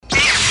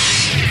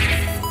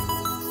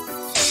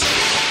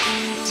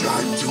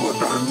Time to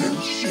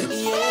abandon ship.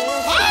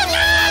 Oh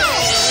no!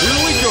 Here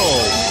we go!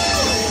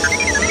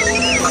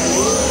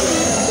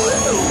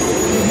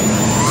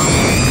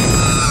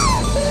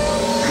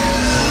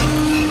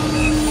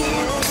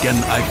 Can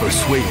I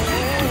persuade you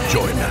to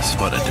join us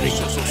for a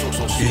drink?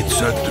 It's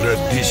a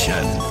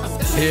tradition.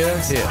 Here.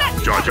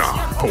 Jar Jar,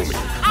 homie,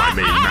 my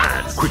main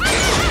man, quickly.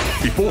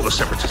 Before the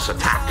Separatists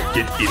attack,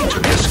 get into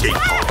the escape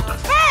pod.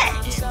 Hey!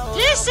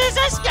 This is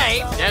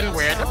escape, then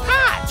we're the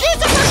pod.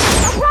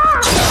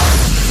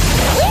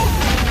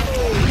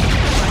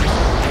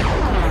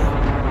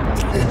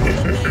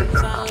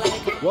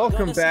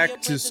 Welcome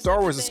back to Star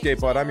Wars Escape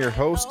Pod. I'm your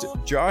host,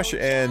 Josh,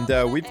 and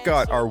we've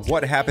got our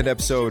What Happened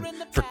episode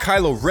for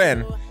Kylo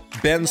Ren,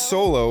 Ben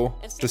Solo,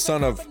 the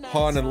son of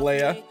Han and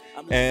Leia.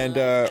 And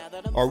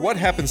our What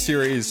Happened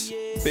series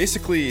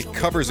basically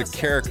covers a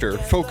character,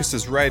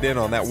 focuses right in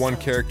on that one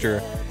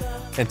character,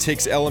 and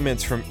takes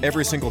elements from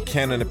every single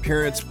canon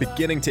appearance,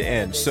 beginning to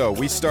end. So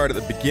we start at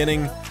the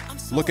beginning,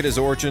 look at his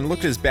origin, look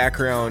at his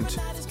background,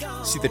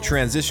 see the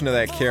transition of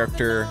that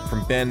character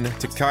from Ben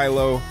to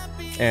Kylo,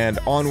 and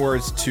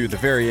onwards to the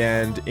very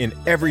end in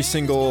every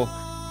single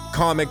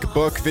comic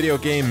book, video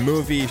game,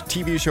 movie,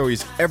 TV show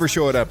he's ever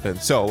showed up in.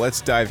 So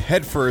let's dive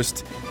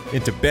headfirst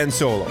into Ben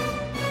Solo.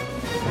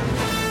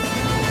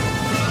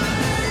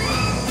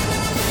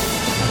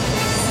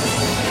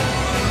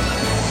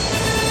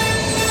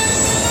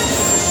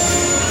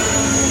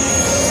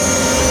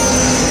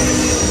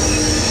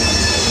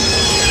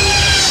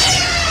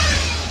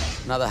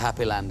 Another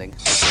happy landing.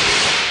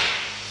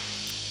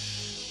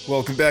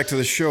 Welcome back to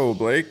the show,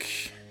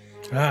 Blake.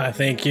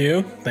 Thank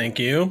you.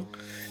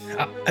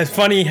 It's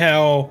funny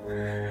how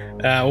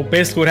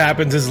basically what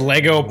happens is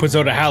Lego puts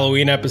out a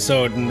Halloween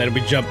episode, and then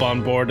we jump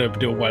on board to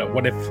do a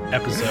what if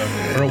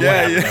episode or a what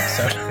happened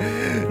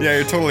episode. Yeah,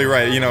 you're totally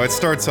right. You know, it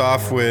starts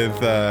off with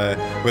they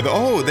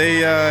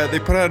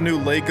put out a new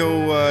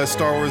Lego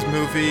Star Wars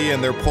movie,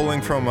 and they're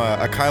pulling from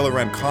a Kylo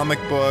Ren comic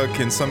book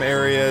in some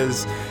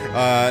areas.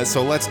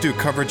 So let's do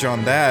coverage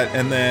on that,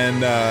 and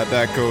then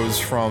that goes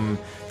from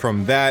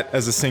that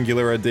as a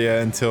singular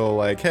idea until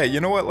like, hey,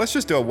 you know what? Let's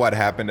just do a What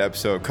Happened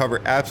episode,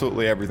 cover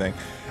absolutely everything.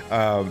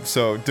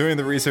 So doing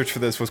the research for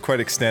this was quite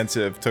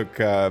extensive. Took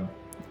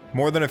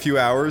more than a few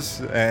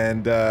hours,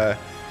 and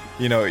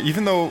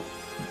even though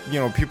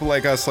people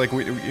like us, like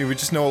we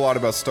just know a lot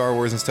about Star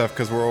Wars and stuff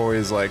because we're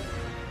always like,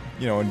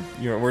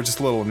 we're just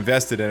a little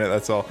invested in it.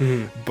 That's all.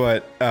 Mm-hmm.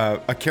 But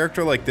a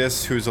character like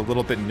this who's a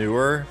little bit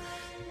newer.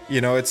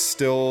 It's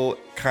still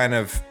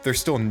there's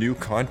still new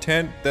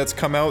content that's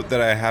come out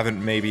that I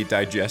haven't maybe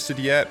digested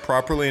yet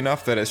properly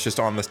enough that it's just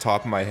on the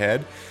top of my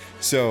head.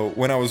 So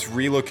when I was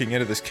re-looking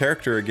into this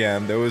character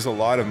again, there was a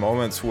lot of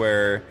moments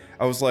where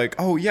I was like,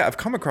 oh yeah, I've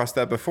come across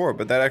that before,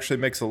 but that actually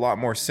makes a lot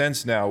more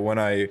sense now when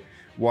I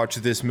watch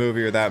this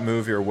movie or that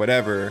movie or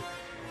whatever.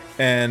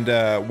 And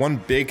one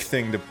big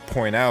thing to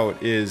point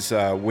out is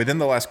within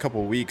the last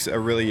couple of weeks,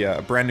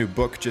 a brand new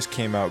book just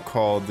came out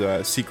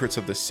called Secrets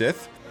of the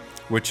Sith,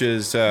 which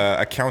is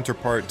a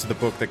counterpart to the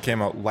book that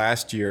came out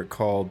last year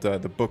called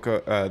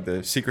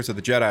The Secrets of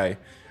the Jedi,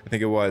 I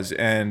think it was.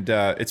 And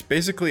it's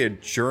basically a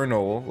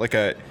journal,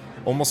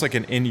 almost like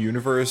an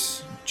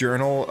in-universe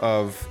journal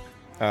of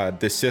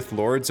the Sith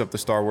Lords of the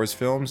Star Wars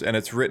films, and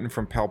it's written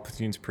from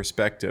Palpatine's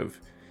perspective.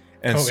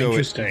 And so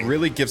it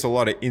really gives a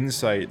lot of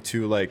insight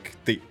to like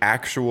the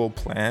actual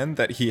plan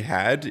that he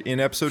had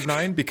in episode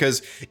 9,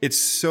 because it's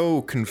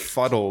so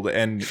confuddled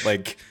and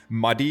like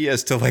muddy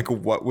as to like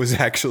what was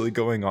actually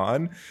going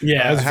on.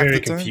 Yeah, it was very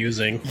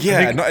confusing.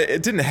 Yeah,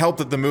 it didn't help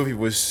that the movie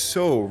was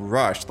so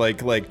rushed,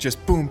 like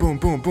just boom, boom,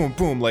 boom, boom,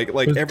 boom, like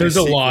every there's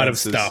a lot of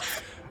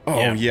stuff.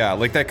 Oh yeah,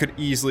 like that could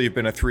easily have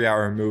been a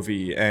 3-hour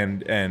movie,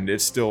 and it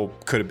still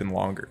could have been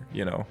longer,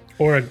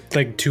 or a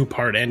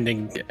 2-part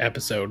ending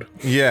episode.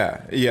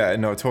 Yeah,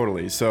 no,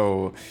 totally.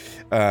 So,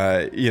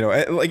 like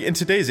in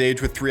today's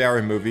age with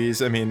 3-hour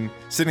movies, I mean,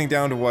 sitting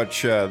down to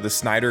watch the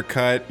Snyder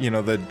Cut,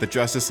 the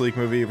Justice League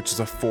movie, which is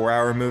a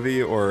 4-hour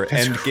movie, or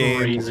That's Endgame.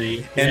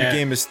 Crazy.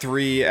 Endgame is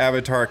 3,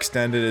 Avatar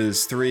Extended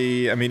is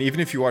 3. I mean, even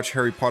if you watch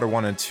Harry Potter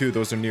 1 and 2,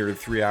 those are near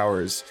 3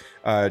 hours.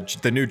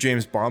 The new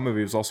James Bond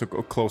movie was also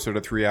closer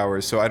to 3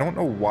 hours, so I don't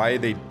know why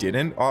they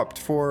didn't opt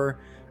for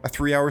a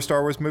 3-hour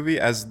Star Wars movie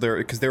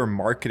because they were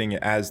marketing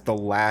it as the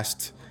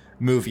last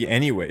movie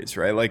anyways,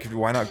 right? Like,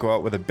 why not go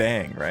out with a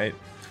bang, right?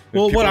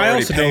 Well, People what I are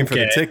already also paying don't for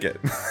get the ticket.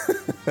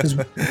 is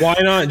why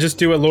not just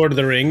do what Lord of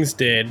the Rings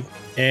did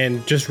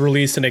and just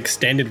release an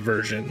extended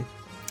version?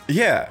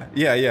 Yeah,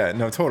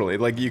 no, totally.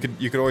 Like you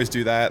could always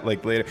do that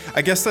like later.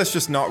 I guess that's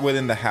just not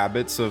within the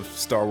habits of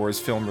Star Wars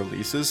film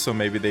releases, so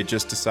maybe they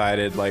just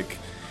decided like,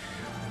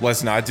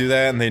 let's not do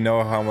that, and they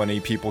know how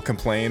many people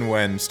complain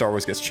when Star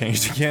Wars gets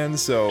changed again.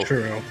 So,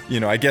 true.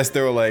 I guess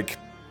they were like,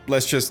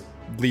 let's just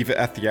leave it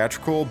at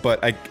theatrical,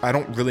 but I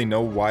don't really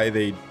know why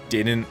they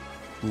didn't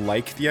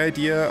like the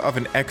idea of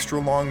an extra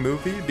long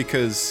movie,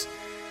 because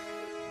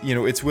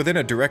it's within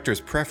a director's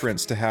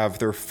preference to have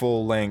their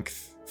full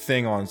length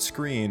thing on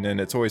screen,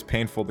 and it's always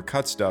painful to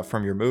cut stuff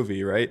from your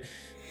movie, right?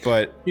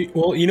 But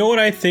Well, you know what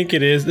I think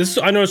it is? This is,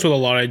 I noticed with a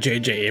lot of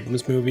J.J.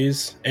 Abrams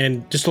movies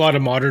and just a lot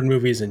of modern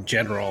movies in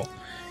general,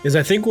 is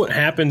I think what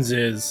happens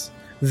is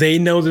they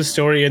know the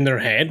story in their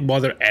head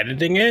while they're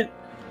editing it.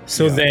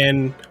 So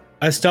then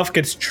as stuff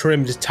gets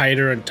trimmed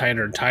tighter and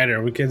tighter and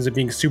tighter, which ends up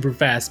being super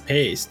fast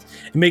paced.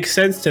 It makes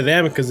sense to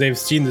them because they've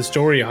seen the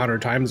story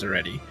 100 times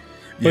already.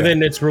 But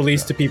then it's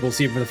released to people to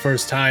see it for the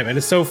first time. And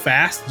it's so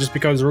fast, it just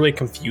becomes really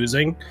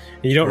confusing.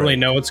 And you don't really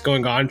know what's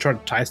going on, trying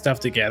to tie stuff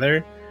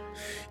together.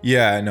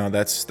 Yeah, no,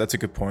 that's a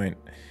good point.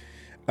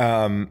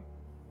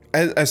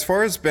 As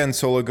far as Ben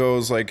Solo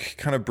goes, like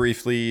kind of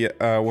briefly,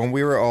 when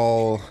we were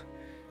all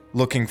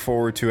looking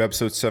forward to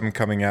episode 7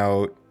 coming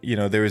out, you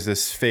know, there was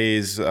this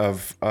phase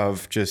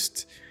of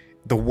just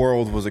the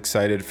world was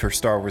excited for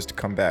Star Wars to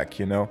come back,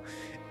 you know?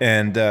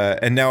 And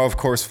now, of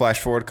course, flash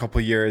forward a couple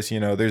of years,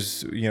 you know,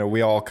 there's, you know,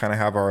 we all kind of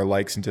have our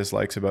likes and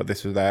dislikes about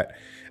this or that.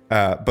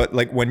 But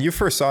like when you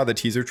first saw the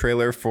teaser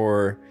trailer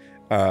for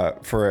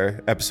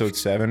episode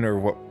 7, or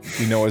what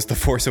we know as The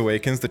Force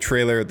Awakens, the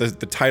trailer, the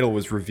title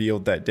was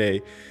revealed that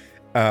day.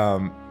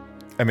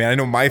 I mean, I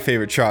know my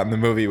favorite shot in the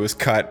movie was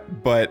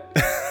cut, but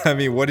I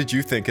mean, what did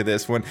you think of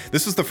this one?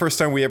 This was the first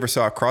time we ever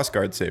saw a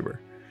crossguard saber.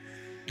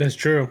 That's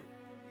true.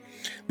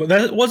 But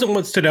that wasn't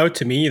what stood out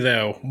to me,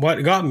 though.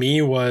 What got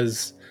me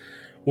was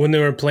when they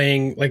were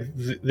playing like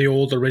the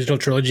old original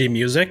trilogy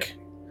music,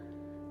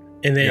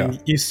 and then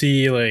you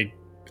see like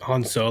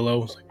Han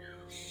Solo,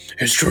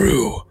 it's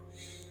true,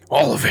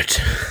 all of it.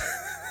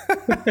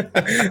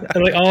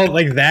 And like all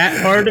like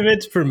that part of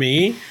it for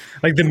me,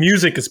 like the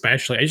music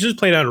especially, I just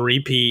played on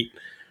repeat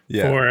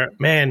for,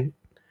 man,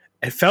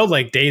 it felt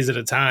like days at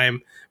a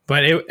time.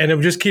 But it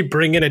would just keep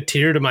bringing a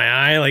tear to my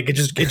eye. Like it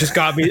just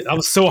got me. I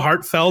was so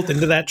heartfelt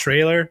into that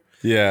trailer.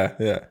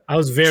 Yeah. I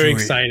was very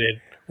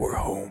excited. We're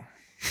home.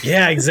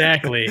 Yeah,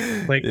 exactly.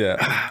 Like,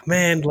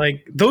 man,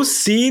 like those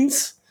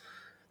scenes,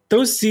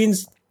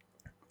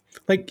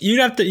 like you'd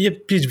have to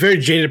be a very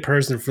jaded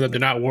person for them to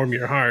not warm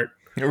your heart.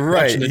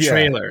 Right. Watching the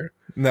trailer.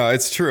 No,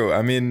 it's true.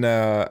 I mean,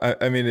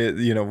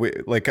 you know,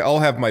 I'll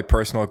have my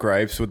personal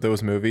gripes with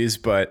those movies,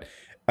 but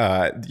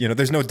you know,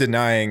 there's no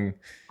denying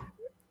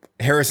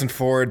Harrison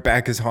Ford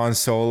back as Han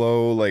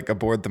Solo, like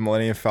aboard the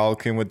Millennium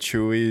Falcon with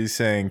Chewie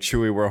saying,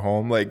 "Chewie, we're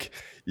home." Like,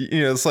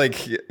 you know, it's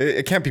like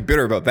it can't be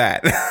bitter about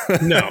that.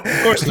 No,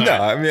 of course not.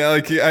 No, I mean,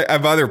 like I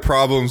have other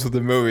problems with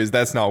the movies.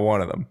 That's not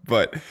one of them.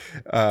 But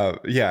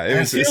yeah,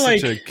 it's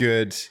such a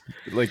good,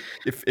 like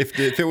if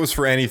it was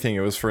for anything, it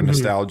was for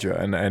nostalgia.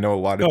 And I know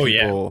a lot of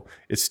people,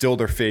 it's still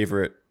their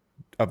favorite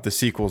of the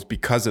sequels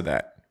because of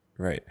that,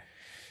 right?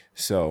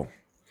 So.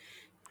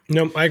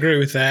 No, I agree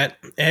with that.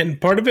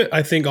 And part of it,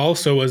 I think,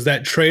 also was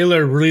that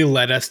trailer really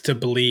led us to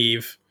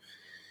believe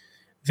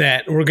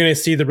that we're going to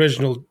see the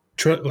original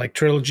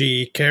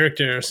trilogy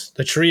characters,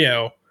 the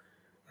trio,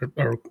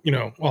 or you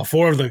know, all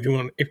 4 of them,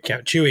 if you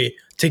count Chewie,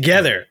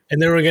 together,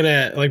 and then we're going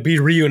to like be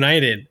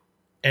reunited,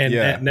 and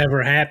that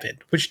never happened.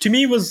 Which to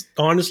me was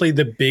honestly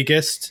the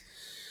biggest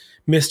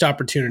missed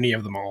opportunity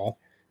of them all.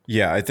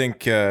 Yeah, I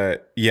think, I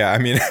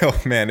mean,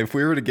 oh man, if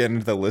we were to get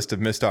into the list of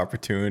missed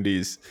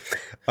opportunities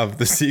of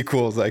the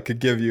sequels, I could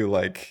give you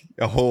like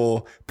a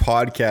whole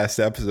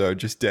podcast episode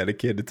just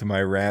dedicated to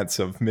my rants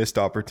of missed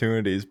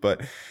opportunities.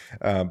 But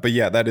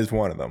yeah, that is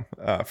one of them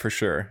for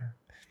sure.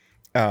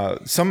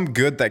 Some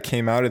good that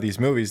came out of these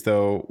movies,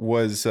 though,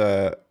 was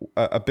a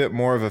bit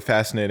more of a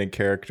fascinating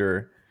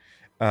character.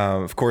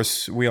 Of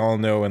course, we all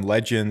know in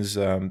Legends,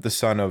 the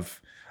son of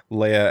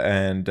Leia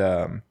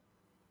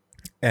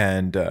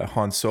and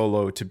Han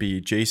Solo to be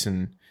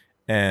Jason,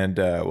 and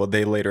well,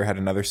 they later had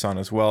another son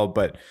as well.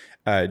 But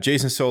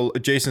Jason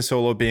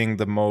Solo being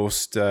the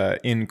most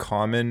in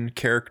common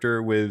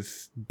character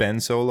with Ben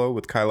Solo,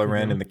 with Kylo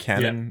Ren in the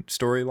canon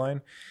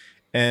storyline.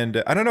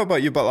 And I don't know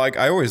about you, but like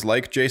I always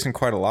liked Jason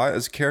quite a lot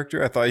as a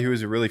character. I thought he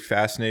was a really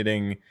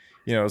fascinating.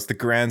 You know, it's the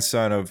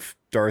grandson of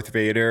Darth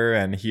Vader,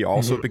 and he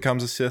also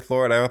becomes a Sith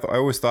Lord. I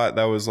always thought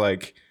that was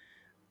like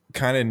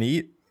kind of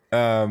neat.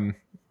 I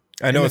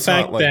know it's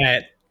not like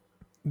that.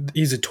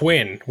 He's a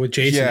twin with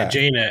Jason and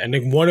Jaina, and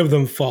like one of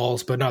them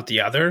falls, but not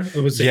the other.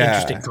 It was an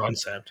interesting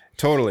concept.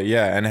 Totally,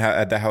 yeah, and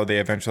how they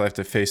eventually have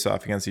to face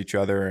off against each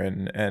other,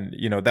 and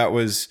you know that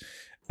was,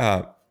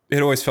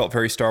 it always felt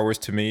very Star Wars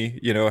to me.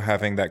 You know,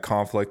 having that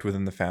conflict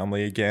within the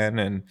family again,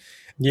 and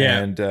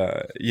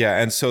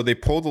so they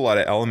pulled a lot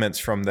of elements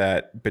from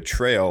that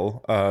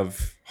betrayal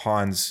of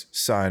Han's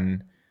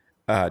son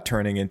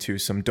turning into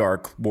some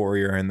dark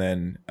warrior, and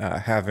then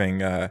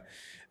having a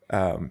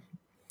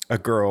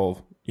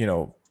girl, you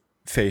know,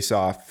 face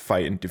off,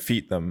 fight, and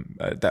defeat them,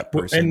 that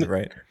person,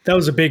 right? That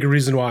was a big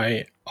reason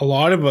why a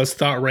lot of us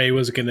thought Rey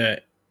was going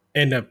to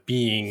end up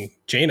being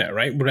Jaina,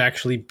 right? Would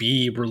actually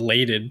be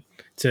related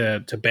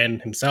to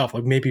Ben himself,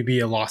 like maybe be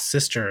a lost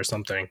sister or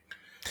something.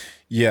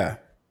 Yeah.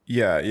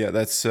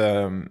 That's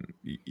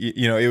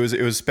you know, it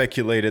was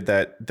speculated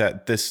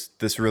that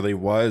this really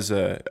was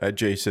a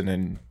Jason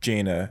and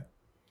Jaina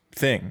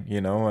thing,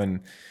 you know,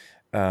 and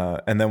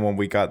then when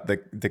we got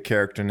the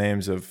character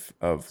names of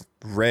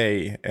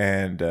Rey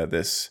and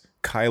this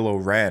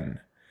Kylo Ren,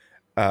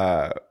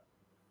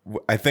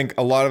 I think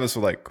a lot of us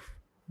were like,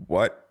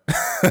 what?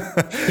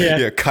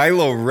 Yeah.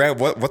 Kylo Ren.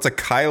 What's a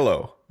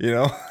Kylo? You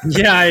know?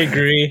 Yeah, I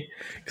agree.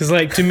 Because,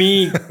 like, to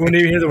me, when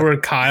you hear the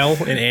word Kyle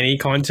in any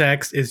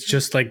context, it's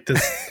just like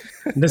this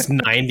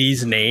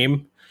 90s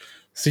name.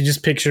 So you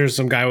just picture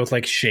some guy with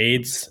like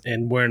shades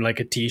and wearing like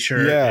a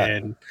t-shirt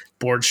and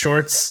board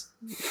shorts.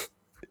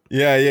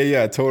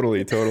 Yeah.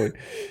 Totally.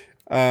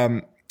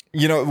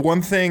 You know,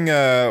 one thing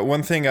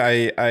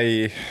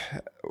I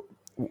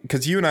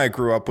because you and I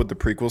grew up with the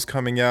prequels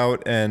coming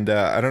out, and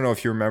I don't know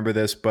if you remember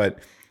this, but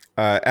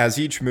as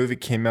each movie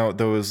came out,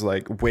 there was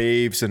like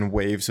waves and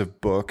waves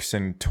of books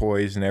and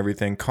toys and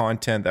everything,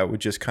 content that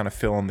would just kind of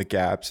fill in the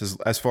gaps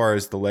as far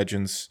as the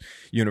Legends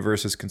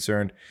universe is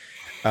concerned.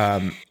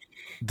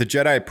 The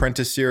Jedi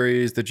Apprentice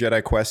series, the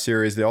Jedi Quest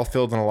series, they all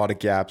filled in a lot of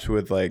gaps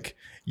with like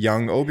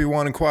young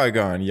Obi-Wan and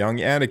Qui-Gon, young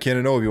Anakin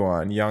and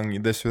Obi-Wan,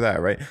 young this or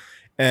that, right?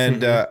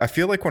 And I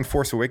feel like when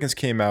Force Awakens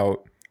came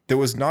out, there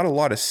was not a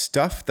lot of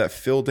stuff that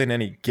filled in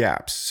any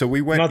gaps. So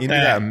we went into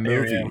that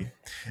movie. Area.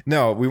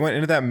 No, we went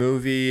into that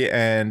movie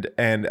and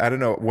I don't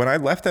know, when I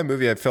left that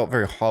movie, I felt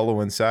very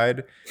hollow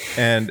inside.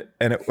 And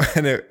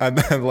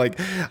I'm like,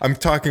 I'm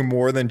talking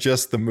more than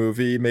just the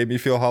movie made me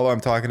feel hollow.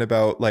 I'm talking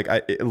about like,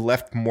 it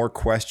left more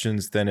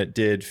questions than it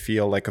did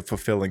feel like a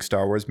fulfilling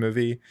Star Wars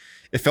movie.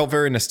 It felt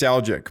very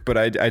nostalgic, but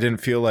I didn't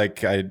feel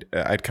like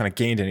I'd kind of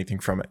gained anything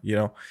from it, you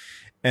know?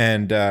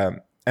 And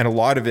a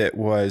lot of it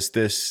was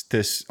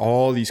this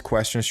all these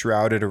questions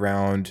shrouded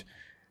around,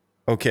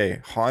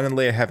 okay, Han and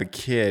Leia have a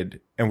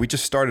kid, and we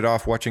just started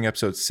off watching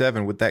episode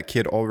 7 with that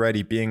kid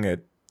already being a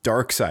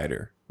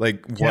Darksider.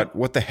 Like,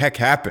 what the heck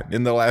happened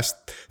in the last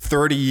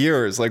 30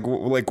 years? Like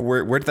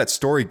where did that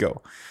story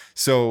go?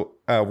 So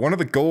one of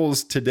the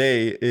goals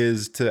today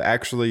is to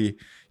actually,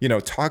 you know,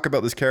 talk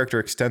about this character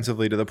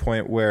extensively to the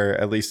point where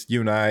at least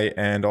you and I,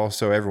 and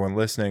also everyone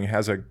listening,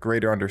 has a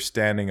greater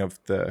understanding of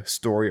the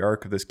story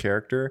arc of this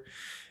character.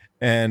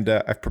 And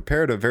I've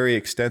prepared a very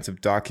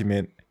extensive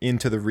document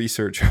into the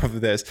research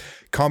of this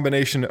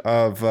combination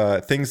of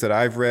things that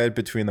I've read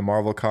between the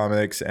Marvel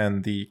comics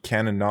and the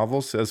canon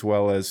novels, as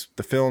well as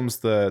the films,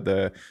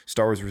 the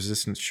Star Wars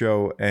Resistance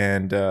show,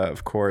 and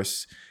of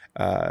course,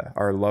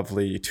 our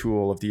lovely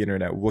tool of the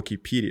internet,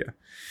 Wikipedia.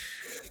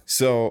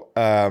 So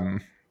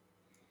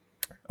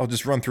I'll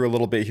just run through a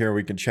little bit here.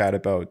 We can chat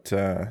about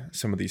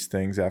some of these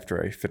things after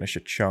I finish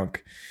a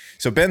chunk.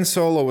 So Ben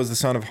Solo was the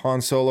son of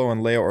Han Solo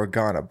and Leia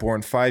Organa.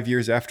 Born 5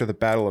 years after the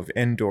Battle of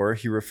Endor,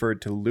 he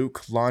referred to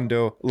Luke,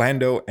 Lando,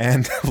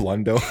 and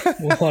Lundo.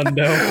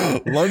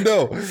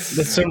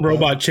 That's some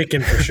robot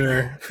chicken for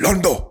sure.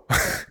 Lando.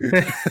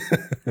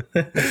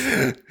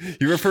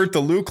 He referred to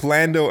Luke,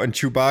 Lando, and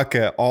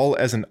Chewbacca all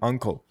as an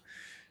uncle.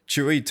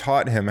 Chewie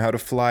taught him how to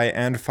fly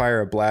and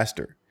fire a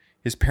blaster.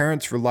 His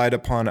parents relied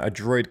upon a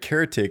droid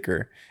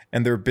caretaker,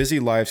 and their busy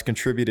lives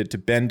contributed to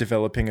Ben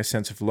developing a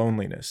sense of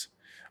loneliness.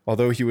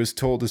 Although he was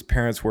told his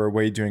parents were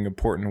away doing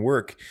important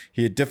work,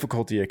 he had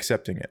difficulty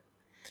accepting it.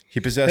 He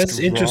possessed. That's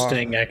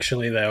interesting,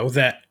 actually, though,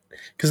 that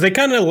because they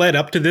kind of led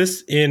up to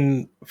this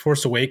in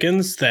Force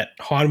Awakens that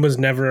Han was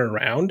never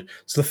around.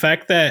 So the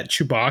fact that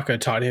Chewbacca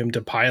taught him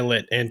to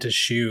pilot and to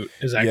shoot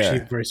is actually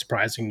very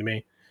surprising to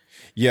me.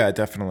 Yeah,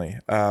 definitely.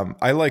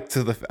 I like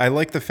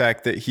the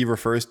fact that he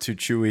refers to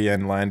Chewie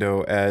and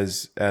Lando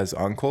as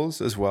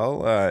uncles as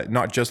well.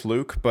 Not just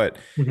Luke, but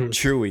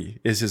Chewie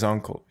is his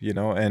uncle, you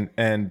know,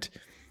 and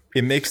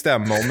it makes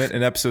that moment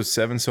in episode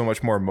 7 so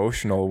much more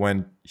emotional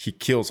when he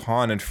kills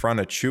Han in front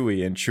of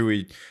Chewie, and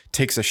Chewie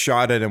takes a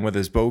shot at him with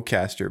his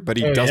bowcaster, but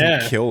he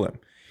doesn't kill him.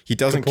 He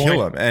doesn't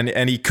kill him,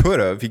 and he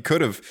could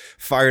have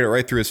fired it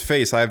right through his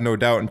face. I have no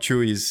doubt in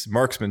Chewie's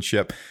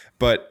marksmanship,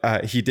 but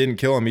he didn't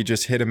kill him. He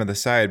just hit him in the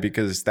side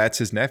because that's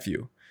his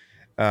nephew.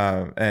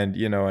 And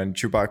you know, and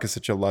Chewbacca is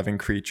such a loving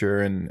creature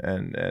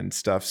and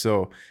stuff.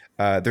 So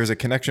there's a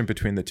connection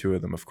between the two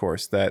of them, of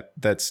course.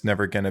 That's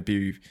never gonna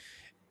be.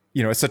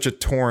 You know, it's such a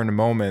torn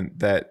moment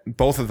that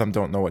both of them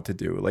don't know what to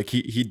do. Like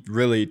he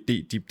really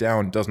deep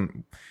down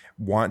doesn't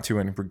want to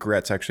and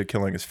regrets actually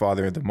killing his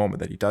father at the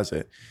moment that he does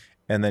it.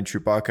 And then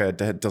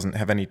Chewbacca doesn't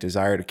have any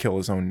desire to kill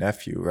his own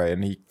nephew, right?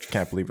 And he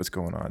can't believe what's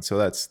going on. So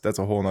that's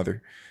a whole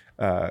nother.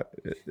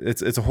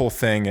 It's a whole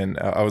thing. And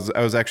I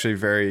was actually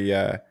very.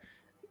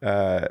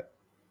 I'd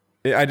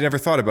never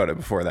thought about it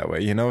before that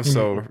way, you know.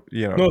 So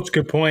you know, no, it's a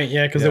good point.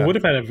 Yeah, because they would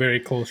have had a very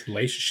close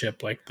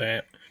relationship like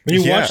that. When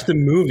you watch the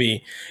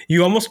movie,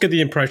 you almost get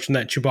the impression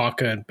that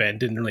Chewbacca and Ben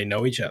didn't really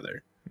know each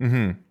other.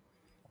 Mm-hmm.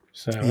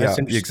 So that's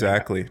interesting.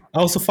 Exactly. I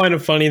also find it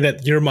funny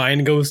that your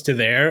mind goes to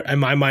there, and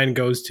my mind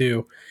goes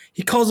to,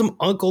 he calls him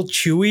Uncle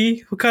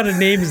Chewie? What kind of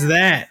name is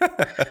that?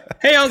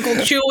 Hey, Uncle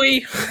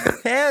Chewie.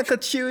 Hey, Uncle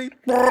Chewie.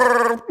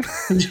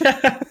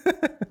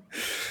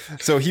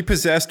 So he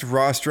possessed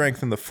raw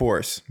strength in the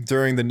Force.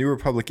 During the New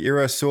Republic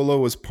era, Solo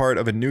was part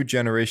of a new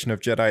generation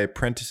of Jedi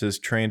apprentices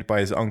trained by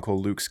his uncle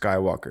Luke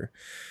Skywalker.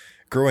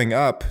 Growing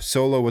up,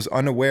 Solo was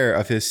unaware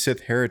of his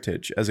Sith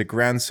heritage as a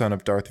grandson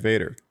of Darth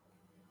Vader.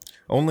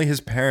 Only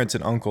his parents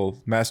and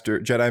uncle,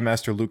 Jedi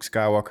Master Luke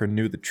Skywalker,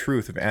 knew the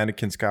truth of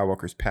Anakin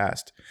Skywalker's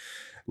past.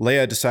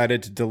 Leia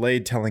decided to delay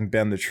telling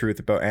Ben the truth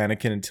about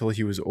Anakin until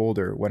he was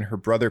older, when her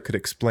brother could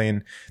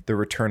explain the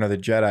Return of the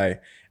Jedi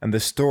and the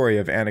story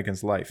of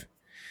Anakin's life.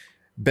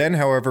 Ben,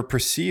 however,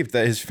 perceived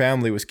that his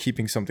family was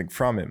keeping something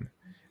from him.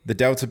 The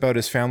doubts about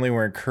his family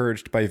were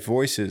encouraged by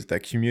voices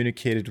that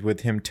communicated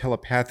with him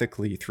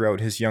telepathically throughout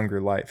his younger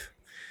life,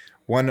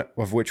 one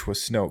of which was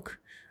Snoke.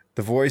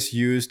 The voice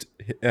used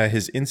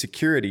his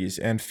insecurities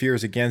and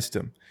fears against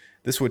him.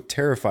 This would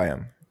terrify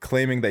him,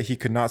 claiming that he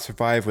could not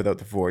survive without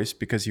the voice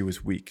because he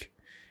was weak.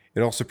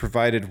 It also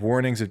provided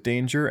warnings of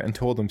danger and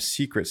told him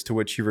secrets to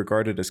which he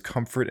regarded as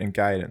comfort and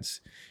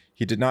guidance.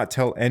 He did not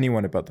tell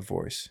anyone about the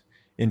voice.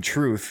 In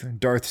truth,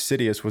 Darth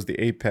Sidious was the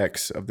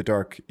apex of the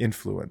dark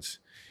influence,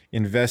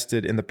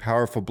 invested in the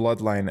powerful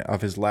bloodline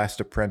of his last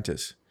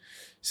apprentice.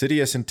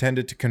 Sidious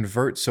intended to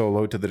convert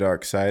Solo to the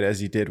dark side as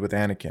he did with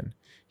Anakin.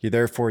 He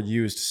therefore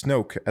used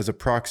Snoke as a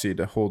proxy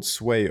to hold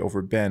sway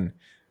over Ben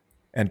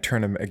and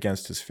turn him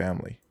against his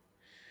family.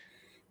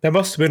 That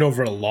must have been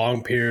over a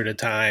long period of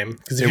time.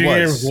 Because if It you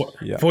was,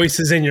 hear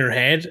voices in your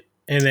head,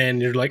 and then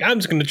you're like, I'm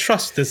just going to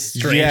trust this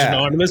strange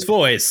anonymous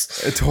voice.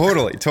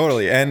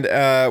 Totally. And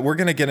we're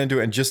going to get into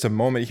it in just a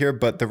moment here,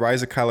 but the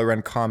Rise of Kylo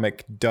Ren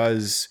comic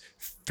does,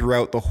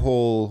 throughout the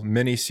whole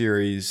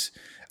miniseries,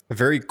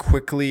 very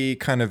quickly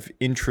kind of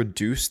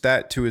introduce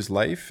that to his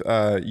life.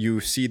 You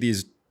see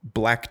these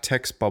black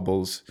text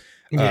bubbles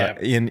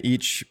in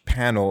each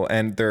panel,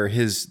 and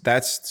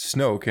that's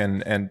Snoke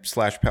and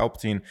slash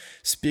Palpatine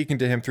speaking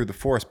to him through the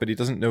Force, but he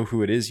doesn't know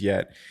who it is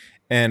yet.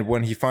 And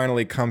when he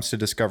finally comes to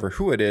discover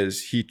who it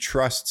is, he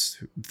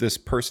trusts this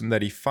person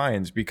that he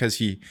finds because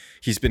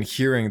he's been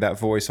hearing that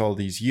voice all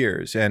these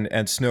years. And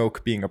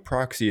Snoke, being a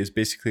proxy, is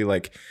basically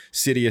like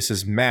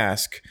Sidious's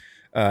mask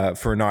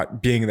for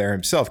not being there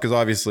himself, because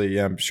obviously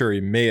I'm sure he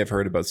may have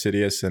heard about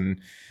Sidious, and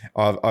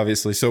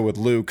obviously so would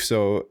Luke.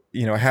 So,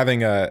 you know,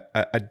 having a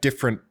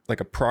different, like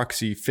a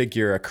proxy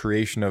figure, a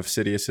creation of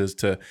Sidious's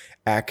to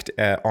act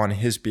on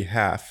his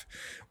behalf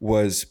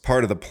was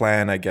part of the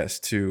plan, I guess,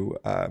 to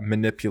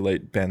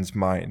manipulate Ben's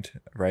mind,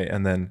 right?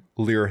 And then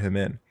lure him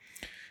in.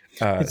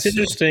 It's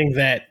interesting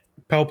that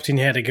Palpatine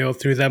had to go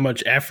through that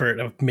much effort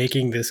of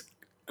making this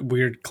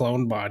weird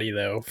clone body,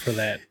 though, for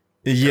that.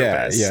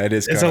 Purpose. Yeah, it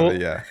is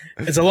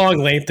It's a long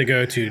length to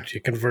go to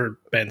convert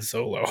Ben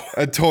Solo.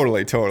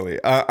 Totally.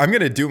 I'm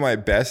gonna do my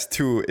best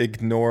to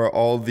ignore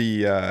all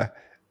the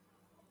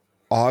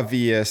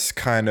obvious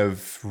kind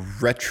of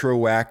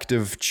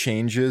retroactive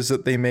changes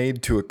that they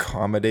made to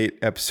accommodate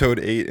episode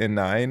 8 and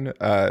 9.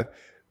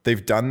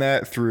 They've done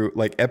that through,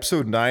 like,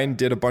 episode 9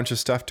 did a bunch of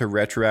stuff to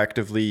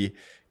retroactively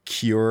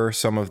cure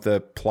some of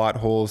the plot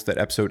holes that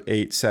episode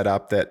 8 set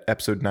up that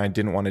episode 9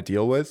 didn't want to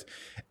deal with.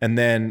 And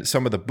then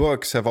some of the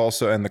books have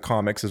also, and the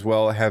comics as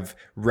well, have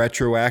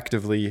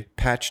retroactively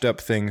patched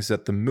up things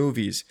that the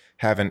movies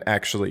haven't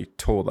actually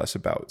told us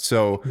about.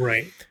 So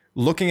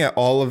looking at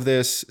all of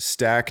this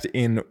stacked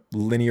in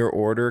linear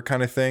order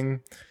kind of thing,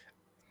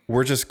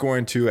 we're just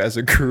going to, as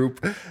a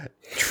group,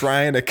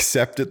 try and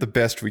accept it the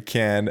best we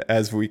can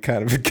as we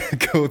kind of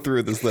go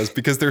through this list,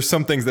 because there's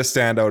some things that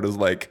stand out as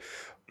like,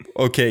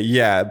 okay,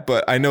 yeah,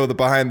 but I know the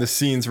behind the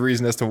scenes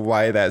reason as to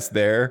why that's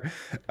there.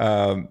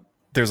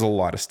 There's a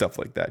lot of stuff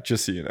like that,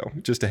 just so you know,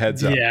 just a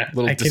heads up. Yeah,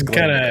 I can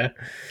kind of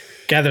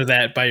gather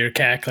that by your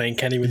cackling.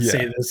 Can't even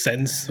say the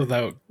sentence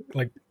without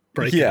like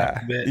breaking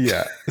up a bit.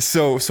 Yeah.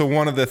 So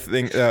one of the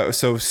things,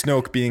 so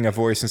Snoke being a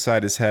voice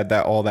inside his head,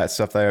 that all that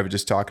stuff that I was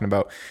just talking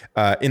about,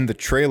 in the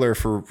trailer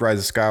for Rise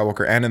of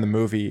Skywalker and in the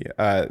movie,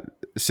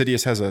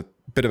 Sidious has a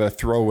bit of a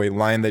throwaway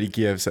line that he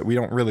gives that we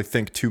don't really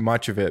think too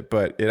much of it,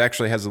 but it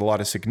actually has a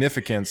lot of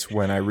significance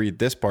when I read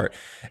this part.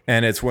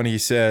 And it's when he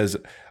says,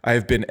 I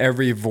have been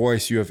every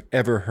voice you have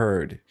ever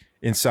heard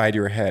inside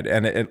your head.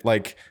 And it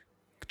like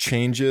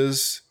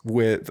changes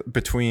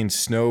between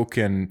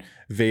Snoke and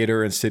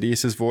Vader and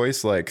Sidious's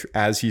voice, like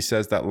as he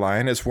says that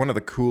line. It's one of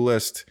the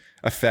coolest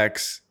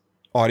effects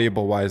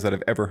audible wise that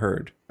I've ever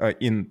heard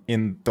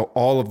in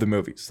all of the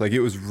movies. Like,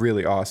 it was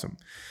really awesome.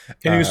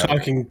 And he was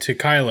talking to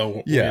Kylo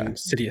when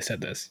Sidious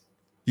said this.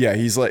 Yeah,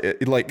 he's like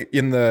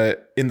in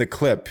the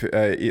clip,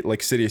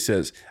 like Sidious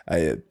says, I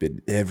have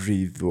been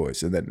every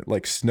voice, and then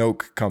like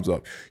Snoke comes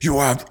up, you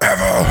have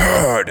ever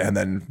heard, and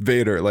then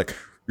Vader like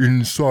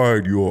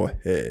inside your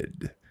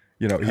head.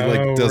 You know, he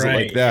like does it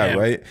like that,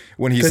 right?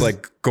 When he's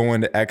like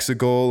going to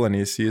Exegol and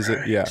he sees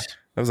it. Yeah.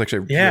 That was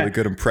actually a really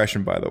good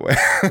impression, by the way.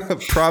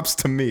 Props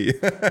to me.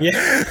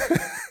 Yeah.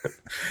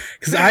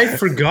 Because I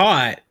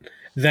forgot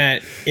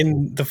that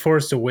in The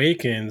Force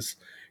Awakens,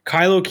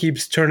 Kylo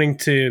keeps turning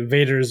to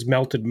Vader's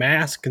melted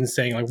mask and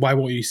saying, like, why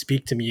won't you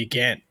speak to me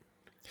again?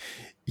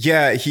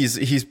 Yeah,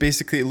 he's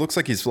basically, it looks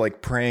like he's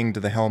like praying to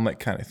the helmet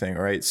kind of thing,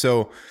 right?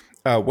 So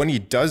when he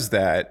does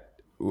that,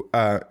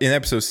 in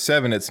episode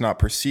 7, it's not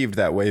perceived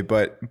that way,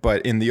 but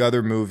in the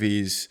other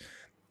movies,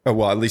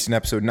 well, at least in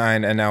episode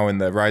 9 and now in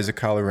the Rise of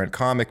Kylo Ren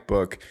comic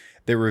book,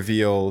 they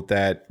reveal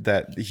that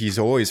he's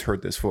always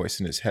heard this voice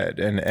in his head,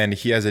 and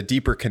he has a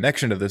deeper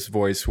connection to this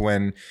voice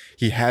when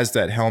he has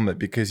that helmet,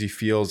 because he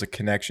feels a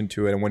connection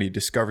to it. And when he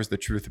discovers the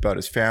truth about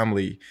his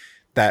family,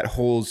 that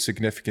holds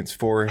significance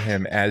for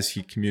him as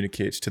he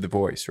communicates to the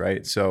voice,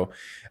 right? So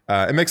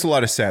it makes a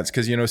lot of sense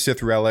because, you know,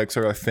 Sith relics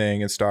are a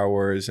thing in Star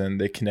Wars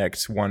and they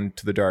connect one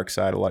to the dark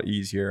side a lot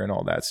easier and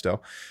all that stuff.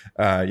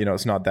 You know,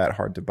 it's not that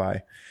hard to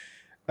buy.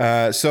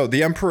 So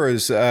the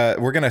Emperor's,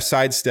 we're going to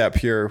sidestep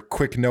here,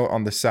 quick note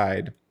on the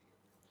side,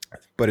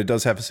 but it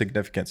does have a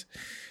significance.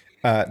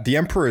 The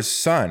Emperor's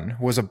son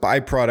was a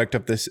byproduct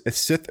of this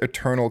Sith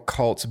Eternal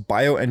cult's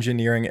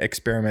bioengineering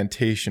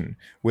experimentation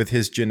with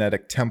his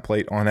genetic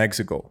template on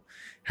Exegol.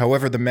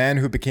 However, the man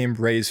who became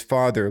Rey's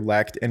father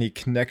lacked any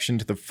connection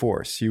to the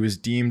Force. He was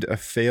deemed a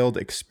failed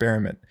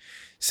experiment.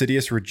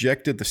 Sidious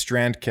rejected the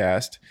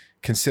Strandcast,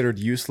 considered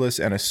useless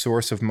and a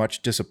source of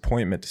much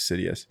disappointment to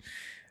Sidious.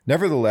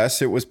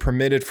 Nevertheless, it was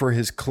permitted for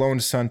his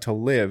cloned son to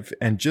live,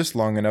 and just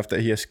long enough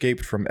that he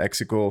escaped from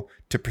Exegol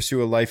to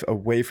pursue a life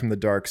away from the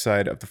dark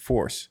side of the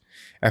Force.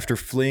 After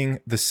fleeing,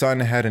 the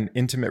son had an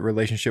intimate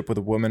relationship with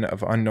a woman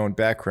of unknown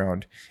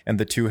background, and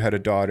the two had a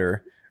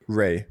daughter,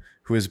 Rey,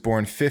 who was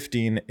born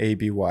 15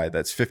 ABY.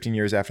 That's 15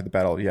 years after the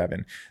Battle of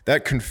Yavin.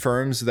 That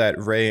confirms that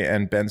Rey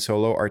and Ben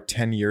Solo are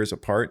 10 years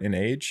apart in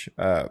age.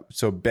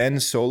 So Ben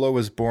Solo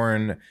was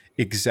born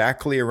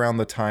exactly around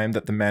the time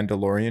that the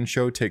Mandalorian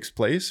show takes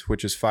place,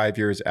 which is 5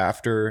 years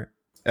after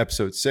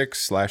Episode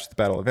 6 / the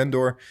Battle of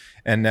Endor.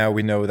 And now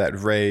we know that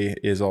Rey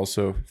is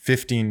also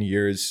 15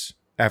 years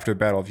after the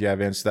Battle of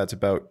Yavin. So that's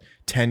about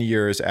 10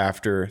 years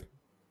after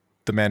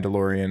The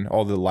Mandalorian,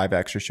 all the live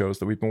action shows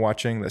that we've been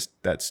watching.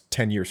 That's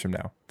 10 years from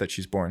now that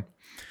she's born.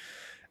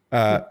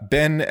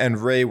 Ben and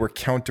Rey were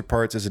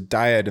counterparts as a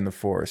dyad in the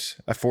Force,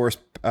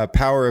 a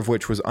power of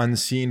which was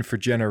unseen for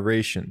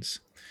generations.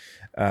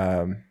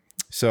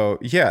 So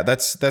yeah,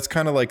 that's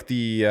kind of like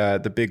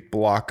the big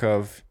block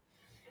of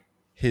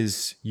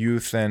his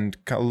youth and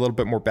a little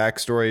bit more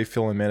backstory,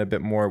 fill him in a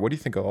bit more. What do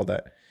you think of all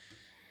that?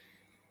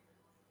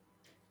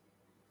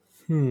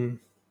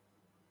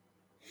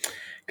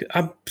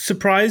 I'm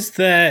surprised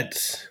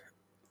that.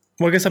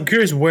 Well, I guess I'm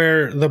curious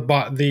where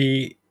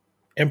the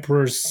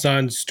Emperor's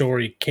Son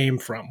story came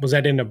from. Was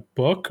that in a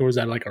book, or was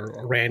that like a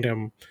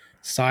random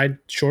side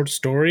short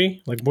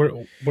story? Like,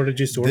 where did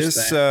you source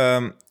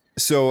that?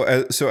 So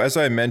as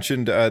I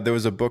mentioned, there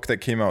was a book that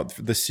came out,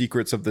 The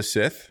Secrets of the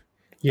Sith.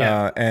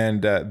 Yeah,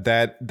 and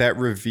that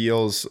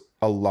reveals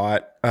a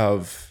lot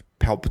of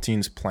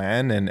Palpatine's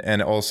plan,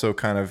 and also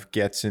kind of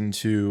gets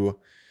into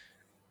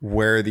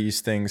where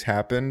these things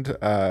happened,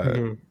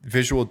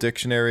 visual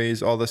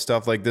dictionaries, all this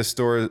stuff, like this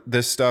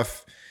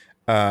stuff,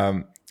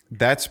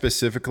 that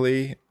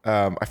specifically,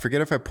 I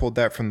forget if I pulled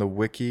that from the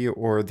wiki the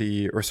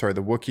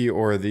Wookiee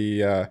or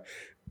the,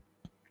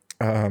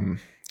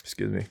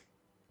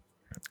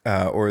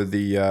 or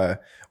the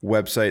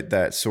website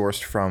that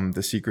sourced from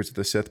the Secrets of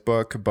the Sith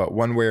book, but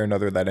one way or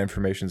another, that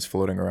information is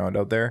floating around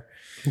out there.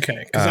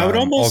 Okay, because I would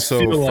almost also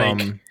feel from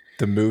like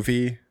the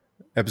movie.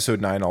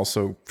 Episode 9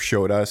 also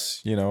showed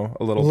us, you know,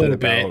 a little bit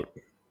about,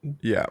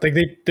 yeah. Like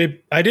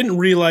I didn't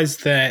realize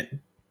that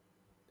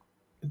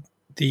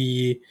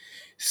the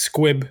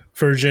squib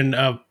version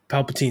of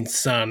Palpatine's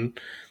son,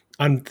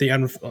 on the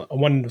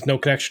one with no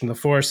connection to the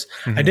Force,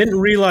 I didn't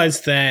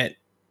realize that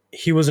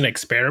he was an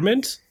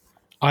experiment.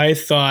 I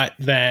thought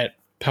that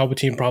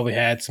Palpatine probably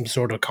had some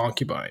sort of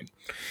concubine.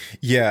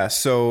 Yeah,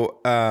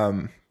 so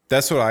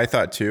that's what I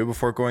thought too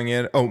before going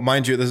in. Oh,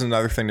 mind you, this is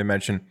another thing to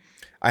mention.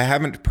 I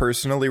haven't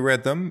personally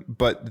read them,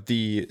 but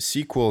the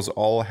sequels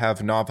all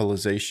have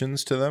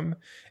novelizations to them.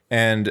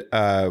 And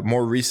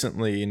more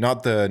recently,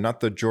 not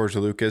the George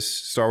Lucas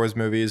Star Wars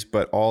movies,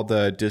 but all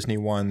the Disney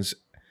ones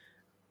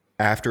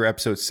after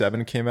Episode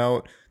 7 came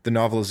out, the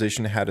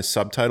novelization had a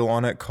subtitle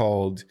on it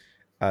called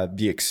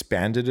The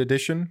Expanded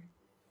Edition,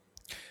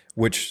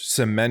 which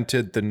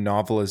cemented the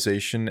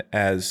novelization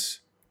as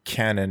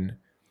canon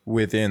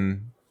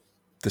within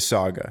the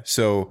saga.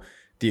 So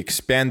the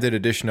expanded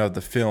edition of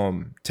the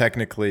film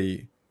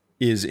technically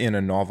is in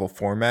a novel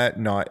format,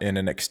 not in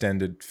an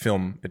extended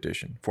film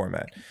edition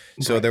format.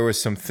 So there was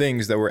some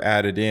things that were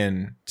added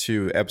in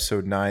to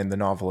Episode 9, the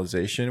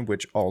novelization,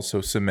 which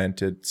also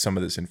cemented some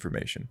of this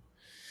information.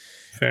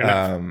 Fair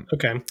enough.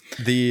 Okay.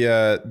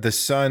 The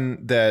son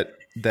that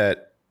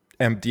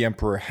the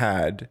Emperor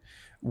had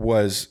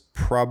was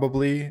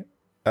probably,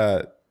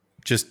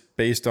 just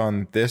based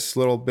on this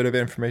little bit of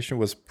information,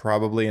 was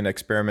probably an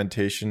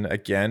experimentation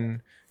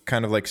again,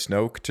 kind of like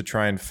Snoke, to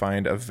try and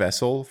find a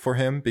vessel for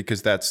him,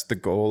 because that's the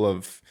goal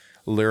of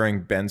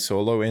luring Ben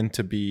Solo in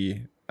to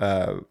be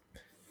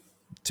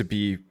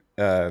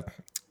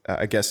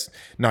I guess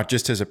not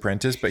just his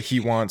apprentice, but he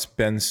wants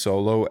Ben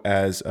Solo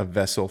as a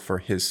vessel for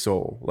his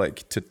soul,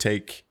 like to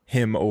take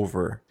him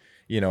over,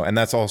 you know. And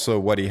that's also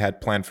what he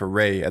had planned for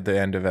Rey at the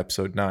end of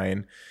Episode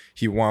 9.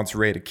 He wants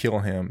Rey to kill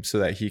him so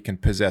that he can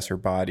possess her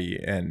body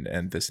and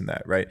this and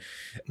that, right?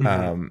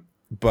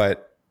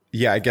 But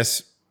yeah, I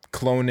guess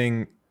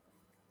cloning,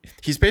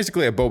 he's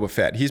basically a Boba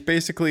Fett. He's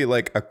basically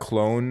like a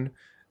clone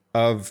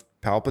of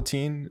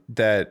Palpatine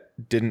that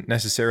didn't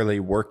necessarily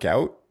work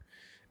out.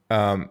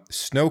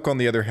 Snoke, on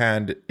the other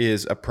hand,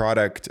 is a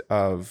product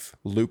of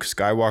Luke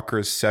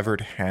Skywalker's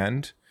severed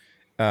hand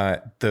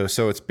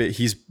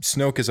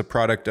Snoke is a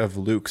product of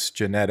Luke's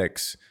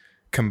genetics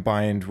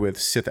combined with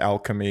Sith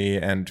alchemy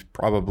and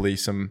probably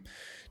some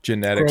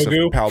genetics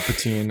Grogu. of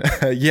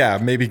Palpatine. Yeah,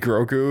 maybe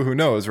Grogu, who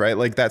knows, right?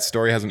 Like that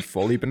story hasn't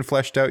fully been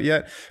fleshed out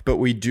yet, but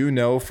we do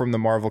know from the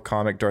Marvel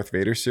comic Darth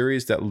Vader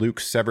series that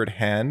Luke's severed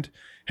hand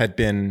had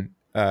been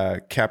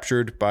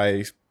captured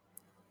by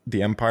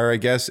the Empire, I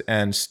guess,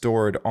 and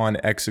stored on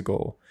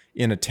Exegol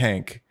in a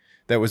tank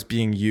that was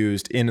being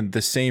used in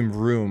the same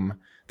room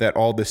that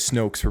all the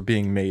Snokes were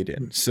being made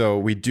in. So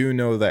we do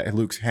know that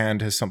Luke's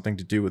hand has something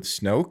to do with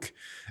Snoke.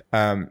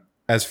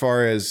 As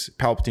far as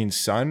Palpatine's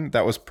son,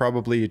 that was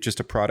probably just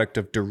a product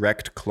of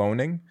direct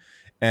cloning.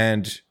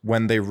 And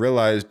when they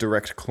realized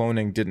direct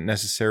cloning didn't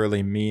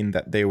necessarily mean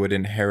that they would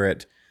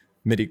inherit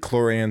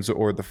midichlorians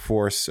or the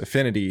Force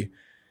affinity,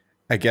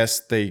 I guess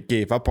they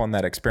gave up on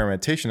that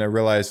experimentation. I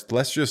realized,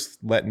 let's just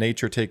let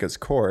nature take its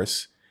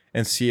course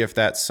and see if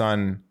that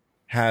son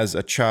has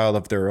a child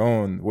of their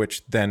own,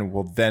 which then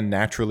will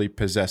naturally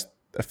possess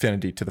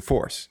affinity to the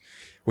Force.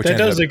 Which that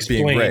does up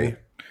being Rey. explain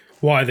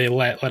why they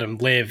let him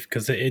live,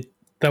 because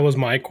that was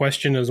my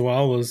question as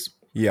well, was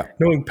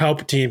knowing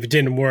Palpatine, if it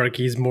didn't work,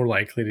 he's more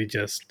likely to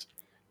just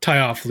tie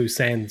off loose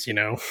ends, you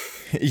know?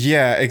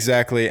 Yeah,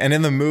 exactly. And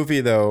in the movie,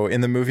 though,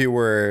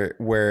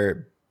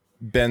 where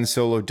Ben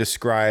Solo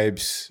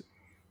describes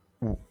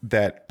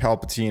that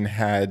Palpatine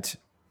had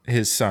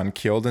his son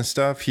killed and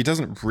stuff, he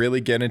doesn't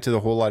really get into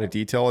the whole lot of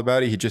detail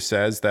about it. He just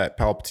says that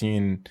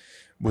Palpatine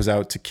was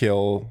out to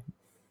kill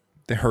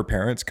her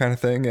parents kind of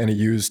thing, and he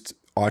used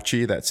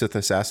Achi, that Sith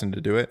assassin,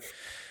 to do it.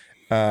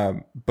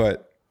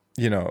 But,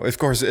 you know, of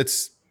course,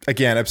 it's,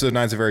 again, Episode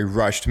 9 is a very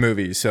rushed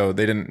movie, so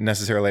they didn't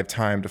necessarily have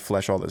time to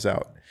flesh all this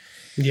out.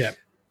 Yeah.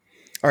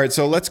 All right,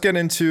 so let's get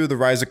into the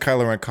Rise of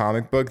Kylo Ren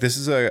comic book. This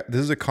is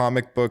a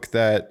comic book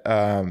that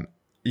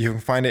you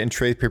can find it in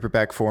trade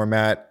paperback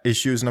format.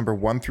 Issues number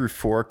 1 through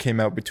 4 came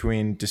out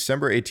between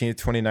December 18th,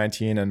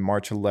 2019 and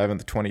March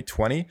 11th,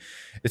 2020.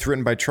 It's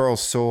written by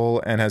Charles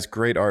Soule and has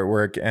great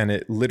artwork, and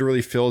it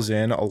literally fills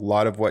in a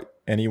lot of what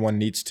anyone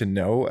needs to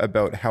know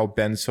about how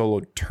Ben Solo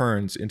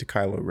turns into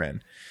Kylo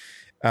Ren.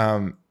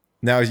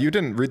 Now, you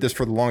didn't read this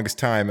for the longest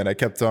time, and I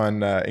kept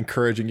on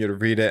encouraging you to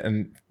read it.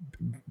 And,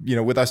 you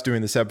know, with us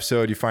doing this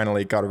episode, you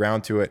finally got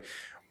around to it.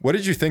 What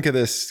did you think of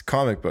this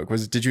comic book?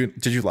 Did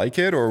you like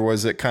it, or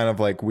was it kind of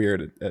like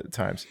weird at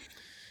times?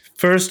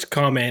 First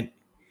comment,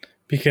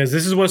 because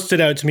this is what stood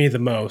out to me the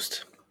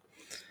most.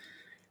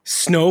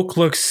 Snoke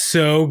looks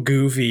so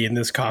goofy in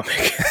this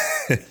comic.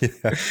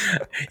 Yeah.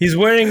 He's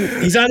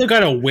either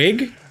got a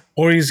wig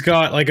or he's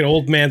got like an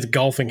old man's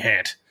golfing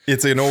hat.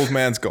 It's an old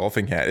man's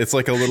golfing hat. It's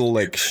like a little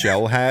like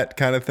shell hat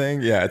kind of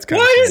thing. Yeah, it's kind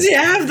of. Why does he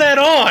have that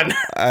on?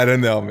 I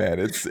don't know, man.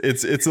 It's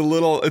a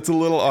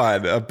little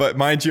odd. But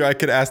mind you, I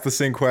could ask the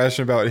same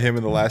question about him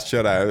in The Last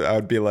Jedi. I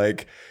would be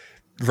like,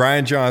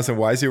 Rian Johnson,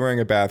 why is he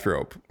wearing a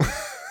bathrobe?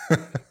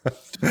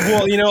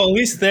 Well, you know, at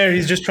least there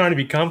he's just trying to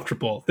be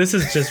comfortable. This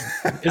is just.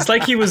 It's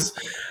like he was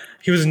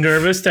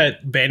nervous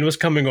that Ben was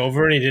coming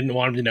over and he didn't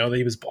want him to know that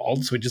he was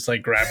bald, so he just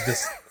like grabbed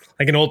this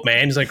like an old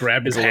man, just like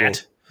grabbed his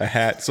hat. A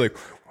hat. It's like.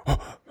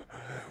 Oh,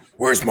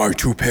 where's my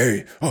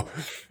toupee? Oh,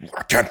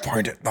 I can't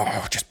find it. No,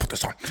 I'll just put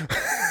this on.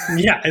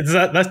 Yeah,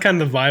 that's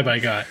kind of the vibe I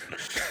got.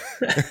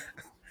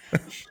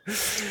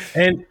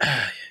 And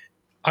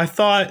I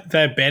thought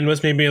that Ben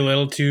was maybe a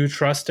little too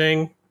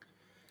trusting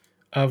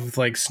of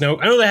like Snoke.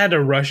 I know they had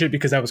to rush it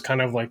because that was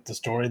kind of like the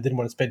story. They didn't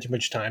want to spend too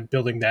much time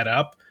building that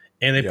up.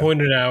 And they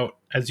pointed out,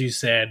 as you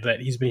said,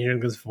 that he's been hearing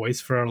this voice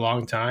for a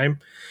long time.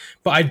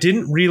 But I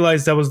didn't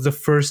realize that was the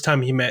first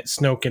time he met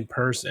Snoke in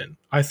person.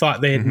 I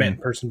thought they had met in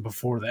person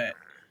before that.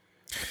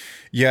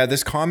 Yeah,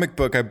 this comic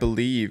book, I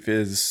believe,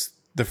 is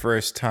the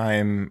first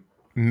time,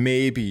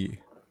 maybe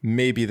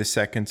the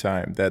second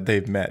time that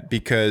they've met.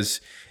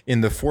 Because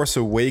in the Force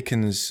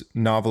Awakens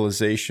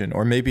novelization,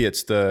 or maybe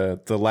it's the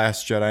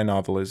Last Jedi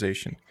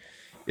novelization,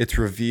 it's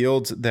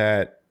revealed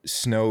that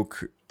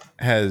Snoke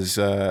has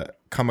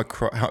come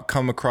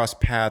across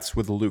paths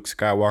with Luke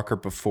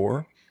Skywalker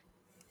before.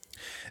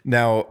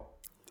 Now,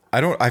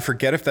 I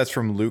forget if that's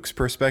from Luke's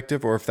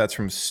perspective or if that's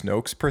from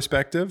Snoke's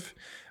perspective.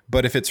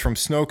 But if it's from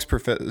Snoke's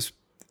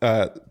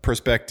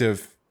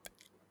perspective,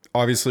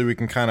 obviously we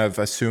can kind of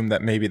assume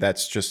that maybe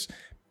that's just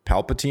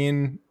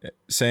Palpatine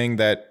saying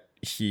that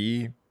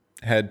he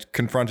had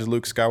confronted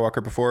Luke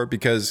Skywalker before.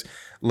 Because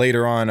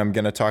later on, I'm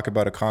going to talk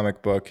about a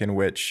comic book in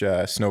which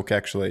Snoke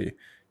actually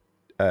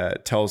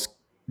tells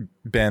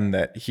Ben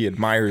that he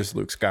admires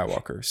Luke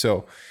Skywalker.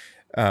 So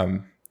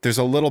there's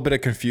a little bit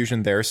of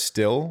confusion there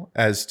still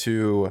as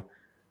to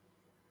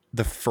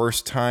the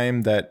first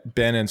time that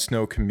Ben and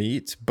Snoke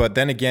meet. But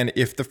then again,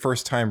 if the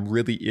first time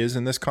really is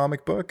in this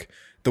comic book,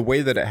 the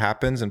way that it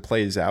happens and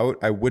plays out,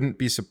 I wouldn't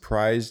be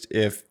surprised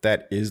if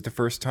that is the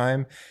first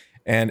time.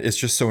 And it's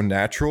just so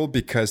natural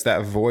because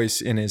that voice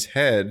in his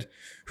head,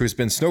 who's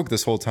been Snoke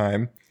this whole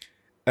time,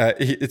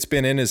 it's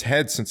been in his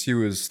head since he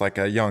was like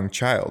a young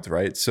child,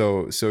 right?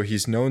 So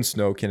he's known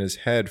Snoke in his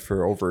head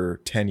for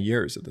over 10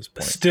 years at this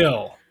point.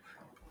 Still,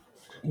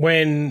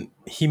 when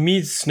he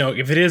meets Snoke,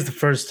 if it is the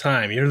first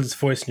time, you hear this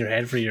voice in your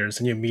head for years,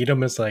 and you meet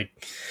him as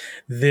like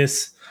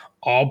this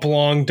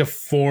oblong,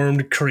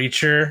 deformed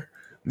creature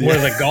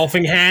with a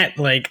golfing hat.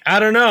 Like, I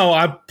don't know.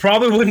 I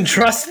probably wouldn't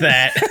trust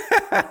that.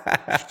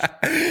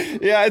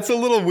 Yeah, it's a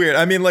little weird.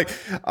 I mean, like,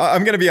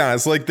 I'm gonna be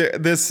honest. Like,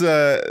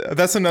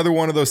 that's another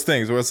one of those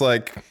things where it's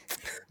like,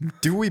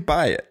 do we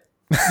buy it?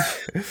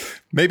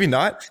 Maybe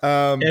not.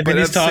 And but then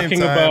he's at the same talking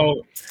time, about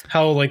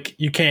how like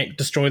you can't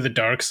destroy the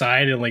dark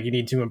side and like you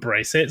need to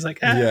embrace it. It's like,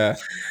 yeah,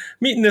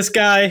 meeting this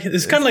guy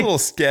is kind of like a little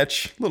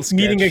sketch.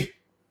 meeting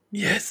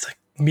it's like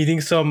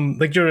meeting some,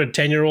 like you're a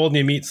 10-year-old and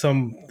you meet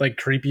some like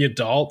creepy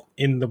adult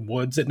in the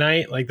woods at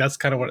night. Like that's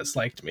kind of what it's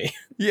like to me.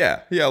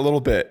 Yeah, a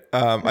little bit.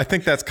 I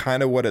think that's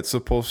kind of what it's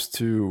supposed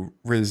to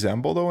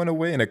resemble, though, in a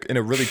way, in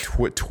a really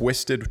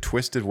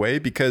twisted way,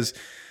 because,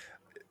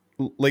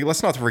 like,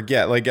 let's not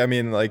forget, like, I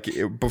mean, like,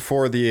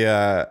 before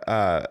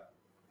the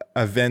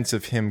events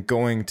of him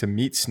going to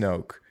meet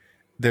Snoke,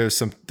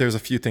 there's a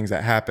few things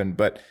that happened,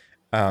 but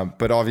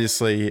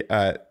obviously,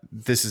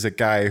 this is a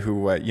guy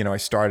who, I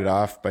started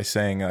off by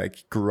saying,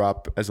 like, grew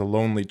up as a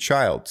lonely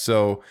child,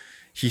 so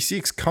he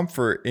seeks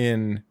comfort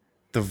in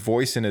the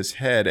voice in his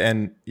head,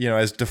 and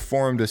as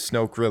deformed as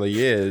Snoke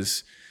really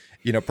is,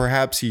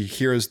 perhaps he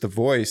hears the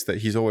voice that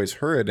he's always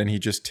heard, and he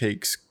just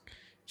takes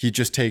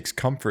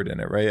comfort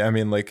in it, right? I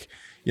mean, like,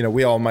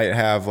 we all might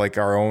have like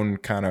our own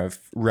kind of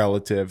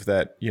relative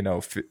that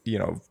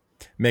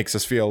makes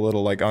us feel a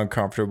little like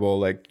uncomfortable,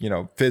 like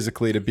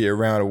physically to be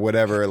around or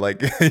whatever,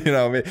 like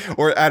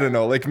or I don't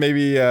know, like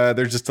maybe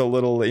they're just a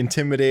little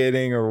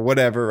intimidating or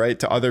whatever, right,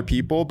 to other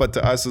people, but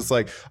to us it's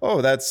like,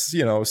 oh, that's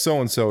so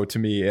and so to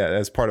me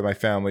as part of my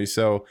family,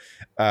 so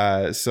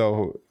I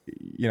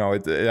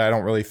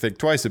don't really think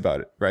twice about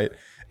it, right?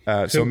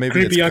 So maybe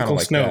creepy it's Uncle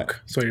like Snoke. that.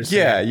 So you're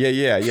saying.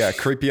 Yeah.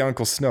 Creepy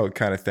Uncle Snoke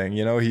kind of thing.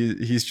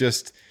 He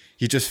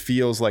just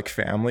feels like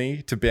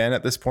family to Ben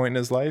at this point in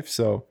his life.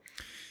 So,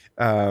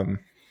 Ben,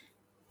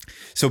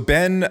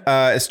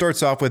 it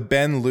starts off with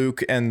Ben,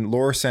 Luke, and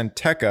Lor San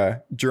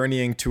Tekka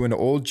journeying to an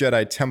old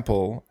Jedi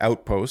temple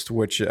outpost,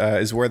 which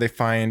is where they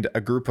find a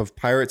group of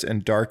pirates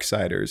and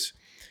Darksiders,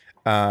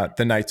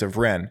 the Knights of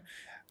Ren.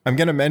 I'm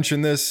going to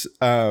mention this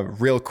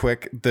real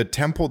quick. The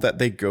temple that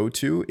they go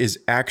to is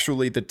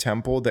actually the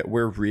temple that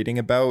we're reading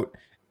about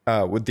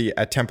with the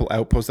temple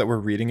outpost that we're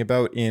reading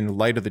about in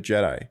Light of the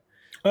Jedi.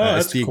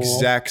 That's it's the cool.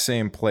 exact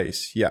same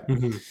place. Yeah.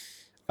 Mm-hmm.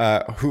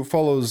 Who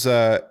follows?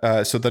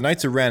 So the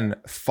Knights of Ren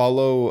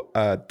follow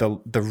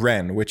the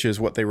Ren, which is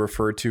what they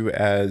refer to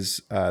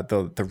as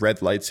the red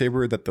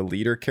lightsaber that the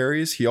leader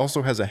carries. He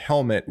also has a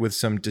helmet with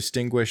some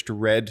distinguished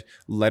red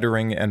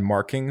lettering and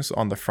markings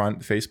on the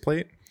front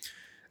faceplate.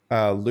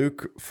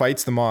 Luke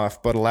fights them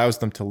off, but allows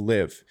them to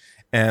live.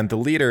 And the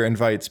leader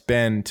invites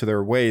Ben to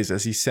their ways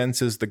as he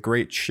senses the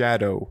great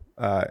shadow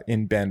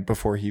in Ben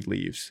before he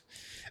leaves.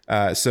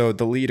 So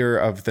the leader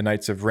of the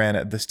Knights of Ren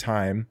at this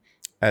time,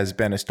 as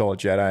Ben is still a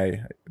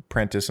Jedi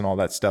apprentice and all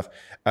that stuff,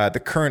 the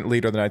current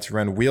leader of the Knights of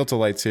Ren wields a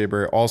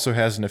lightsaber, also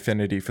has an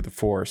affinity for the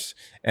Force,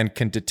 and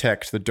can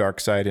detect the dark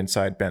side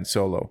inside Ben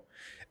Solo,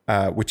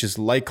 which is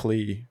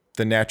likely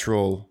the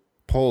natural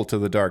pull to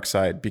the dark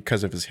side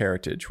because of his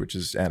heritage, which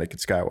is Anakin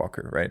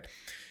Skywalker, right?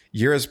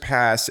 Years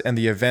pass and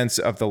the events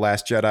of The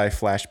Last Jedi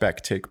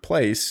flashback take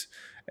place,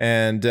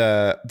 and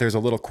there's a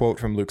little quote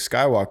from Luke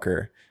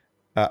Skywalker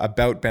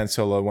about Ben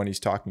Solo when he's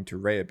talking to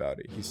Rey about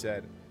it. He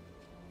said,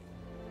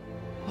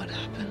 What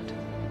happened?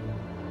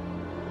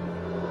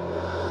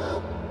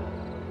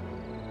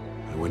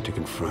 I went to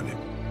confront him.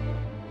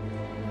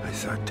 I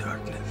saw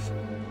darkness.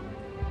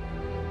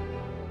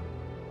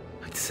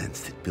 I'd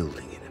sensed it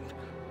building in him.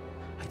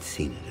 I'd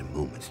seen it in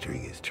moments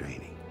during his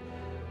training.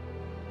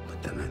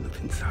 But then I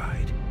looked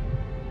inside,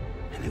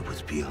 and it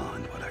was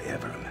beyond what I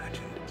ever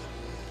imagined.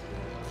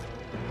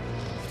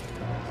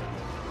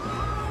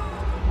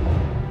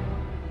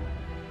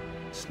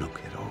 Snoke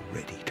had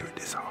already turned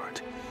his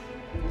heart.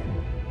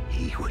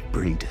 He would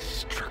bring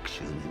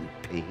destruction and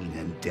pain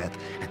and death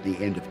at the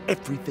end of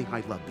everything I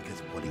love because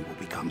of what he will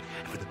become.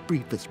 And for the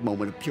briefest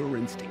moment of pure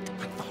instinct,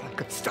 I thought I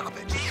could stop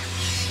it. It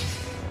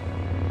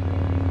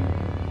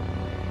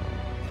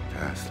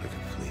passed like a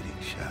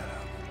fleeting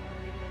shadow.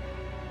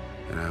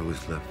 And I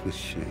was left with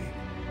shame.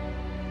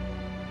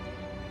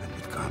 And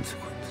with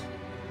consequence.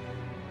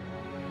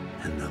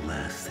 And the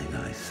last thing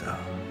I saw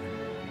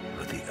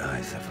were the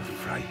eyes of a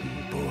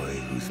frightened boy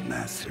whose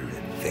master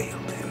had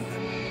failed him.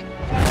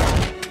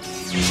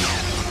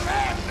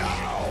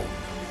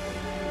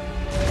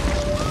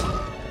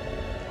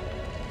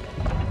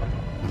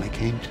 When I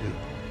came to,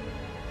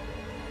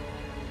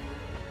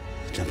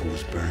 the temple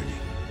was burning.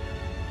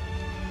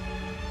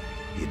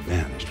 He had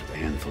vanished with a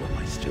handful of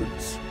my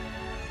students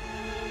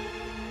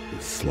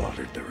and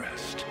slaughtered the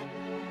rest.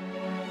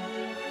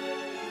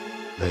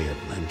 They had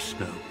blamed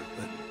Snoke,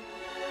 but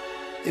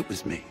it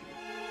was me.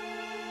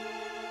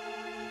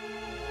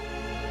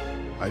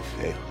 I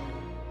failed.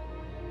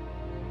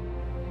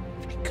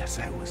 Because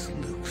I was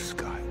Luke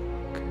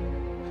Skywalker,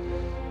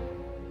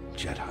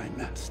 Jedi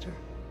Master.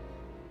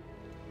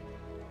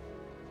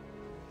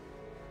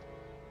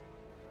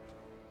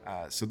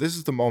 So this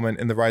is the moment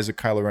in the Rise of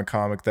Kylo Ren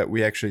comic that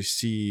we actually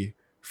see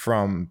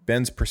from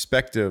Ben's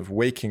perspective,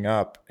 waking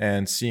up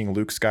and seeing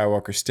Luke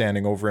Skywalker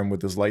standing over him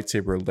with his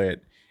lightsaber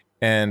lit.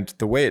 And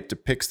the way it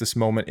depicts this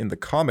moment in the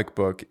comic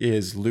book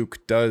is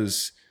Luke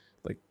does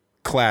like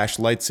clash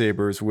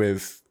lightsabers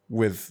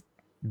with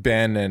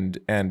Ben,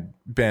 and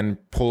Ben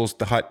pulls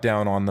the hut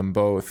down on them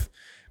both,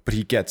 but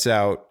he gets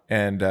out,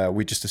 and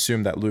we just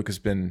assume that Luke has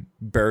been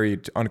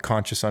buried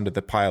unconscious under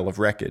the pile of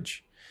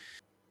wreckage.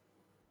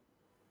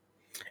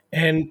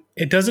 And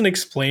it doesn't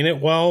explain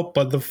it well,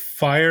 but the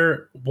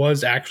fire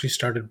was actually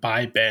started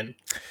by Ben.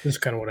 This is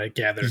kind of what I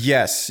gathered.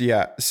 Yes,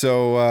 yeah.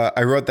 So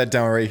I wrote that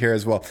down right here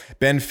as well.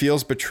 Ben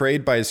feels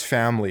betrayed by his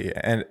family,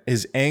 and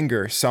his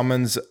anger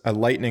summons a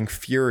lightning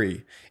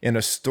fury in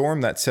a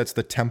storm that sets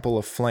the temple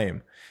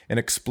aflame. An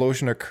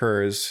explosion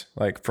occurs,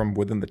 like from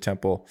within the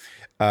temple,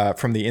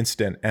 from the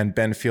incident, and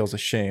Ben feels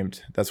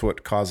ashamed. That's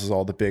what causes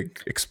all the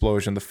big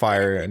explosion, the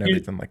fire, and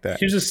everything like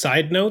that. Here's a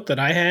side note that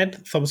I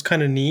had thought was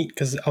kind of neat,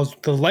 because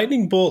the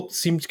lightning bolt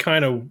seemed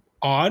kind of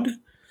odd,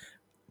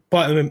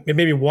 but it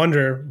made me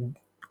wonder,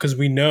 because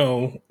we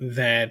know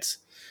that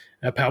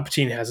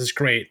Palpatine has this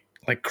great,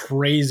 like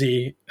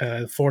crazy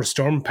Force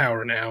storm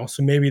power now,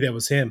 so maybe that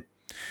was him.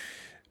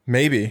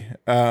 Maybe,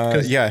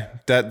 yeah.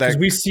 That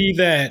we see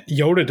that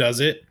Yoda does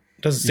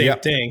the same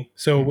thing,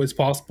 so it's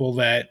possible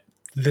that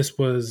this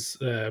was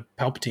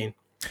Palpatine.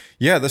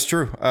 Yeah, that's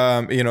true.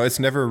 It's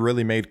never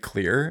really made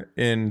clear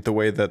in the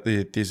way that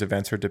these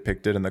events are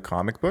depicted in the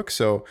comic book.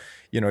 So,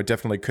 it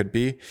definitely could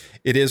be.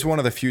 It is one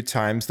of the few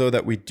times, though,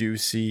 that we do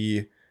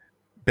see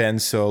Ben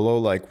Solo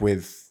like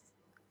with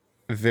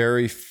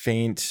very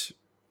faint.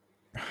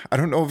 I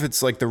don't know if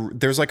it's like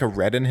there's like a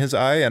red in his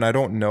eye, and I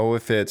don't know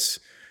if it's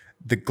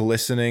the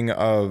glistening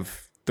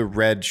of the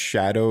red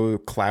shadow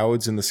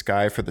clouds in the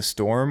sky for the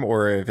storm,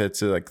 or if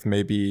it's like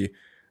maybe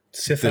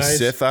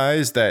Sith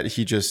eyes that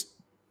he just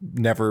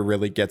never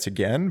really gets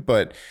again.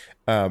 But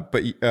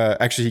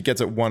actually he gets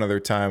it one other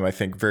time, I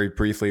think, very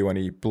briefly when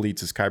he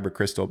bleeds his kyber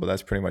crystal, but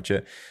that's pretty much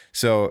it.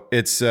 So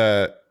it's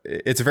a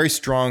very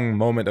strong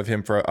moment of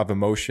him of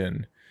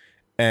emotion.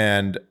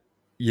 And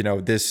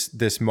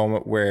this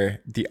moment where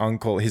the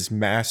uncle, his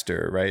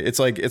master, right? It's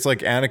like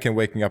Anakin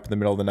waking up in the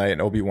middle of the night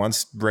and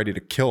Obi-Wan's ready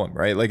to kill him,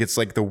 right? Like it's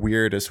like the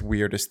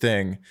weirdest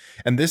thing.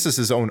 And this is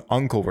his own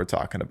uncle we're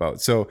talking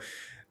about. So,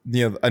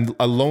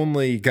 a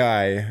lonely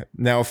guy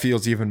now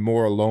feels even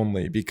more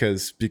lonely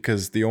because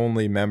the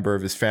only member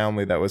of his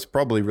family that was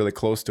probably really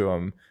close to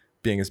him,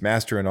 being his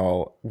master and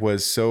all,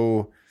 was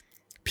so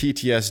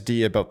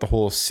PTSD about the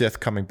whole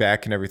Sith coming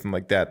back and everything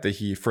like that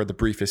he, for the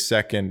briefest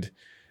second,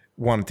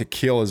 wanted to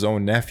kill his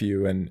own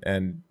nephew, and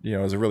it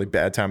was a really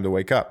bad time to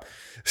wake up.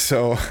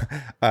 So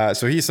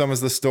he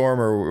summons the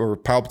storm, or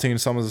Palpatine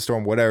summons the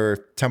storm, whatever,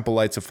 temple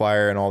lights a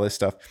fire and all this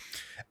stuff.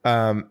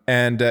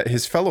 And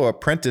his fellow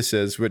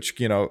apprentices, which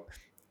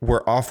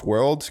were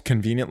off-world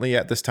conveniently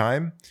at this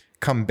time,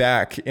 come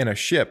back in a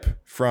ship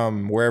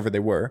from wherever they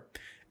were,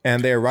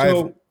 and they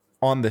arrive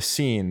on the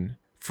scene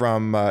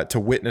to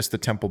witness the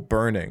temple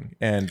burning,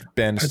 and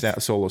Ben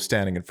Solo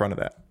standing in front of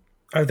that.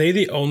 Are they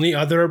the only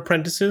other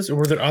apprentices, or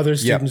were there other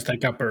students that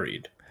got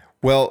buried?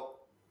 Well,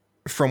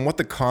 from what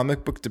the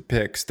comic book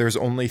depicts, there's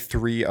only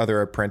 3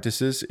 other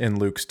apprentices in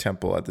Luke's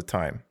temple at the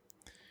time.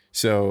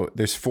 So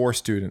there's 4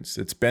 students.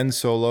 It's Ben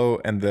Solo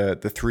and the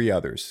 3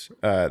 others.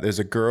 There's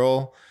a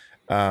girl,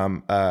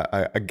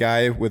 a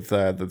guy with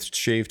the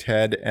shaved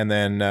head, and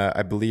then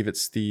I believe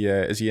it's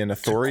is he an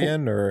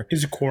Ithorian or?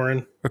 He's a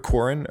Quarren. A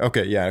Quarren?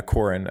 Okay, yeah, a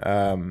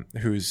Quarren,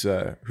 who's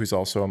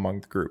also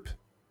among the group.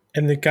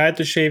 And the guy with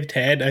the shaved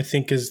head, I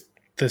think, is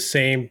the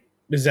same.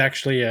 Is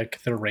actually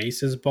the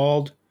race is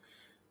bald,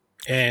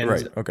 and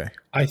right. Okay.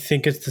 I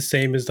think it's the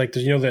same as like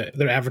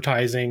they're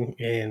advertising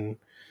in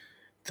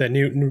the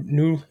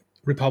new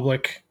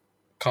Republic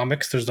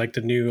comics. There's like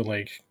the new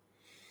they're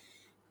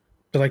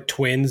like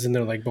twins, and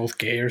they're like both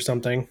gay or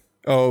something.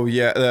 Oh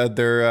yeah,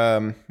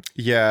 the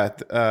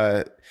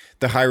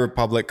High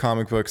Republic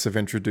comic books have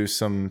introduced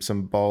some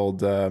bald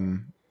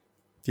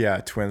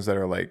twins that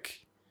are like.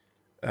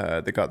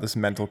 They got this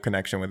mental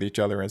connection with each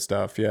other and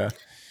stuff. Yeah.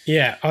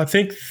 I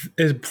think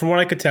from what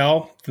I could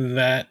tell,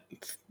 that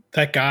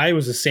guy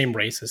was the same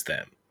race as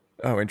them.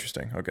 Oh,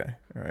 interesting. Okay.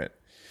 All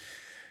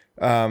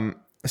right.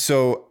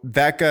 So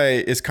that guy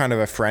is kind of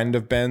a friend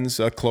of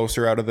Ben's,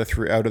 closer out of the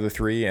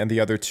three, and the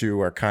other 2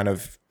 are kind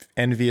of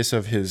envious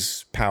of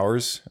his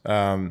powers.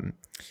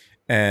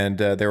 And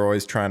they're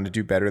always trying to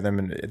do better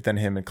than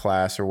him in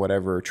class or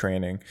whatever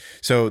training.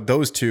 So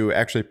those 2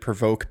 actually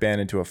provoke Ben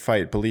into a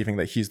fight, believing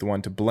that he's the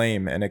one to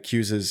blame, and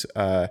accuses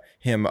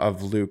him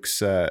of Luke's.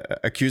 Ben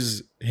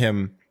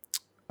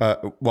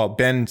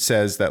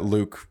says that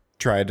Luke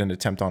tried an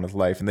attempt on his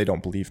life, and they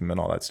don't believe him and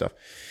all that stuff.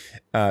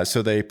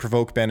 So they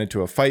provoke Ben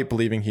into a fight,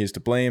 believing he is to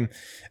blame.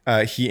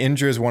 He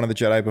injures one of the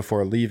Jedi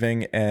before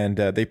leaving, and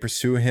they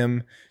pursue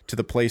him to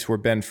the place where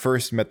Ben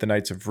first met the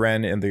Knights of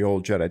Ren in the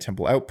old Jedi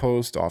Temple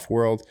outpost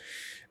off-world.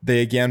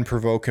 They again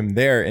provoke him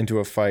there into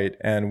a fight,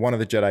 and one of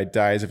the Jedi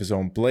dies of his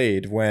own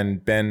blade when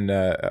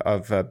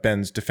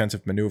Ben's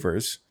defensive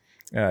maneuvers.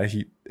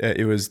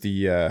 It was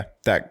the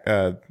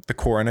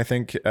Corrin, I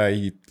think.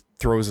 He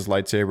throws his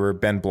lightsaber,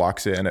 Ben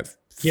blocks it, and it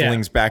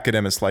flings back at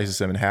him and slices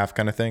him in half,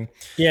 kind of thing.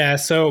 Yeah.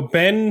 So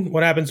Ben,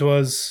 what happens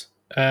was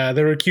they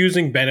were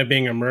accusing Ben of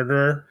being a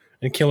murderer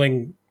and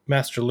killing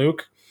Master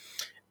Luke,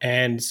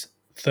 and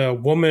the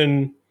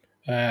woman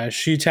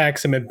she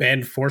attacks him, and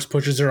Ben force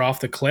pushes her off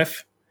the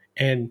cliff.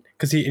 And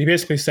because he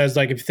basically says,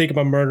 like, if you think I'm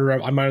a murderer,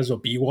 I might as well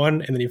be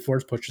one. And then he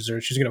force pushes her.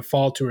 She's going to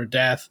fall to her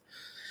death.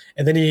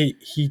 And then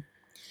he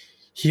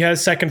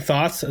has second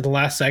thoughts at the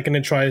last second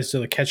and tries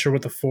to catch her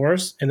with the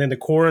force. And then the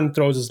Corrin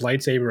throws his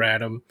lightsaber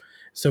at him.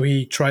 So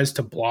he tries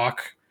to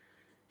block.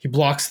 He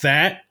blocks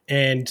that,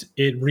 and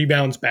it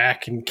rebounds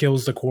back and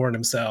kills the Corrin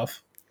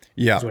himself.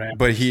 Yeah,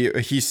 but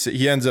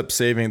he ends up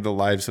saving the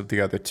lives of the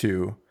other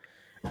two.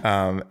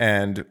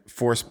 And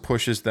force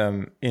pushes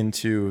them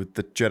into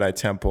the Jedi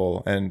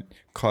Temple and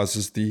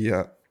causes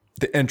the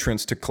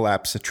entrance to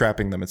collapse,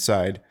 trapping them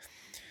inside.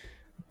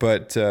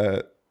 But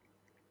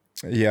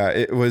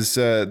it was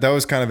that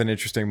was kind of an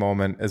interesting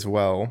moment as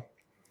well,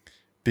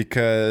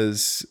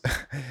 because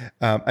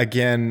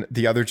again,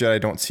 the other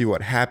Jedi don't see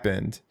what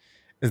happened.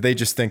 They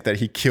just think that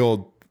he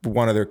killed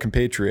one of their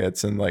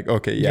compatriots, and like,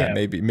 okay,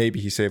 maybe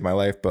he saved my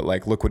life, but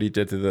like, look what he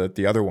did to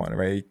the other one,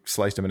 right? He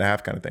sliced him in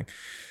half, kind of thing.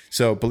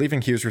 So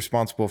believing he was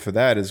responsible for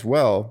that as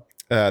well,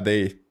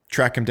 they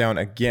track him down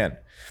again.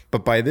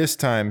 But by this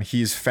time,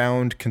 he's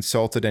found,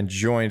 consulted, and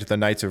joined the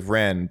Knights of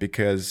Ren,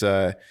 because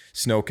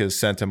Snoke has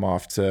sent him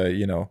off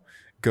to,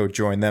 go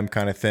join them,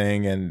 kind of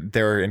thing. And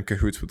they're in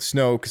cahoots with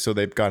Snoke, so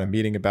they've got a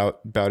meeting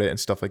about it and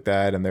stuff like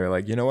that. And they're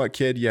like, you know what,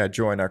 kid? Yeah,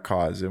 join our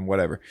cause and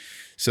whatever.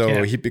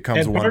 So he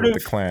becomes one with the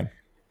clan.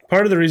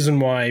 Part of the reason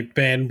why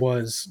Ben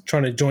was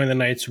trying to join the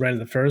Knights of Ren in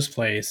the first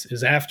place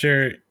is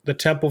after the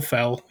temple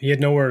fell, he had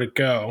nowhere to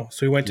go,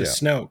 so he went to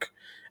Snoke,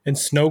 and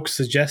Snoke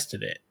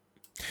suggested it.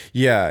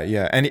 Yeah,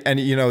 and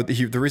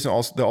the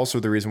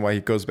reason why he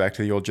goes back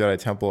to the old Jedi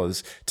Temple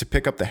is to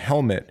pick up the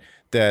helmet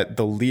that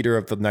the leader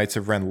of the Knights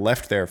of Ren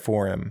left there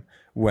for him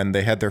when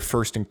they had their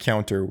first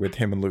encounter with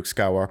him and Luke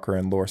Skywalker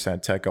and Lor San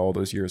Tekka all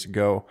those years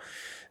ago.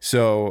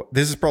 So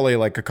this is probably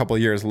like a couple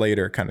of years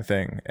later, kind of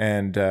thing,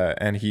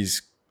 and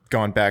he's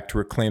gone back to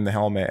reclaim the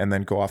helmet and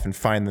then go off and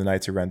find the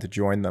Knights of Ren to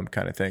join them,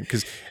 kind of thing,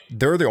 because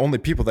they're the only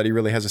people that he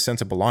really has a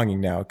sense of belonging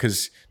now,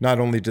 because not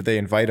only did they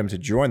invite him to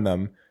join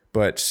them,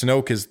 but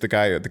Snoke is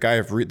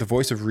the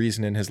voice of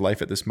reason in his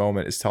life at this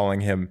moment is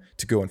telling him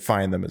to go and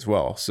find them as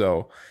well.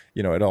 So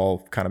it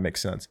all kind of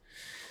makes sense.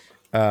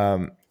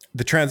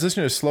 The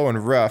transition is slow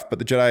and rough, but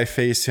the Jedi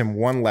face him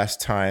one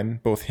last time,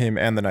 both him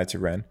and the Knights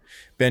of Ren.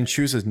 Ben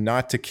chooses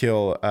not to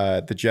kill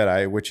the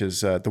Jedi, which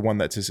is the one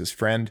that's his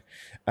friend,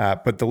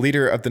 but the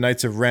leader of the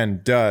Knights of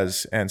Ren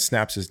does, and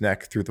snaps his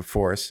neck through the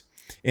Force.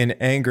 In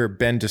anger,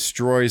 Ben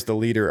destroys the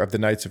leader of the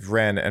Knights of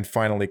Ren and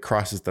finally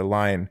crosses the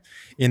line.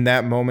 In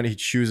that moment, he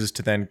chooses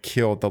to then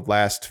kill the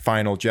last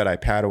final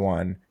Jedi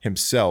Padawan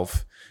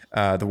himself,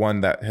 the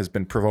one that has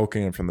been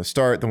provoking him from the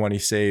start, the one he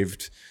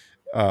saved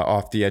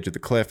off the edge of the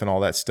cliff and all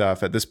that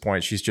stuff. At this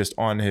point, she's just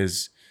on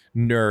his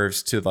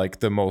nerves to like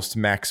the most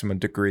maximum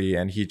degree,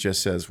 and he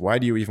just says, why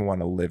do you even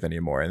want to live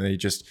anymore? And then he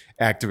just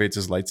activates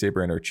his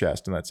lightsaber in her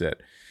chest, and that's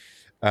it.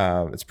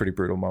 It's a pretty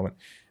brutal moment.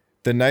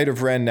 The Knight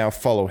of Ren now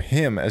follow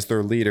him as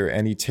their leader,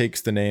 and he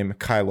takes the name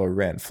Kylo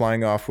Ren,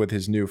 flying off with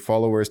his new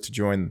followers to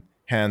join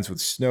hands with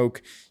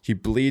Snoke. He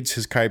bleeds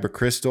his kyber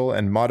crystal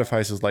and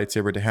modifies his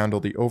lightsaber to handle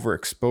the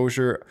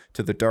overexposure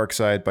to the dark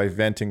side by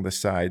venting the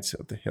sides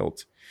of the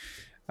hilt.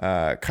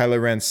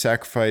 Kylo Ren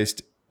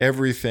sacrificed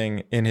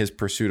everything in his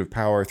pursuit of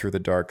power through the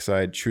dark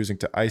side, choosing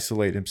to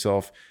isolate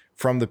himself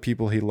from the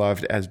people he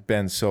loved as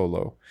Ben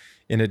Solo.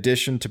 In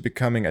addition to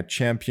becoming a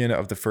champion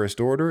of the First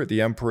Order, the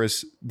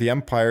Empire's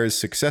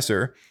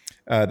successor,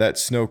 that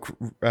Snoke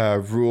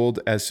ruled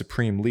as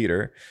supreme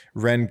leader,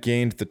 Ren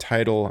gained the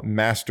title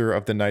Master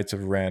of the Knights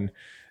of Ren,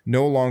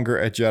 no longer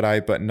a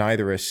Jedi but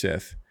neither a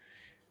Sith.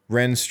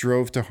 Ren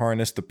strove to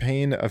harness the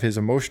pain of his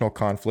emotional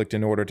conflict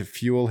in order to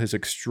fuel his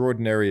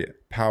extraordinary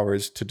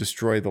powers to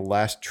destroy the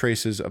last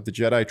traces of the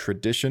Jedi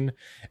tradition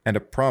and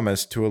a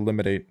promise to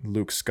eliminate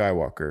Luke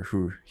Skywalker,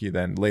 who he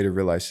then later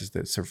realizes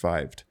that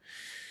survived.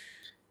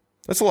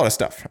 That's a lot of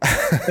stuff.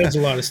 That's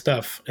a lot of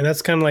stuff. And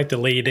that's kind of like the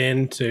lead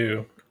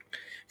into...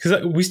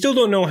 Because we still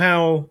don't know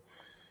how...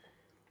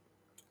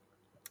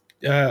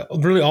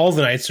 really all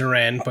the Knights of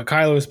Ren, but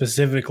Kylo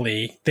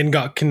specifically, then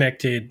got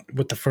connected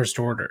with the First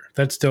Order.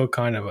 That's still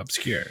kind of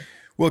obscure.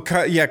 Well,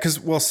 yeah, because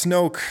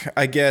Snoke,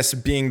 I guess,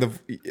 being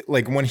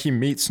when he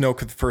meets Snoke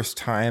for the first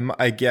time,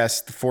 I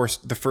guess the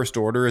First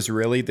Order is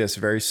really this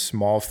very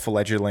small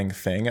fledgling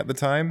thing at the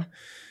time.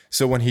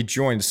 So when he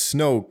joins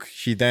Snoke,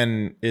 he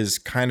then is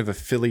kind of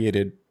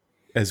affiliated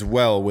as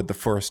well with the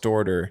First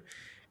Order,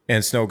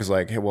 and Snoke is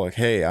like,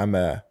 hey, I'm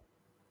a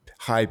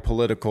high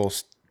political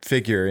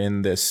figure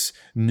in this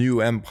new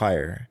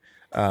empire,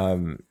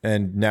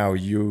 and now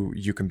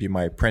you can be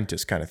my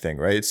apprentice, kind of thing,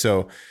 right?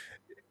 So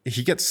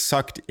he gets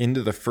sucked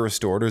into the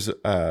First Order's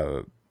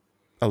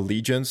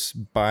allegiance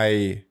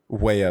by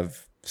way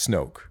of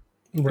Snoke,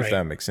 right. If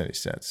that makes any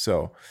sense.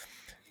 So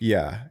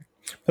yeah,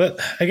 But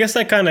I guess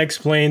that kind of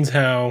explains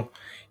how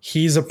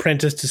he's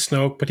apprenticed to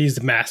Snoke, but he's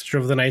the master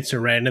of the Knights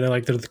of Ren, and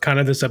they're kind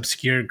of this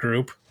obscure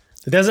group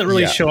that doesn't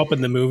really Yeah. show up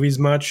in the movies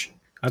much,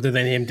 other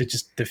than him to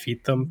just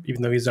defeat them,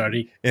 even though he's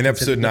already In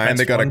episode considered the 9, best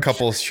they got one. a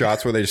couple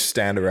shots where they just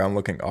stand around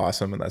looking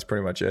awesome, and that's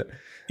pretty much it.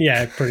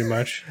 Yeah, pretty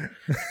much.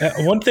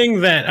 One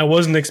thing that I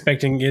wasn't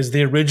expecting is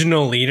the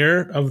original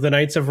leader of the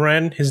Knights of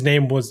Ren. His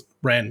name was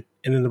Ren,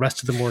 and then the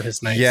rest of them were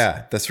his knights.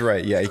 Yeah, that's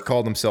right. Yeah, he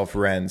called himself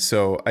Ren.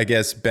 So I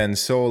guess Ben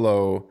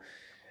Solo,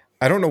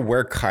 I don't know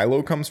where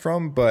Kylo comes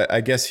from, but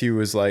I guess he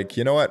was like,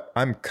 you know what?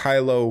 I'm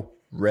Kylo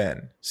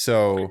Ren.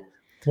 So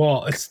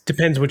Well, it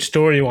depends which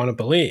story you want to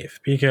believe,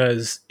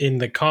 because in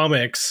the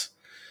comics,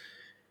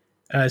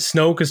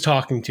 Snoke is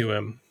talking to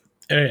him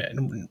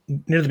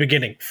near the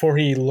beginning before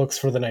he looks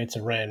for the Knights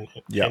of Ren.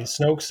 Yeah. And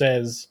Snoke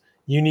says,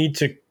 you need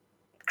to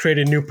create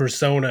a new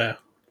persona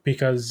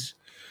because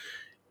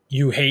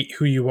you hate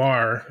who you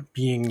are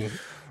being a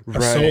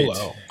Right.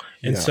 Solo.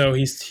 And Yeah. so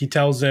he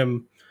tells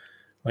him,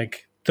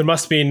 like, there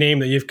must be a name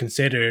that you've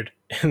considered.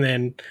 And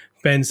then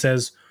Ben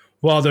says,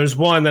 well, there's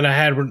one that I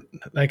had,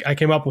 like, I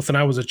came up with when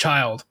I was a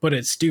child, but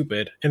it's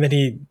stupid. And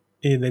then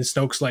then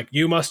Snoke's like,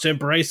 you must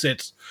embrace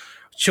it.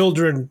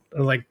 Children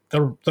are like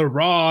they're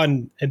raw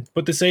and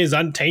what they say is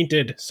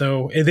untainted.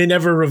 So they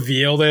never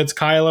reveal that it's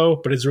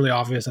Kylo, but it's really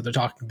obvious that they're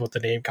talking about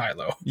the name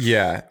Kylo.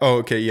 yeah. Oh,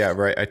 okay. Yeah,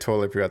 right. I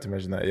totally forgot to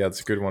mention that. Yeah,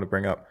 that's a good one to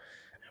bring up.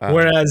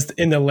 Whereas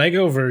in the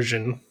Lego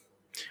version,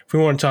 if we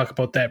want to talk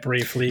about that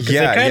briefly, because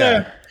Yeah, they kind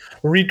of yeah.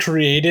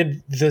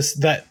 recreated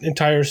that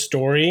entire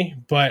story,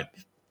 but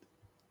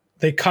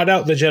they cut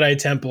out the Jedi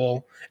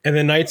Temple, and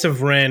the Knights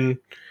of Ren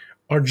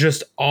are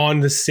just on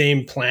the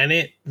same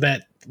planet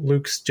that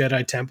Luke's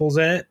Jedi Temple's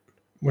at,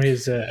 where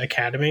his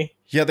academy.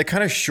 Yeah, they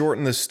kind of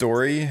shortened the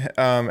story.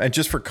 And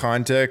just for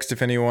context,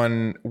 if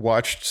anyone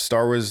watched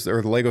Star Wars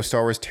or the Lego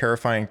Star Wars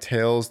Terrifying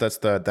Tales, that's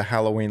the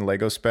Halloween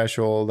Lego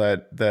special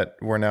that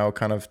we're now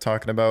kind of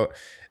talking about.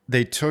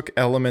 They took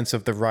elements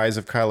of the Rise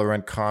of Kylo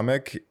Ren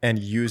comic and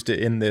used it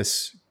in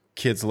this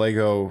kids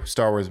Lego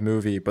Star Wars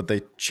movie, but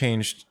they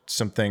changed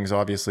some things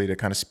obviously to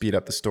kind of speed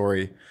up the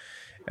story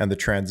and the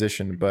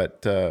transition.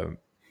 But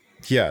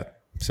yeah,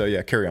 so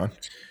yeah, carry on.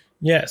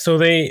 Yeah, so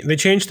they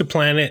changed the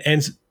planet,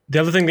 and the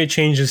other thing they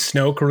changed is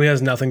Snoke really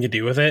has nothing to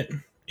do with it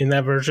in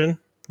that version.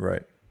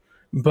 Right.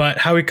 But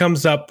how he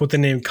comes up with the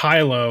name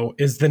Kylo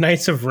is the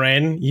Knights of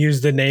Ren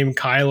use the name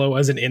Kylo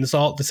as an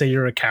insult to say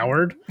you're a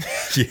coward.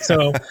 Yeah.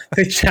 So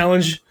they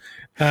challenge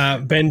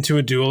Ben to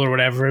a duel or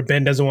whatever.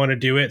 Ben doesn't want to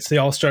do it, so they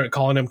all start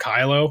calling him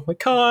Kylo. Like,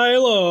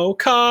 Kylo,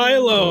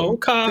 Kylo,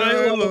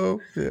 Kylo.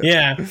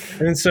 Yeah.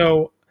 And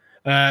so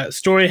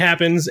story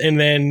happens, and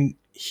then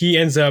he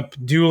ends up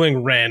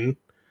dueling Ren.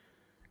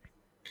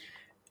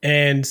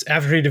 And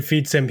after he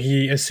defeats him,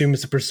 he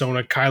assumes the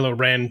persona Kylo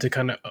Ren to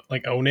kind of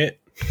like own it.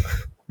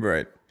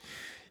 Right.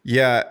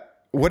 Yeah.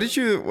 What did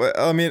you?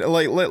 I mean,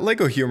 like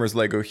Lego humor is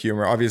Lego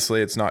humor.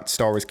 Obviously, it's not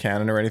Star Wars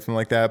canon or anything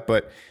like that.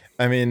 But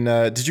I mean,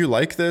 did you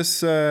like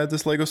this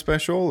Lego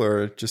special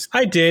or just?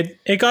 I did.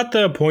 It got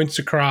the points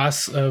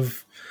across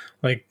of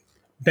like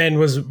Ben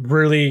was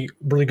really,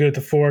 really good at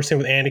the Force. Same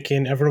with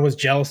Anakin. Everyone was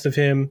jealous of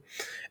him,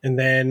 and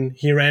then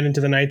he ran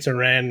into the Knights of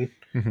Ren,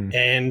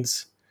 and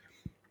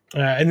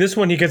in this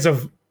one he gets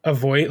a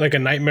voice like a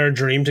nightmare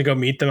dream to go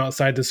meet them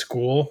outside the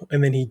school,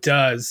 and then he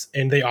does,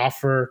 and they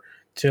offer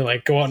to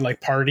like go out and like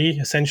party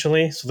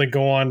essentially. So they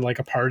go on like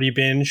a party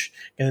binge,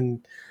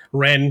 and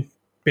Ren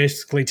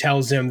basically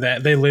tells him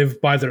that they live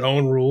by their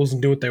own rules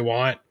and do what they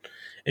want.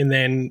 And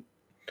then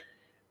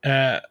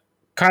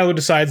Kylo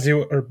decides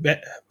to, or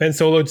Ben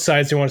Solo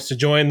decides he wants to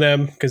join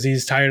them because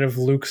he's tired of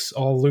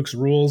all Luke's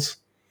rules.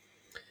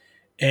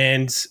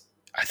 And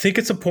I think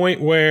it's a point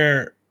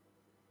where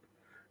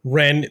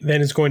Ren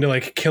then is going to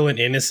like kill an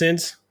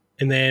innocent,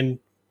 and then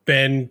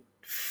Ben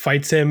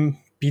fights him,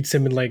 beats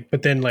him, and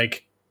but then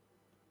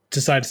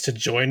decides to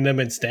join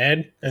them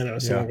instead. I don't know,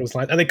 something goes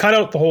like. And they cut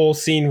out the whole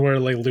scene where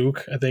like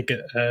Luke, I think,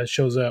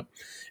 shows up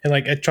and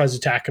it tries to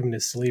attack him in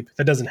his sleep.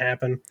 That doesn't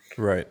happen.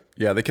 Right.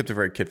 Yeah, they kept it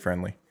very kid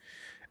friendly.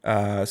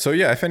 So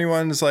yeah, if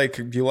anyone's like,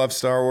 you love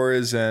Star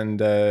Wars and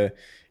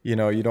you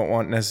don't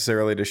want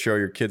necessarily to show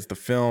your kids the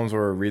films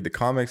or read the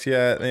comics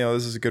yet,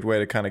 this is a good way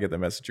to kind of get the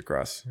message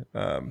across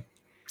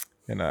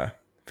in a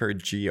very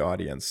G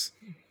audience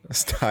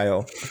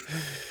style.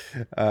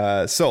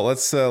 So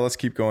let's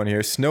keep going here.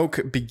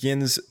 Snoke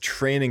begins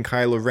training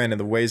Kylo Ren in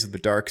the ways of the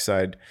dark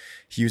side.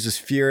 He uses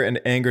fear and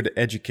anger to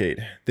educate.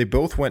 They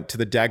both went to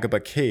the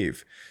Dagobah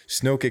cave.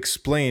 Snoke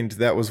explained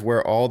that was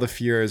where all the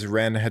fears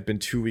Ren had been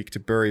too weak to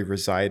bury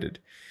resided.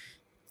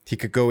 He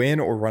could go in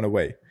or run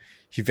away.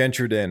 He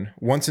ventured in.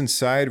 Once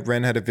inside,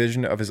 Ren had a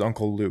vision of his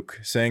uncle Luke,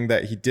 saying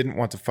that he didn't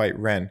want to fight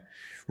Ren.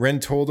 Ren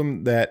told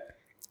him that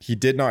he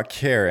did not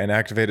care and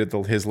activated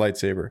his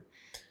lightsaber.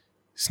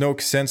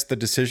 Snoke sensed the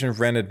decision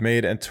Ren had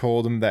made and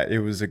told him that it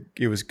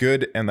was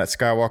good and that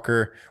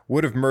Skywalker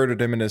would have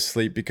murdered him in his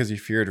sleep because he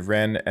feared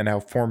Ren and how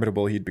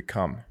formidable he'd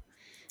become.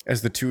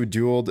 As the two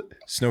dueled,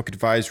 Snoke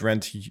advised Ren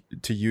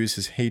to use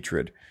his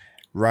hatred,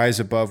 rise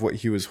above what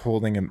he was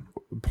holding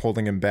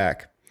him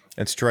back.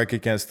 and strike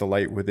against the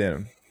light within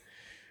him.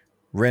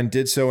 Ren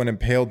did so and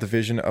impaled the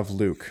vision of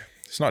Luke.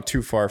 It's not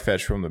too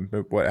far-fetched from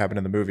what happened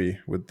in the movie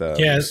with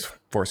the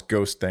Force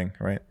Ghost thing,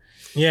 right?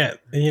 Yeah,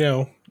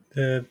 there's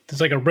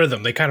like a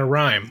rhythm. They kind of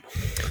rhyme.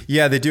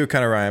 Yeah, they do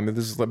kind of rhyme.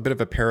 There's a bit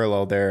of a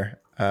parallel there,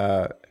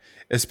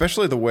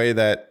 especially the way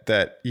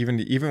that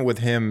even with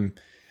him,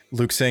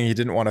 Luke saying he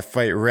didn't want to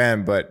fight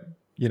Ren, but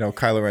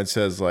Kylo Ren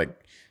says like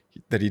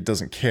that he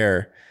doesn't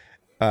care.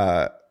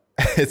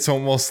 It's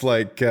almost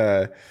like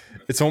kind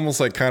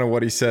of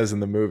what he says in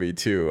the movie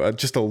too,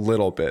 just a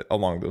little bit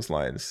along those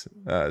lines.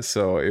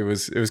 So it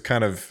was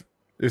kind of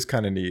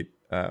neat,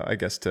 I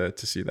guess, to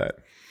see that.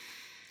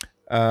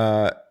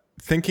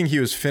 Thinking he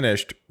was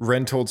finished,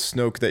 Ren told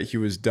Snoke that he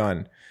was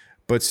done,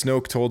 but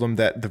Snoke told him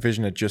that the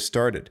vision had just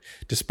started.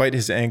 Despite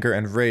his anger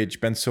and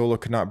rage, Ben Solo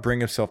could not bring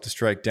himself to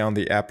strike down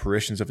the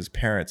apparitions of his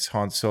parents,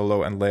 Han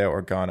Solo and Leia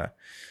Organa.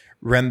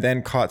 Ren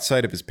then caught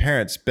sight of his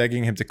parents,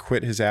 begging him to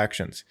quit his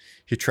actions.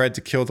 He tried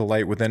to kill the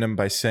light within him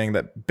by saying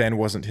that Ben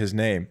wasn't his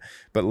name,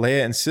 but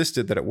Leia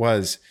insisted that it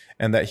was,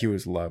 and that he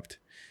was loved.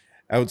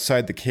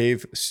 Outside the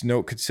cave,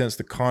 Snoke could sense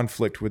the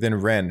conflict within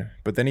Ren,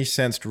 but then he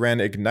sensed Ren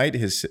ignite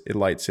his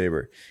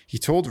lightsaber. He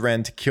told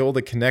Ren to kill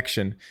the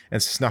connection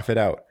and snuff it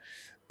out.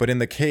 But in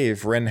the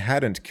cave, Ren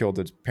hadn't killed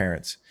his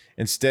parents.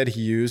 Instead,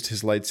 he used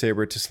his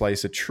lightsaber to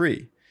slice a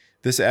tree.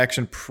 This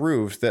action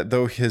proved that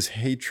though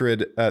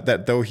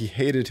he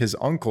hated his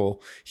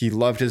uncle, he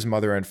loved his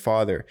mother and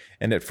father,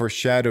 and it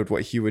foreshadowed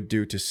what he would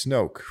do to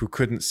Snoke, who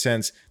couldn't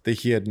sense that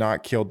he had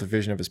not killed the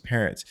vision of his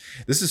parents.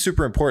 This is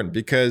super important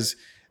because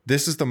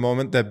this is the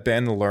moment that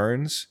Ben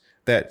learns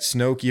that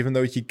Snoke, even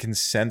though he can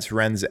sense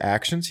Ren's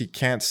actions, he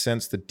can't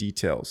sense the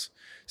details.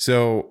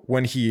 So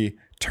when he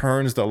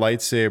turns the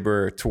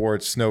lightsaber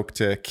towards Snoke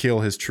to kill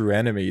his true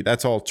enemy,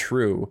 that's all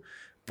true,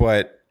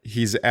 but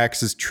his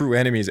true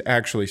enemy is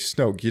actually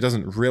Snoke. He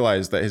doesn't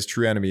realize that his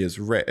true enemy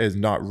is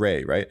not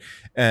Rey, right?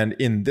 And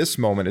in this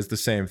moment is the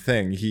same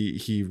thing.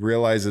 He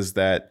realizes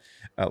that,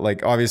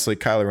 obviously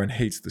Kylo Ren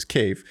hates this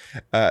cave.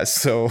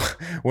 So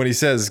when he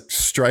says,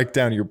 strike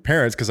down your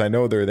parents, because I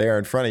know they're there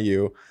in front of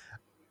you,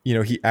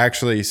 he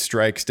actually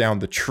strikes down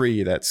the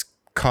tree that's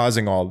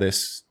causing all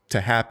this to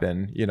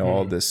happen,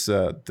 all this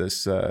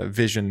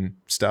vision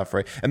stuff,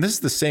 right? And this is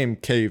the same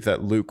cave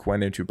that Luke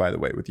went into, by the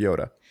way, with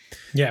Yoda.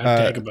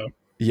 Yeah, Dagobah.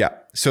 Yeah.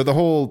 So the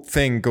whole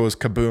thing goes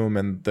kaboom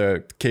and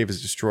the cave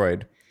is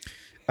destroyed.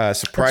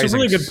 Surprising. It's a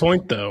really good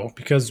point, though,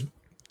 because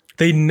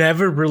they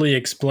never really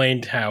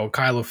explained how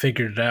Kylo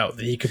figured it out,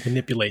 that he could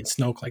manipulate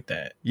Snoke like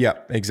that. Yeah,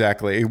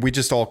 exactly. We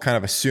just all kind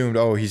of assumed,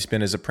 he's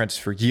been his apprentice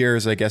for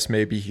years. I guess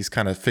maybe he's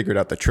kind of figured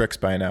out the tricks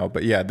by now.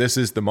 But yeah, this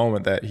is the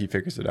moment that he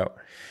figures it out.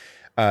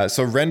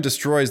 So Ren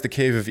destroys the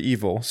Cave of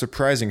Evil,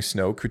 surprising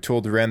Snoke, who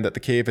told Ren that the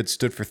cave had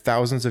stood for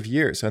thousands of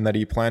years and that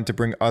he planned to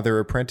bring other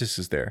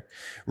apprentices there.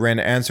 Ren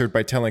answered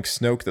by telling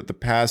Snoke that the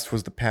past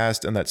was the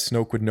past and that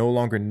Snoke would no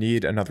longer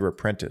need another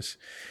apprentice.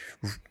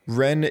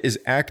 Ren is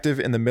active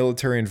in the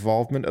military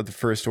involvement of the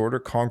First Order,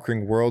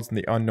 conquering worlds in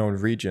the unknown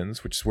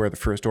regions, which is where the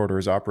First Order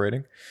is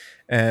operating,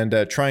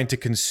 and trying to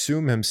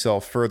consume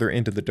himself further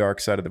into the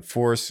dark side of the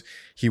Force.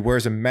 He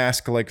wears a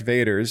mask like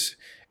Vader's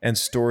and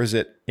stores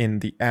it in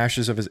the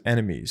ashes of his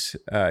enemies.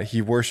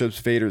 He worships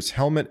Vader's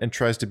helmet and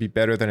tries to be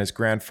better than his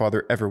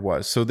grandfather ever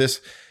was. So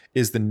this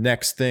is the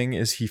next thing,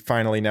 is he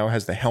finally now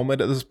has the helmet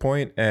at this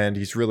point, and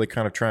he's really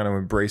kind of trying to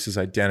embrace his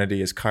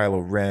identity as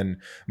Kylo Ren,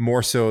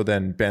 more so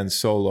than Ben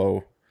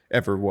Solo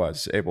ever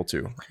was able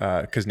to,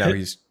 because now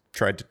he's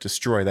tried to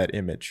destroy that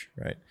image,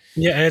 right?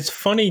 Yeah, and it's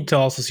funny to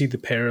also see the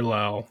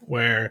parallel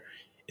where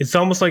it's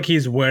almost like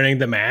he's wearing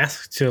the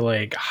mask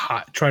to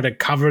try to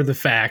cover the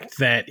fact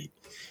that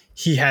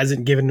he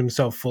hasn't given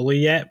himself fully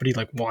yet, but he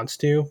wants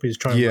to. But he's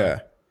trying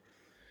to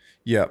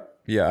absolutely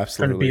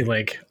trying to be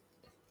like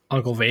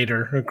Uncle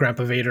Vader or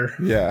Grandpa Vader.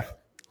 Yeah.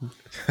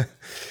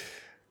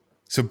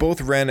 So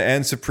both Ren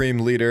and Supreme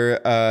Leader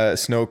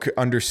Snoke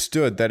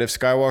understood that if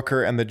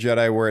Skywalker and the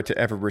Jedi were to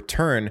ever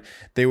return,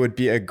 they would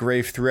be a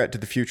grave threat to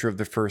the future of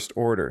the First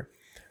Order.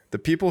 The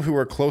people who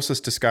were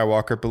closest to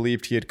Skywalker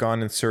believed he had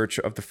gone in search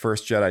of the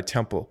first Jedi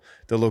Temple,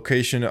 the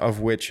location of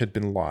which had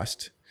been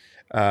lost.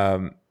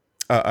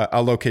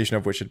 A location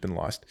of which had been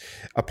lost.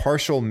 A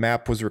partial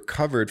map was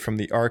recovered from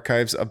the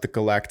archives of the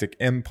Galactic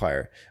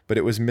Empire, but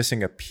it was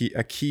missing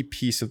a key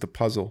piece of the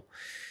puzzle.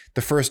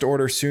 The First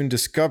Order soon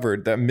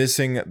discovered that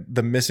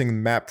the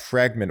missing map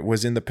fragment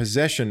was in the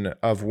possession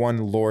of one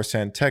Lor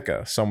San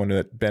Tekka, someone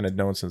that Ben had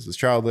known since his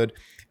childhood,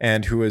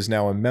 and who is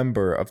now a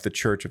member of the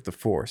Church of the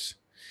Force.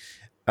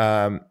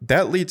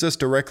 That leads us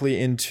directly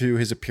into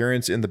his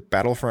appearance in the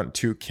Battlefront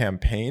 2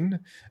 campaign,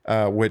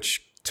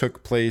 which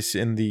took place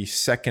in the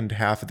second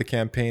half of the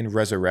campaign,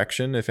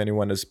 Resurrection, if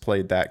anyone has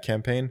played that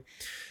campaign.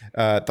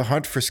 The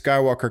hunt for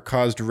Skywalker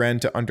caused Ren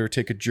to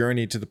undertake a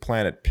journey to the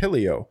planet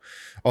Pilio.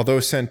 Although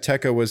San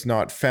Tekka was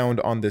not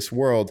found on this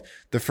world,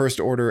 the First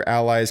Order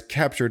allies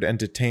captured and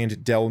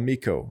detained Del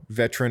Meeko,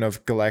 veteran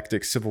of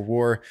Galactic Civil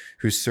War,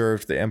 who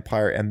served the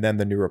Empire and then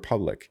the New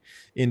Republic,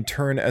 in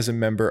turn as a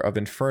member of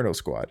Inferno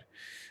Squad.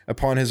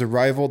 Upon his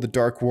arrival, the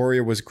Dark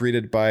Warrior was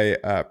greeted by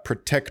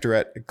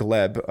Protectorate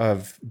Gleb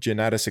of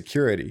Janata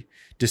Security.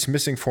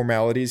 Dismissing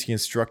formalities, he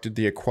instructed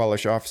the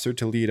Aqualish officer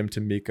to lead him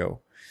to Miko.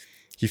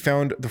 He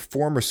found the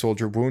former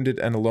soldier wounded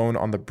and alone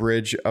on the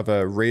bridge of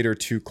a Raider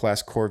 2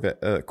 class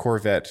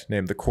corvette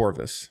named the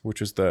Corvus,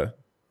 which was the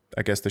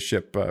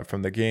ship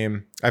from the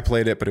game. I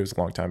played it, but it was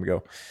a long time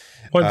ago.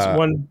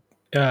 One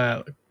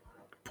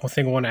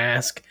thing I want to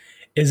ask,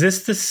 is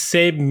this the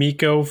same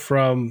Miko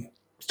from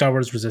Star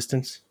Wars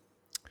Resistance?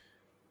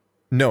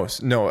 No.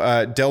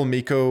 Del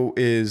Miko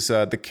is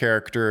the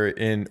character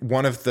in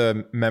one of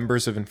the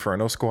members of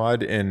Inferno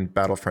Squad in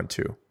Battlefront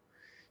 2.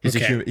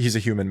 He's a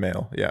human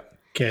male, yeah.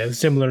 Okay,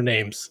 similar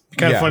names.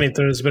 Kind of funny if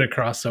there's a bit of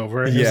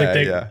crossover. It was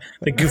like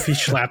the goofy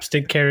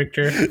slapstick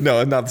character.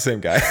 No, not the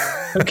same guy.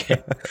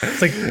 Okay.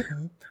 It's like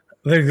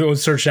they go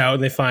search out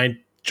and they find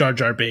Jar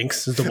Jar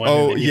Binks is the one.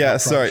 Oh, yeah,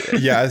 sorry.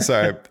 Yeah,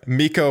 sorry.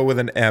 Miko with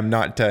an M,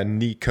 not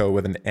Nico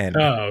with an N.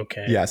 Oh,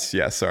 okay. Yes,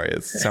 sorry.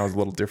 It sounds a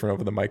little different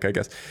over the mic, I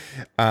guess.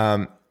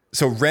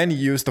 So Ren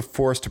used the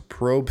Force to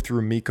probe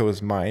through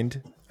Miko's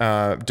mind.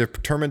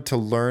 Determined to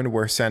learn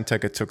where San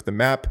Tekka took the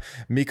map,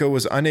 Miko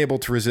was unable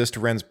to resist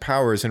Ren's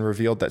powers and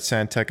revealed that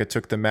San Tekka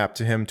took the map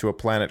to him to a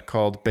planet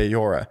called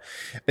Bayora.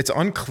 It's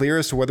unclear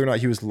as to whether or not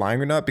he was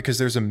lying or not, because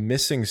there's a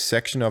missing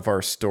section of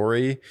our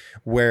story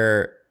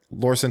where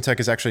Lor San Tekka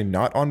is actually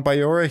not on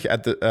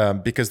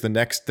Bayora because the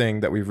next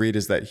thing that we read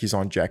is that he's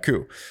on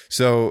Jakku.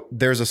 So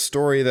there's a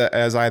story that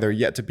is either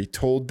yet to be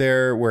told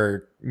there,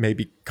 where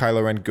maybe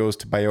Kylo Ren goes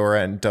to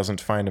Bayora and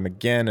doesn't find him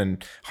again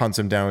and hunts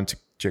him down to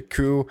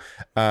Jakku.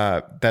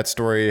 That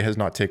story has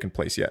not taken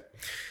place yet.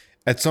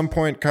 At some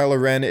point, Kylo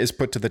Ren is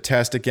put to the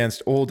test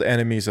against old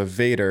enemies of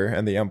Vader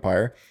and the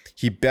Empire.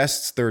 He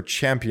bests their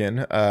champion,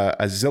 a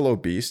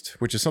Zillo Beast,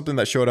 which is something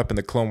that showed up in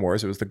the Clone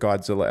Wars. It was the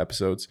Godzilla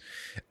episodes,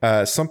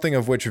 something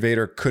of which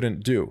Vader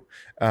couldn't do.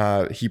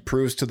 He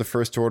proves to the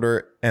First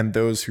Order and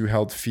those who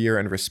held fear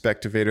and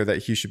respect to Vader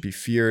that he should be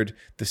feared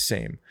the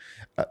same.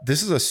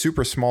 This is a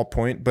super small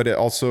point, but it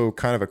also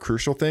kind of a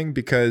crucial thing,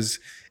 because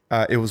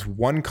it was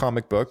one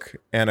comic book,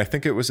 and I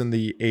think it was in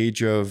the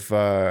Age of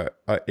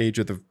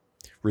the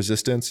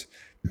Resistance.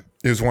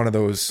 It was one of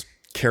those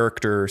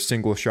character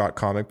single shot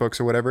comic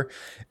books or whatever,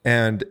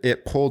 and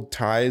it pulled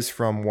ties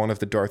from one of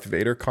the Darth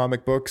Vader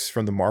comic books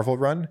from the Marvel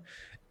run,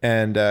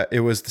 and it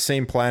was the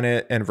same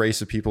planet and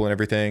race of people and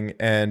everything,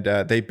 and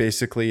they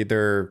basically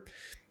their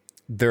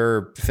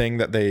thing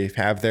that they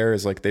have there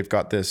is like they've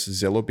got this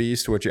Zillo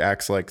Beast, which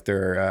acts like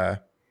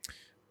their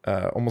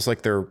almost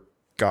like their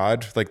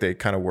god, like they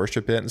kind of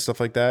worship it and stuff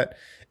like that.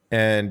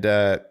 And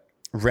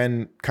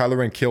Kylo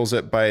Ren kills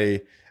it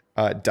by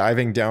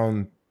diving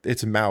down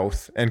its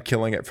mouth and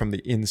killing it from the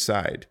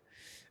inside.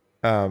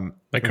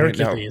 Like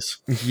Hercules.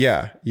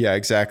 Yeah,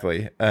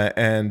 exactly.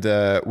 And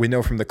we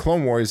know from the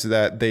Clone Wars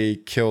that they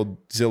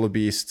killed Zillo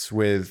Beasts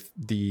with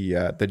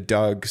the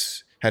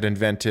Dugs had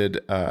invented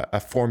a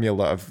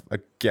formula of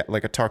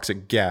a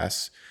toxic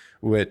gas,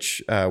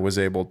 which was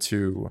able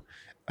to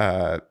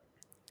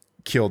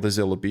kill the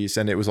Zillo Beast,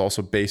 and it was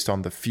also based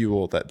on the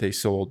fuel that they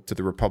sold to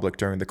the Republic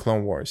during the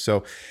Clone Wars.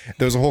 So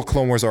there was a whole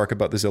Clone Wars arc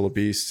about the Zillo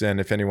Beasts,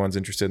 and if anyone's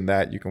interested in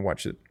that, you can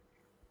watch it.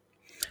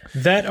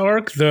 That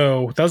arc,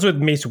 though, that was with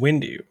Mace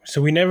Windu, so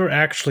we never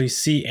actually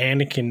see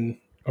Anakin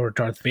or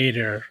Darth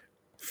Vader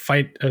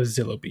fight a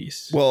Zillo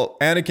Beast. Well,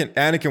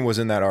 Anakin was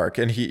in that arc,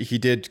 and he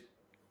did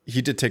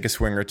take a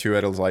swing or two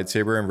at his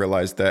lightsaber and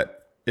realized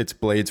that its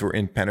blades were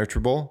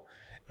impenetrable.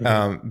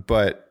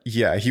 But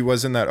yeah, he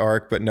was in that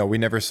arc, but no, we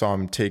never saw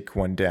him take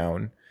one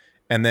down.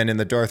 And then in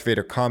the Darth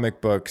Vader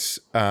comic books,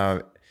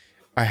 I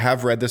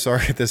have read this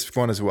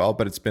one as well,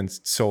 but it's been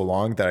so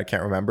long that I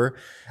can't remember.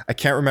 I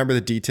can't remember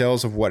the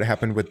details of what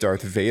happened with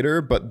Darth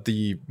Vader, but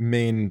the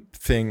main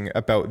thing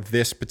about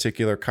this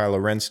particular Kylo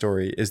Ren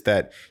story is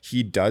that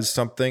he does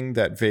something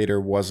that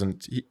Vader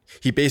wasn't.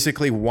 He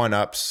basically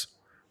one-ups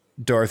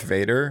Darth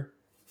Vader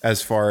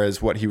as far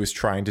as what he was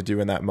trying to do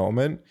in that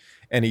moment.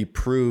 And he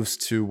proves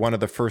to one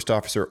of the first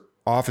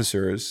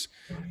officers,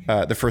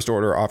 the First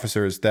Order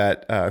officers,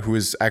 that who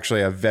is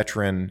actually a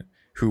veteran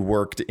who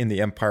worked in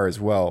the Empire as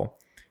well.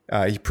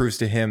 He proves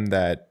to him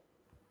that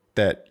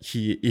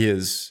he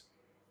is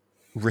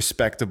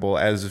respectable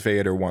as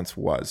Vader once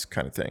was,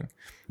 kind of thing.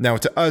 Now,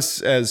 to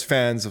us as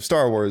fans of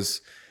Star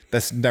Wars,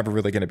 that's never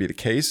really going to be the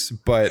case.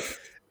 But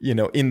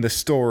in the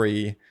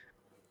story,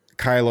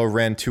 Kylo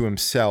Ren to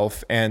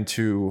himself and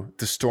to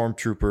the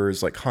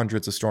stormtroopers, like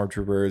hundreds of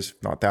stormtroopers,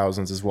 not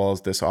thousands, as well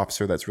as this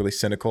officer that's really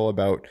cynical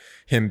about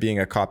him being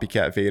a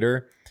copycat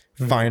Vader,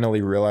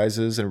 finally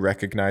realizes and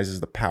recognizes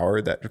the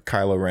power that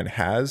Kylo Ren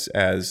has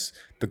as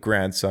the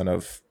grandson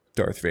of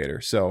Darth Vader.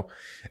 So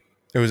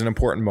it was an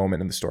important moment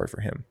in the story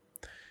for him.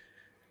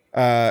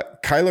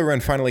 Kylo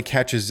Ren finally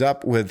catches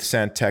up with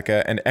San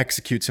Tekka and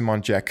executes him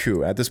on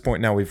Jakku. At this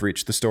point now we've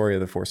reached the story of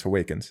The Force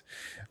Awakens.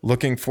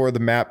 Looking for the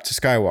map to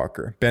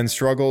Skywalker. Ben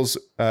struggles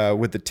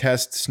with the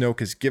test Snoke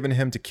has given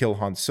him to kill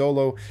Han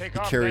Solo. He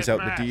carries out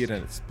the deed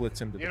and it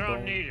splits him to the bone. You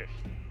don't need it.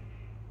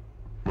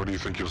 What do you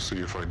think you'll see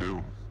if I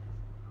do?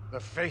 The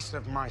face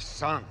of my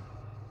son.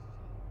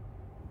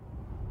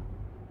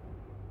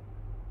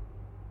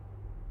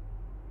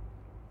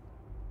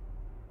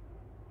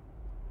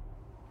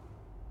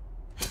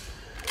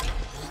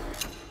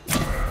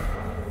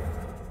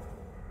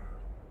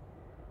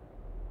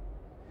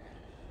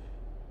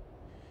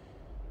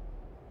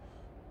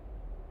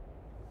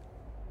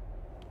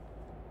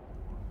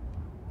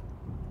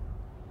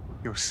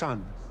 Your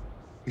son,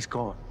 he's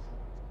gone.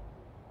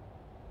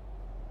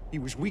 He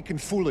was weak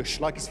and foolish,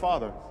 like his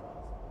father.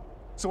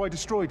 So I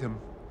destroyed him.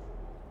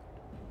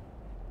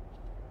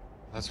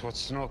 That's what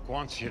Snoke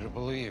wants you to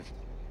believe.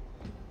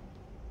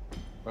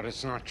 But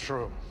it's not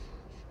true.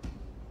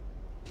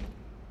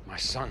 My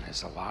son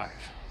is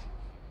alive.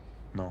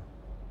 No.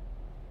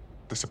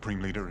 The Supreme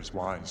Leader is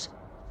wise.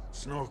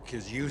 Snoke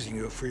is using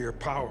you for your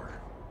power.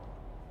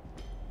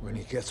 When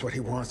he gets what he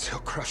wants, he'll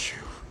crush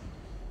you.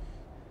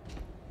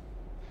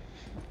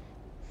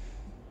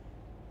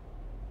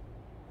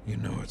 You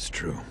know it's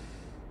true.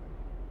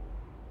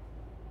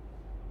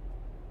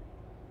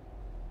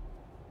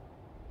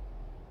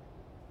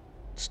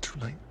 It's too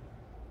late.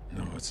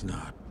 No, it's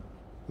not.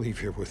 Leave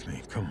here with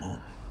me. Come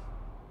home.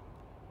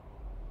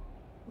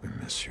 We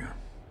miss you.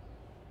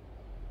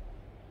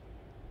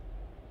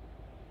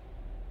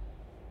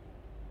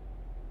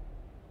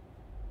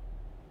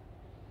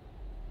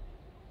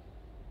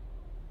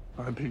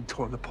 I'm being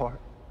torn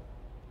apart.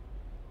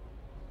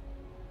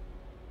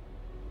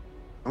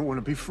 I want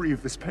to be free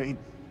of this pain.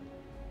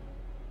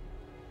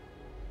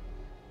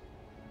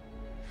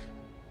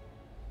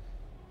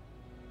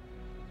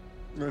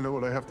 I know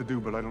what I have to do,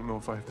 but I don't know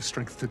if I have the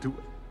strength to do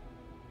it.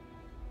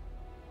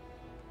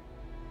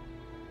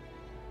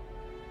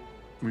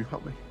 Will you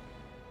help me?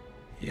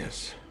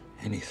 Yes,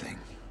 anything.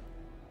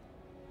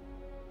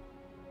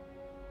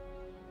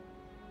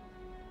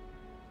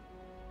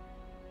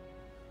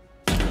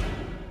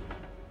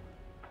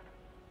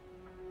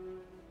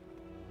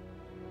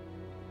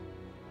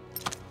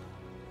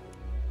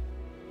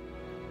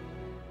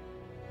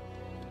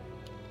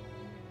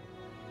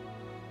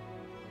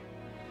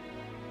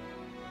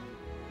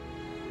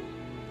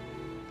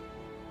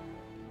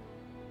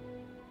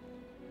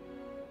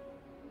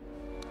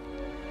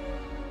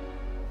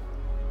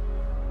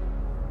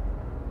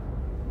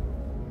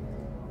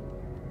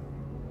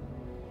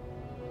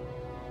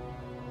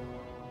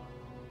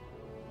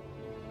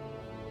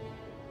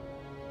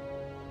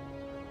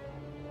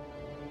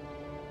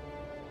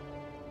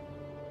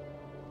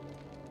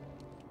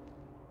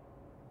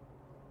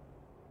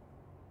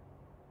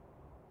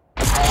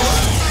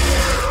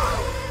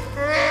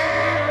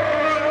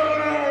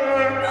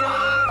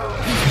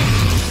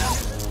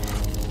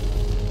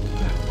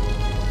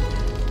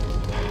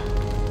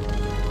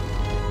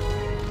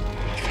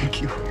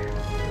 Thank you.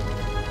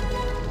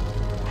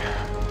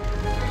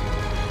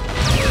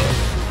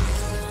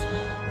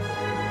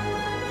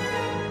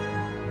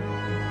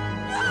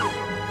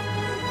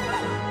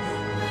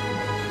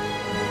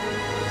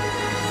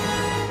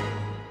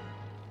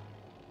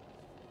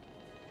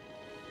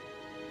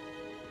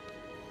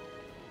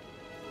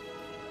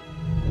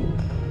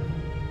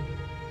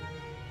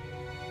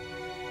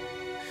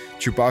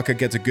 Chewbacca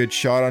gets a good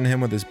shot on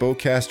him with his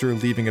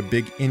bowcaster, leaving a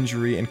big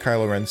injury in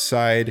Kylo Ren's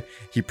side.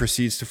 He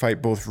proceeds to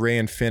fight both Rey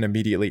and Finn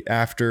immediately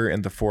after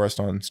in the forest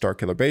on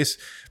Starkiller Base,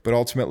 but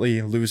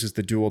ultimately loses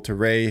the duel to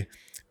Rey.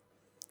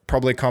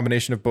 Probably a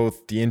combination of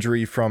both the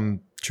injury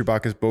from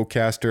Chewbacca's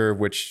bowcaster,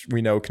 which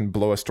we know can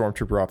blow a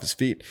stormtrooper off his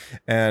feet,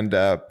 and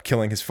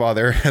killing his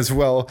father as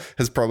well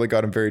has probably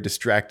got him very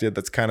distracted.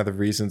 That's kind of the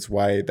reasons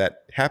why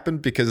that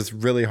happened, because it's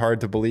really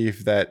hard to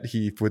believe that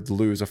he would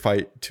lose a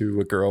fight to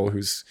a girl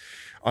who's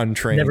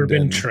untrained, never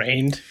been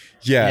trained.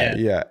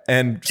 Yeah.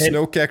 And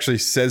Snoke actually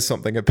says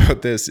something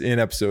about this in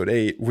episode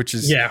 8, which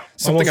is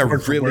something I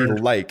really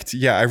liked.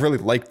 Yeah, I really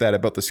liked that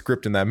about the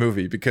script in that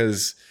movie,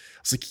 because I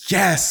was like,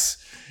 yes,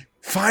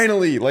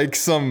 finally, like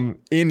some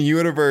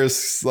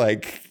in-universe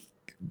like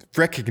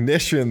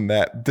recognition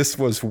that this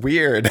was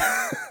weird.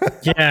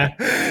 Yeah,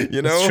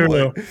 you know, it's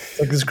true.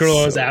 Like this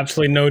girl has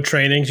absolutely no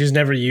training. She's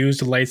never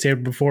used a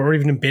lightsaber before or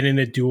even been in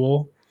a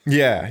duel.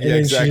 Yeah,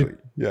 exactly.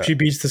 She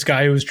beats this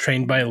guy who was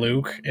trained by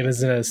Luke and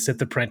is a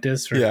Sith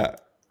apprentice for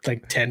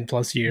like 10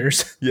 plus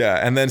years. Yeah,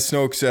 and then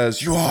Snoke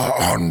says, "You are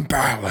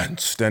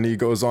unbalanced," and he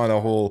goes on a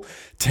whole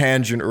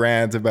tangent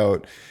rant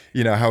about,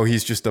 you know, how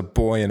he's just a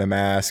boy in a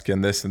mask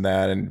and this and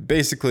that, and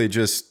basically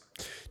just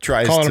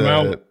tries calling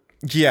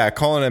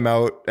him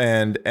out,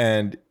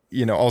 and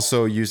you know,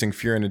 also using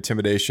fear and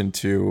intimidation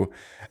to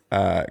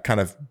kind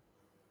of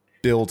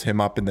build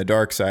him up in the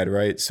dark side,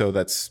 right? So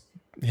that's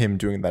him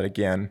doing that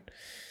again.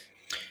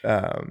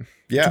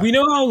 Do we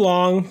know how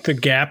long the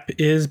gap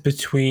is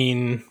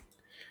between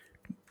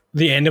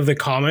the end of the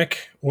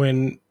comic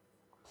when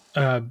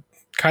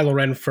Kylo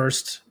Ren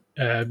first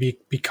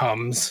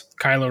becomes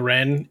Kylo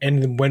Ren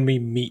and when we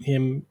meet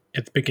him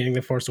at the beginning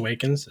of The Force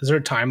Awakens? Is there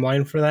a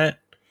timeline for that?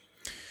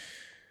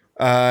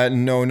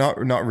 No,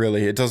 not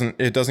really. It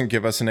doesn't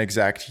give us an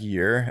exact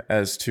year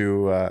as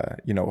to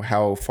you know,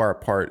 how far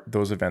apart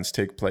those events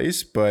take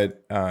place,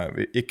 but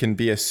it can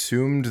be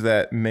assumed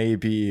that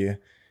maybe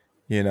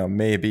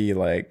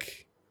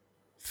like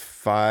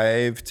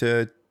 5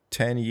 to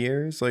 10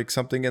 years, like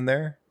something in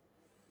there,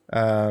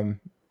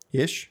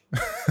 ish.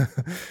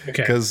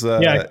 Okay. Because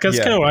kind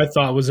of what I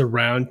thought was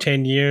around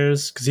 10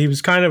 years, because he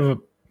was kind of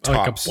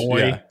like a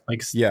boy,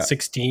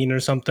 16 or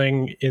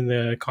something in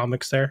the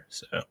comics there.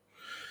 So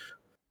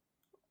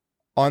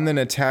On an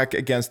attack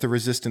against the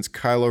Resistance,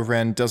 Kylo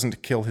Ren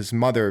doesn't kill his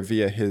mother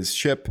via his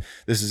ship.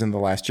 This is in The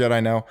Last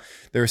Jedi now.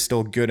 There is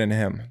still good in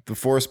him. The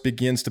Force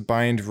begins to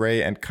bind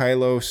Rey and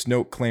Kylo.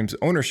 Snoke claims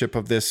ownership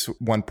of this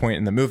one point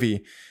in the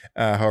movie.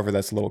 However,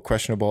 that's a little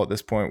questionable at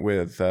this point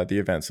with the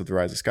events of The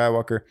Rise of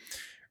Skywalker.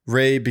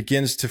 Rey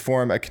begins to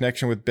form a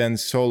connection with Ben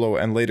Solo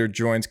and later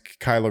joins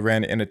Kylo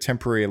Ren in a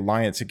temporary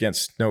alliance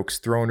against Snoke's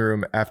throne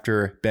room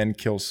after Ben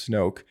kills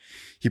Snoke.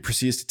 He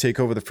proceeds to take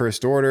over the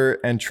First Order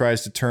and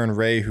tries to turn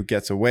Rey, who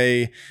gets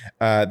away.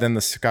 Then the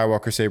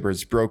Skywalker saber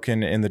is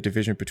broken in the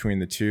division between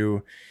the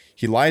two.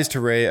 He lies to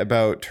Rey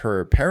about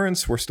her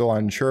parents. We're still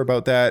unsure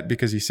about that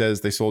because he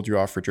says they sold you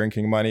off for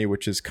drinking money,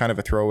 which is kind of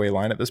a throwaway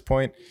line at this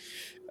point.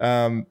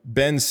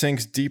 Ben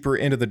sinks deeper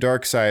into the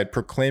dark side,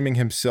 proclaiming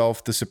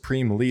himself the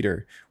supreme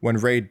leader. When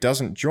Rey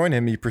doesn't join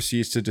him, he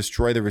proceeds to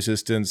destroy the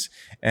Resistance,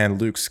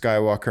 and Luke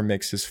Skywalker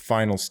makes his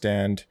final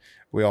stand.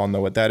 We all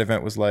know what that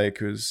event was like.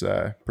 It was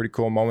a pretty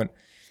cool moment.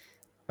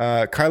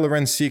 Kylo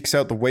Ren seeks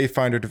out the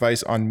Wayfinder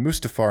device on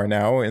Mustafar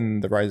now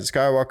in The Rise of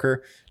Skywalker,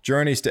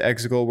 journeys to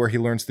Exegol where he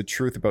learns the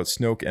truth about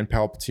Snoke and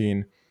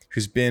Palpatine,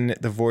 who's been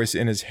the voice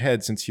in his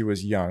head since he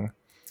was young.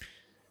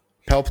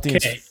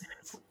 Palpatine's... Okay.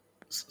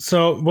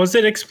 So was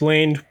it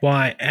explained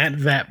why at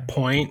that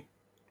point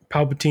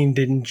Palpatine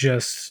didn't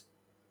just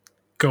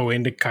go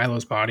into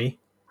Kylo's body?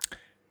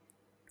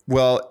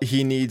 Well,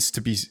 he needs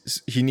to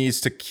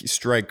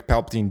strike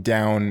Palpatine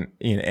down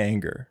in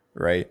anger,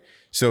 right?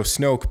 So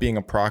Snoke being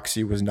a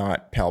proxy was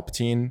not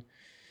Palpatine,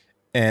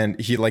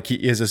 and he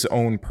is his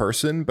own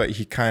person, but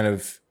he kind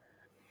of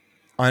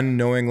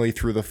unknowingly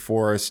through the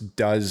Force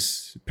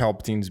does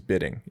Palpatine's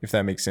bidding, if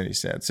that makes any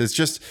sense. It's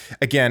just,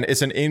 again,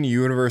 it's an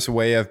in-universe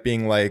way of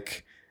being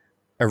like,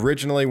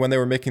 originally when they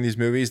were making these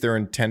movies, they're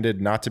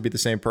intended not to be the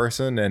same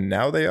person, and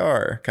now they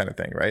are, kind of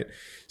thing, right?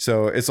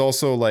 So it's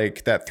also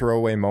like that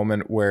throwaway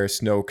moment where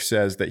Snoke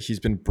says that he's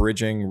been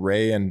bridging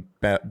Rey and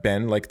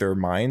Ben, like their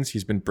minds.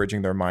 He's been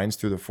bridging their minds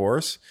through the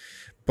Force.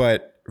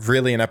 But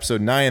really in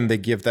episode 9, they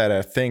give that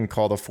a thing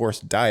called a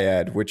Force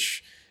dyad,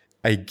 which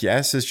I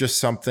guess is just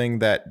something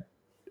that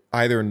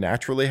either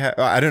naturally,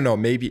 I don't know,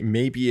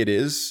 maybe it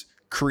is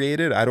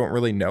created. I don't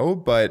really know,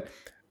 but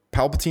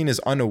Palpatine is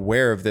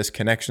unaware of this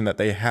connection that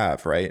they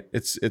have, right?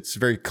 It's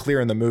very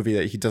clear in the movie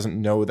that he doesn't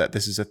know that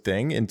this is a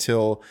thing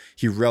until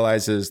he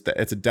realizes that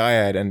it's a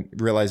dyad and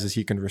realizes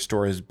he can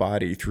restore his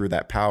body through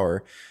that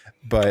power.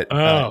 But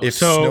if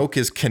Snoke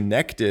is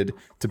connected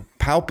to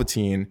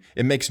Palpatine,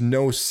 it makes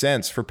no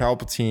sense for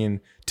Palpatine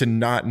to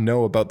not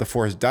know about the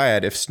Force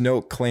dyad if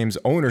Snoke claims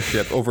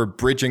ownership over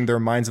bridging their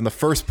minds in the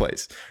first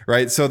place,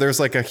 right? So there's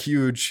like a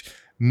huge,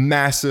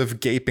 massive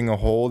gaping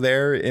hole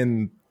there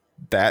in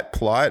that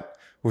plot,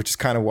 which is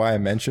kind of why I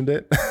mentioned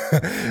it.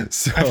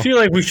 So, I feel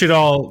like we should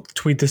all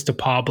tweet this to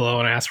Pablo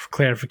and ask for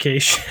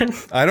clarification.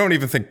 I don't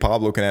even think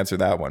Pablo can answer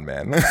that one,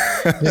 man.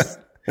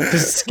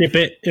 just skip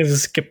it.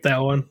 Just skip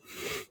that one.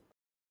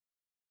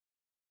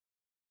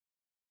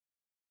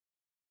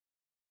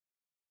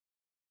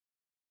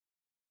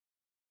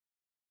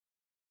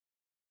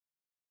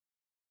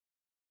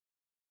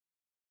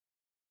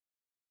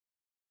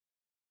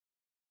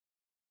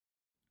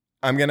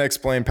 I'm going to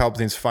explain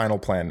Palpatine's final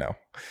plan now.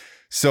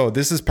 So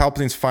this is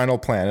Palpatine's final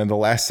plan in the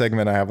last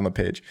segment I have on the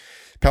page.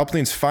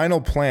 Palpatine's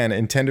final plan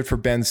intended for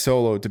Ben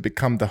Solo to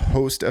become the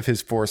host of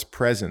his Force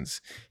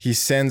presence. He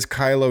sends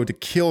Kylo to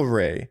kill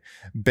Rey.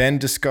 Ben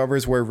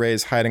discovers where Rey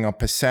is hiding on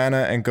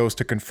Pasaana and goes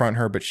to confront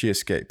her, but she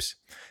escapes.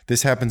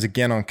 This happens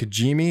again on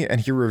Kijimi,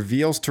 and he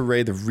reveals to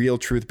Rey the real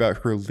truth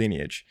about her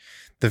lineage.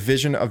 The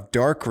vision of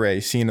Dark Rey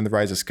seen in The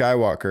Rise of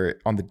Skywalker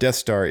on the Death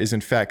Star is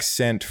in fact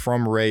sent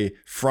from Rey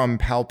from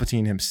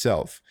Palpatine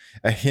himself,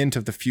 a hint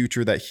of the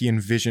future that he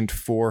envisioned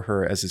for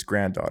her as his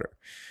granddaughter.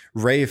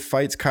 Rey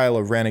fights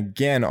Kylo Ren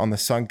again on the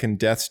sunken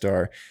Death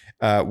Star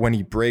when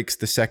he breaks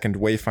the second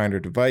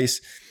Wayfinder device.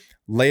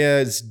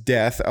 Leia's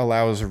death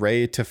allows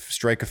Rey to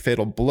strike a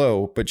fatal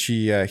blow, but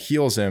she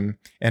heals him,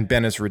 and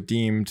Ben is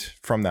redeemed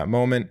from that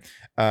moment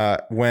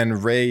when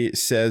Rey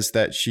says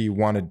that she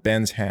wanted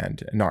Ben's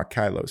hand and not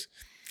Kylo's.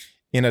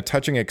 In a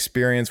touching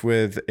experience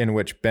in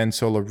which Ben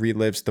Solo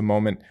relives the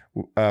moment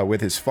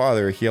with his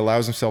father, he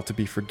allows himself to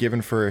be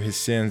forgiven for his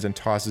sins and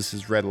tosses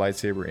his red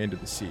lightsaber into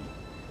the sea.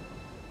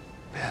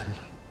 Ben,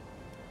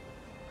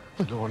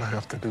 I know what I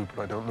have to do,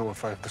 but I don't know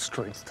if I have the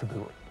strength to do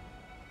it.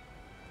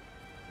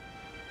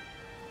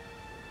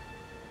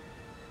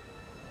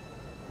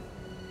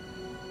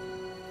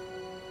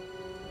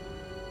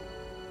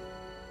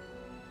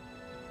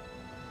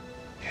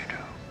 You do.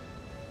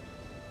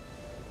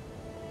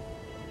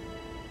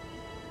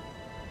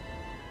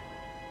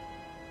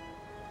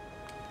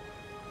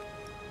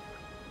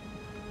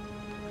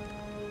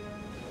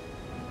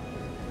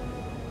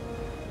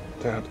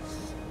 Dad.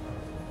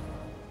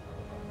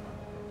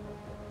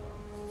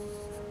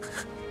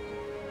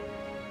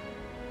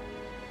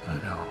 I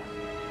know.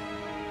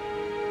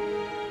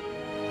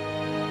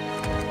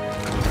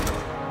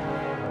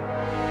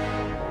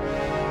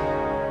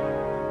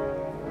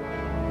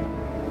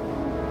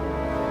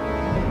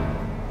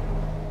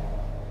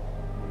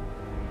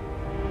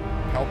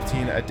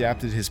 Palpatine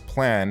adapted his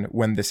plan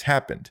when this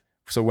happened.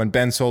 So when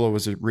Ben Solo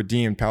was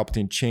redeemed,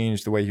 Palpatine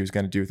changed the way he was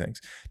going to do things,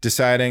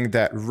 deciding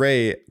that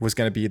Rey was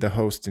going to be the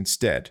host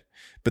instead.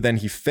 But then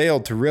he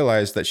failed to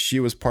realize that she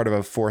was part of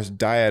a forced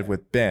dyad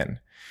with Ben.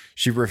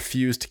 She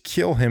refused to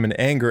kill him in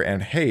anger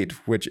and hate,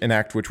 which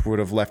would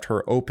have left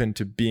her open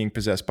to being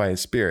possessed by his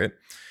spirit.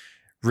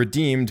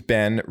 Redeemed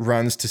Ben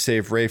runs to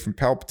save Rey from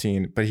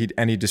Palpatine, but he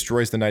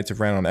destroys the Knights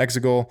of Ren on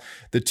Exegol.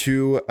 The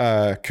two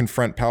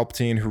confront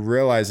Palpatine, who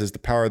realizes the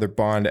power of their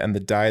bond and the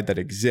dyad that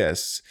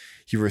exists.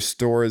 He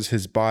restores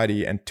his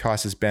body and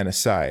tosses Ben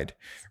aside.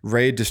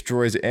 Rey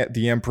destroys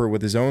the Emperor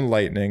with his own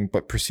lightning,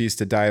 but proceeds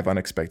to die of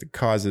unexpected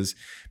causes.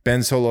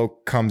 Ben Solo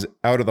comes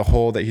out of the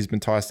hole that he's been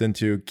tossed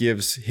into,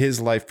 gives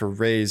his life for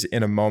Rey's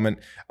in a moment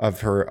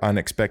of her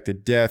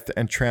unexpected death,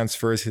 and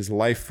transfers his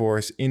life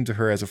force into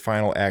her as a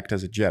final act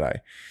as a Jedi.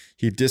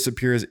 He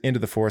disappears into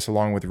the Force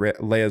along with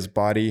Leia's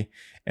body,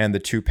 and the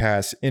two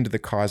pass into the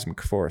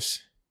cosmic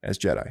Force as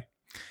Jedi.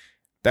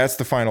 That's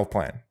the final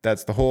plan.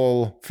 That's the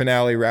whole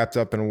finale wrapped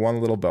up in one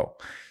little bow.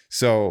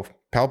 So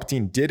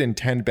Palpatine did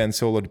intend Ben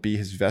Solo to be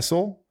his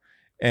vessel,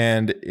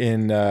 and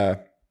in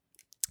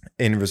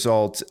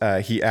result,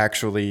 he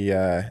actually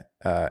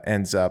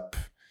ends up,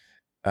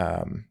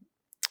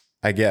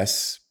 I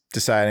guess,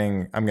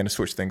 deciding I'm going to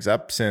switch things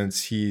up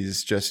since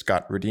he's just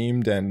got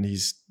redeemed and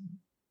he's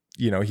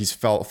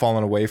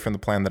fallen away from the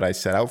plan that I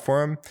set out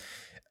for him.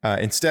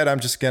 Instead,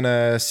 I'm just going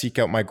to seek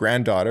out my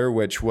granddaughter,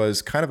 which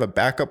was kind of a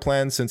backup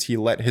plan since he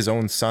let his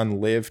own son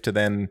live to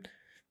then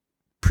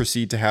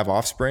proceed to have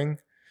offspring.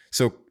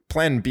 So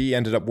plan B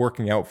ended up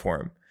working out for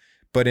him.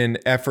 But in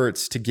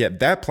efforts to get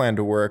that plan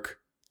to work,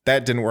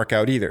 that didn't work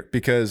out either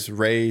because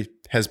Rey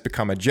has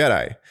become a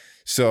Jedi.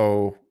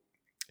 So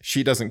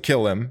she doesn't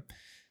kill him.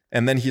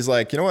 And then he's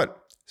like, you know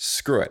what?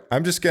 Screw it.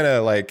 I'm just going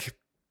to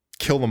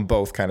kill them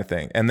both kind of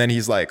thing. And then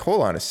he's like,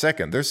 hold on a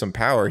second. There's some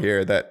power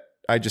here that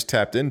I just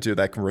tapped into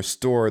that can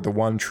restore the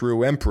one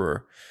true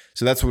Emperor.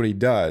 So that's what he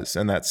does.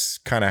 And that's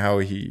kind of how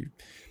he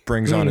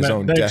brings on his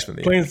own that destiny.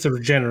 Explains the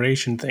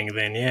regeneration thing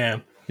then,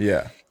 yeah.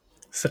 Yeah.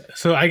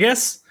 So I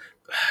guess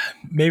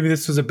maybe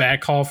this was a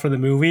bad call for the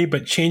movie,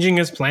 but changing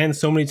his plan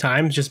so many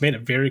times just made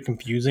it very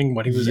confusing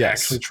what he was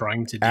actually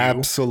trying to do.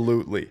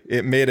 Absolutely.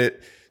 It made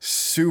it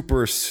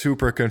super,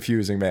 super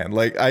confusing, man.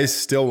 I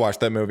still watch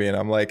that movie and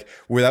I'm like,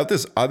 without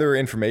this other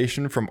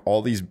information from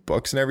all these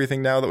books and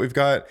everything now that we've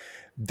got,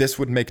 this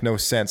would make no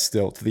sense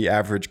still to the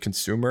average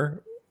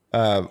consumer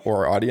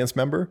or audience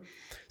member.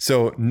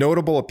 So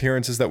notable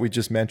appearances that we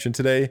just mentioned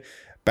today: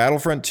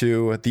 Battlefront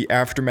 2, the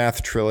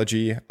Aftermath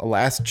trilogy,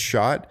 Last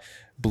Shot,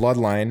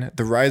 Bloodline,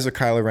 the Rise of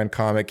Kylo Ren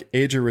comic,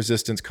 Age of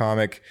Resistance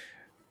comic,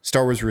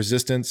 Star Wars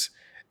Resistance,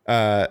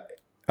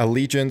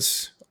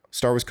 Allegiance,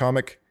 Star Wars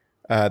comic,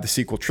 the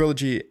sequel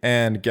trilogy,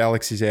 and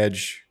Galaxy's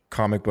Edge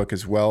comic book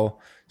as well.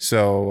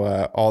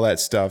 So all that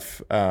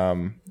stuff,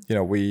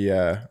 we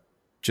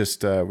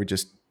just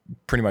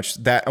pretty much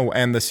that. Oh,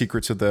 and the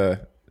Secrets of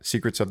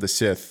the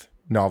Sith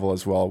novel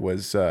as well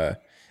was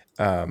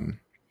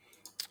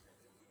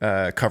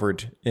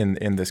covered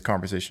in this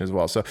conversation as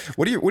well. So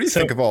what do you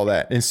think of all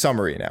that in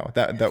summary now?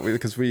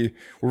 Because we're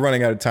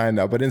running out of time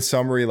now. But in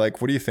summary,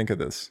 what do you think of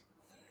this?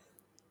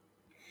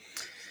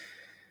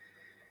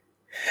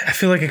 I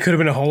feel like it could have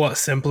been a whole lot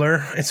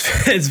simpler.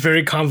 It's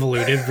very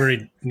convoluted,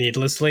 very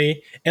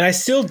needlessly, and I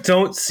still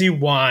don't see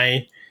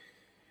why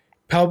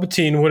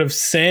Palpatine would have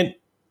sent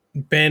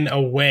Ben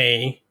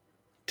away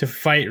to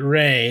fight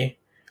Rey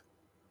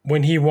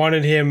when he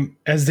wanted him,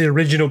 as the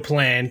original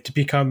plan, to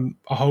become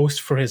a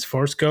host for his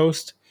Force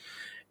Ghost.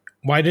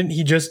 Why didn't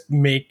he just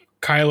make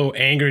Kylo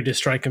angry to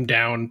strike him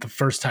down the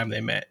first time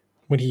they met,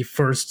 when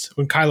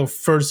Kylo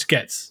first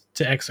gets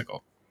to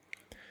Exegol?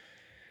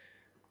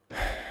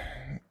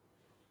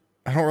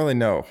 I don't really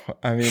know.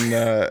 I mean,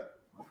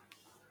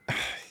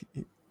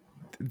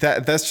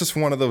 that's just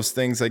one of those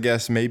things, I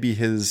guess. Maybe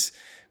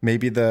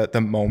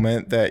the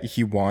moment that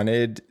he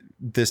wanted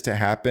this to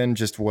happen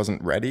just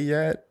wasn't ready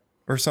yet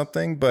or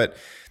something. But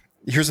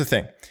here's the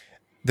thing.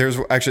 There's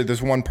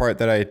one part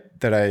that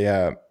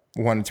I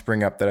wanted to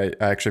bring up that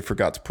I actually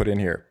forgot to put in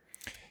here.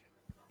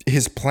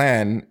 His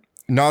plan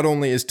not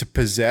only is to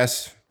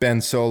possess Ben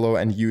Solo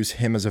and use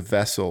him as a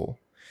vessel,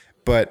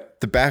 but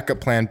the backup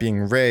plan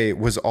being Rey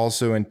was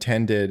also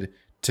intended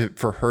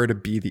for her to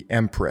be the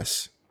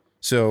Empress.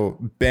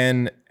 So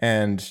Ben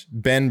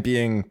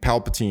being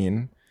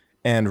Palpatine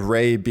and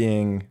Rey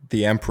being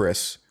the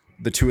Empress,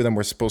 the two of them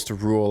were supposed to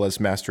rule as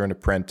master and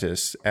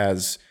apprentice,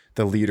 as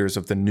the leaders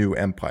of the new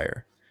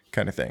empire,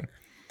 kind of thing.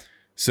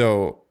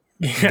 So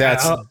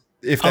that's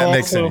if that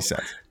makes any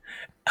sense.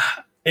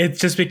 It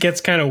just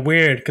gets kind of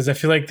weird because I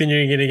feel like then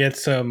you're going to get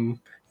some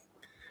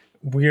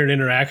weird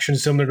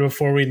interactions similar to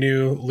before we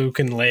knew Luke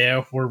and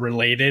Leia were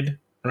related,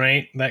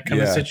 right? That kind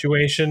of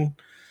situation.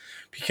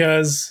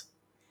 Because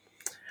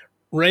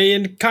Rey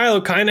and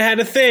Kylo kind of had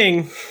a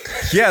thing.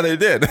 Yeah, they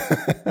did.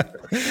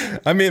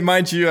 I mean,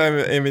 mind you,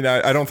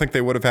 I don't think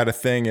they would have had a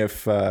thing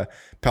if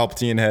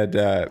Palpatine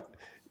had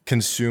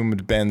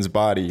consumed Ben's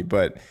body,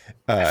 but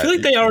I feel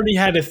like they already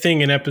had a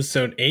thing in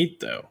episode 8,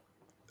 though.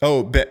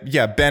 Oh,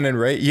 Ben and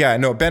Rey. Yeah,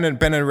 no, Ben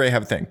and Rey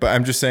have a thing. But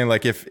I'm just saying,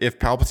 like, if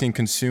Palpatine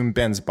consumed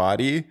Ben's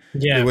body,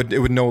 it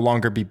would no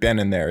longer be Ben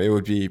in there. It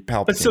would be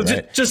Palpatine. But so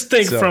right? just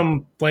think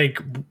from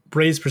like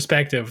Rey's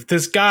perspective.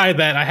 This guy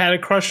that I had a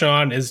crush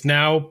on is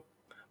now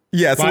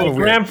it's a little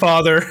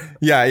grandfather. Weird.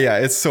 Yeah,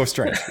 it's so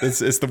strange.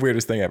 It's the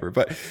weirdest thing ever.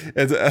 But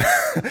it's,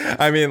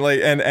 I mean, like,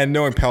 and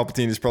knowing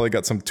Palpatine, he's probably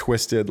got some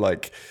twisted,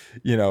 like,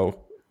 you know,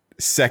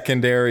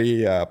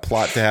 secondary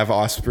plot to have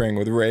offspring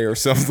with Rey or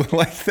something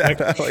like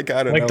that. Like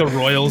I don't know. Like the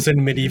royals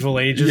in medieval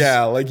ages.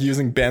 Yeah, like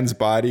using Ben's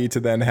body to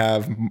then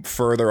have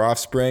further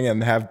offspring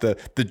and have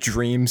the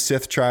dream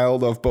Sith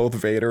child of both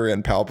Vader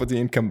and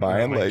Palpatine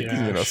combined.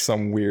 You know,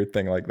 some weird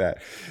thing like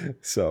that.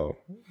 So,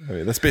 I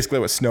mean, that's basically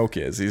what Snoke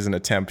is. He's an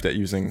attempt at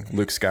using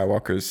Luke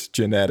Skywalker's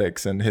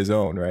genetics and his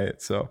own,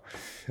 right? So,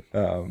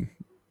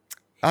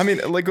 I mean,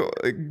 like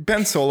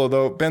Ben Solo,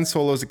 though. Ben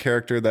Solo is a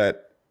character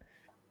that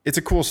it's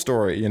a cool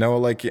story, you know,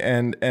 like,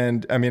 and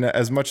I mean,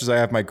 as much as I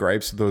have my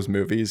gripes with those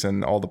movies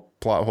and all the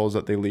plot holes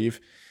that they leave,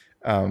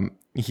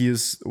 he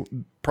is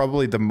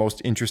probably the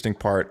most interesting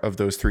part of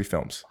those 3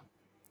 films.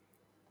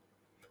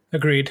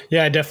 Agreed.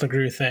 Yeah, I definitely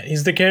agree with that.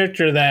 He's the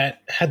character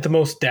that had the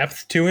most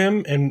depth to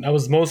him, and I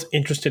was most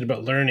interested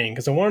about learning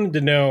because I wanted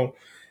to know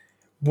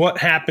what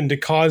happened to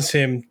cause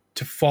him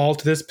to fall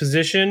to this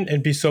position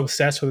and be so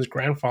obsessed with his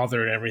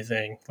grandfather and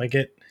everything. Like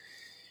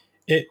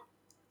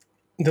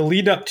the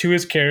lead up to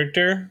his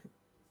character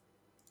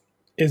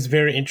is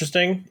very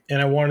interesting,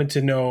 and I wanted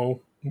to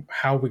know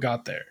how we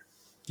got there.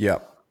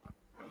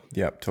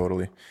 Yep,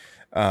 totally.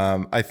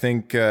 I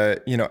think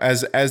you know,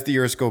 as the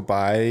years go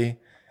by,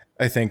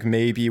 I think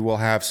maybe we'll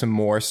have some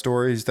more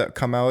stories that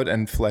come out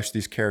and flesh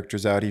these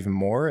characters out even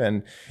more.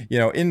 And, you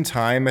know, in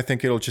time, I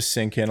think it'll just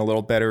sink in a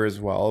little better as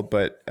well.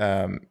 But,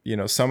 you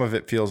know, some of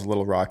it feels a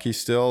little rocky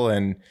still.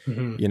 And,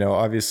 you know,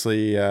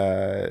 obviously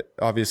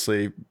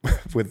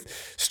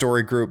with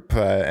Story Group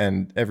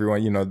and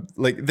everyone, you know,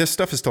 like this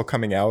stuff is still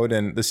coming out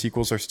and the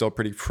sequels are still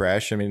pretty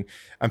fresh. I mean,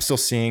 I'm still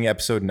seeing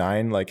episode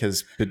 9, like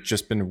has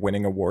just been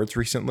winning awards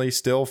recently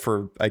still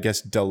for, I guess,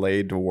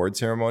 delayed award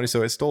ceremony.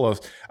 So it's still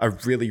a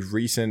really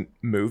recent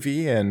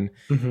movie. And,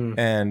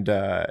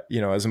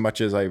 you know, as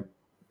much as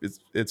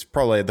it's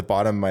probably at the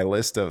bottom of my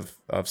list of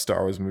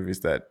Star Wars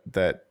movies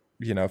that,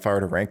 you know, if I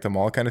were to rank them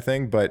all kind of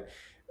thing, but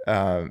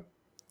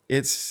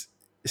it's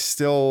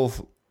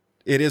still,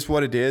 it is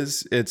what it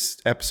is.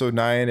 It's episode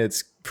 9.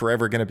 It's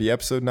forever going to be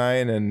episode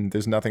 9 and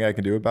there's nothing I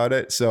can do about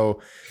it.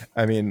 So,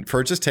 I mean,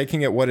 for just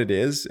taking it what it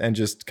is and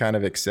just kind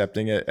of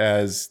accepting it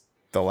as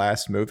the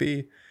last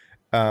movie,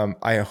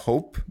 I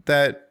hope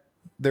that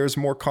there's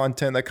more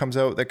content that comes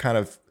out that kind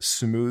of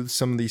smooths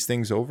some of these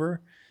things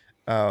over.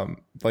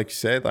 Like you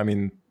said, I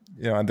mean,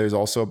 you know, and there's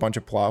also a bunch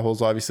of plot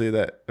holes, obviously,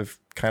 that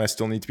kind of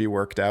still need to be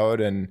worked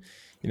out. And,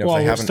 you know, well,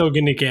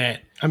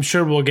 I'm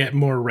sure we'll get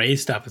more Rey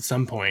stuff at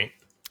some point.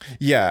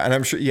 Yeah. And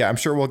I'm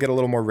sure we'll get a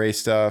little more Rey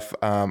stuff.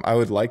 I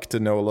would like to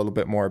know a little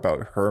bit more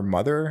about her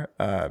mother.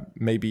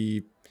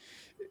 Maybe,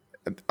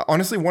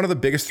 honestly, one of the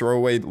biggest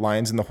throwaway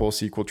lines in the whole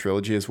sequel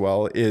trilogy as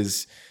well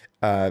is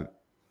that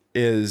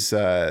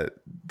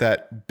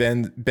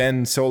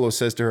Ben Solo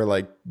says to her,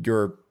 like,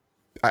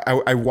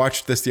 I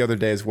watched this the other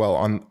day as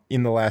well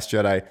in The Last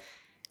Jedi.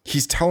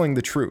 He's telling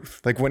the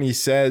truth. Like when he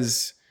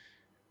says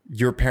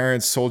your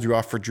parents sold you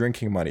off for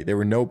drinking money, they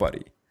were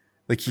nobody.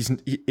 Like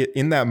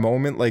in that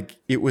moment, like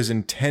it was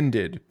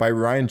intended by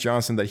Rian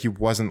Johnson that he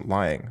wasn't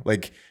lying.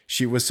 Like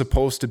she was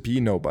supposed to be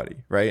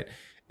nobody, right?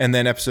 And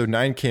then episode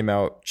 9 came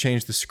out,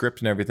 changed the script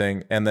and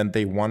everything, and then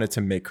they wanted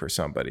to make her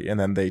somebody, and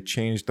then they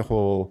changed the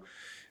whole,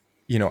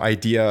 you know,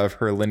 idea of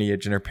her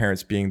lineage and her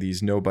parents being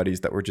these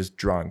nobodies that were just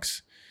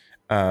drunks.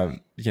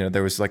 You know,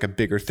 there was like a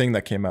bigger thing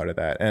that came out of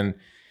that.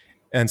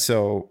 And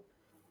so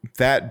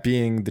that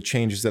being the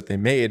changes that they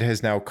made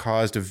has now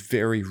caused a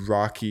very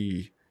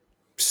rocky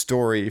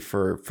story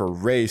for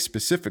Rey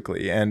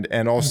specifically.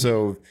 And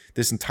also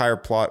this entire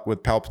plot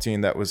with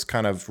Palpatine that was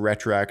kind of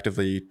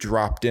retroactively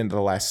dropped into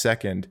the last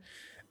second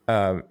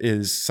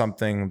is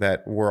something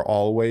that we're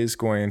always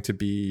going to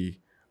be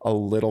a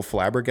little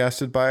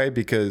flabbergasted by,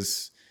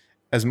 because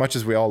as much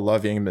as we all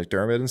love Ian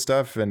McDermott and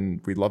stuff,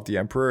 and we love the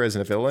Emperor as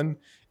a villain,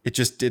 it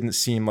just didn't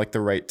seem like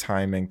the right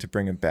timing to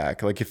bring him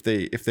back. Like if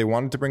they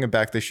wanted to bring him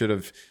back, they should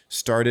have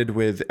started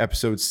with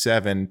episode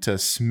 7 to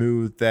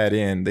smooth that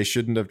in. They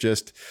shouldn't have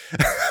just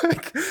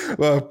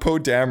Poe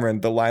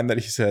Dameron, the line that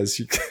he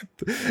says,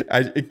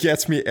 it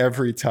gets me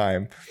every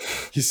time.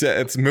 He said,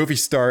 it's movie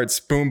starts,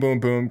 boom, boom,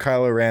 boom,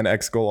 Kylo Ren,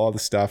 Exegol, all the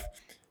stuff.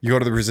 You go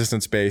to the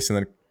Resistance base, and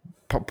then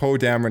Poe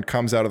Dameron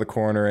comes out of the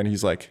corner and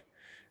he's like,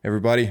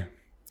 everybody,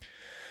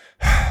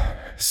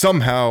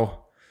 somehow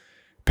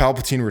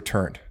Palpatine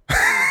returned.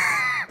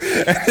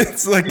 And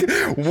it's like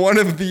one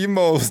of the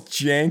most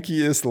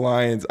jankiest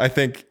lines, I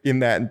think, in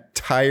that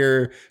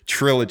entire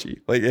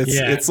trilogy. Like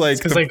it's like,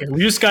 because like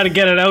we just got to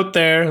get it out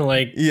there.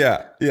 Like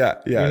yeah.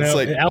 It's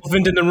like the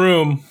elephant in the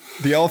room.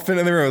 The elephant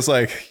in the room is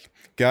like,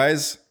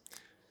 guys,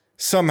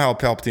 somehow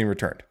Palpatine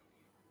returned.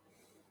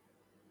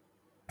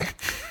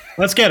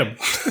 Let's get him.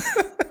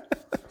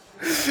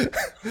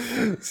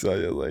 So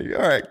you're like,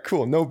 all right,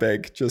 cool, no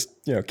big, just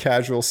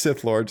casual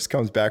Sith Lord just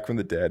comes back from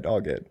the dead,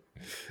 all good.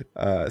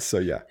 So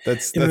yeah,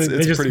 that's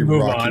it's pretty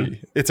rocky. On.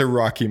 It's a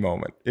rocky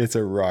moment.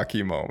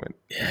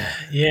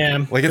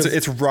 Yeah, like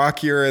it's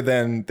rockier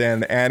than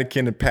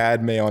Anakin and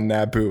Padme on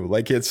Naboo.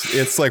 Like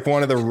it's like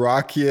one of the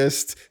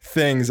rockiest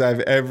things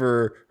I've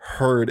ever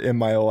heard in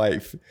my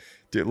life,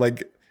 dude.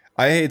 Like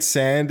I Hate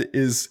Sand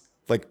is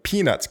like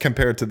peanuts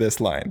compared to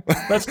this line.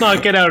 Let's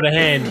not get out of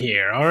hand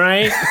here, all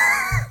right?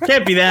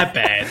 Can't be that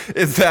bad.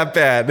 It's that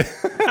bad.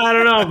 I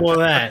don't know about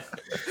that.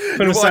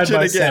 Put them side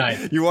by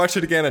side. You watch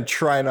it again and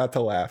try not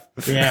to laugh.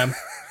 Yeah.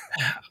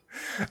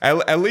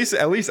 At least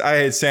I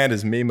Hate Sand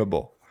is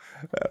memeable.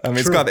 I mean,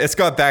 it's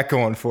got that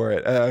going for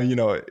it.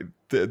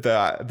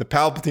 The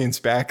Palpatine's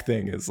back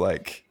thing is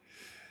like,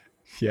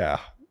 yeah.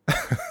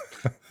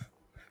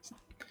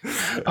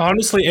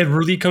 Honestly, it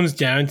really comes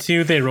down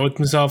to they wrote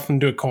themselves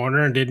into a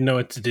corner and didn't know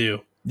what to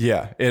do.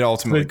 Yeah, it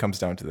ultimately comes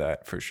down to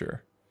that for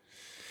sure.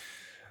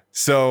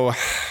 So,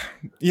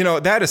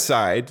 that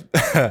aside,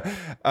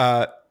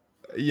 I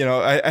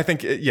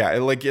think,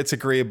 it's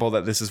agreeable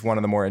that this is one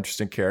of the more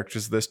interesting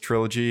characters of this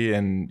trilogy.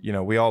 And,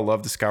 we all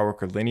love the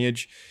Skywalker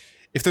lineage.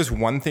 If there's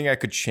one thing I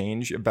could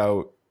change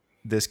about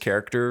this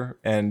character,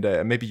 and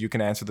maybe you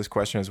can answer this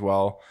question as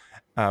well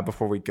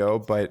before we go,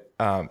 but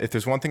if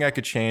there's one thing I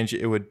could change,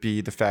 it would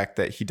be the fact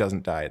that he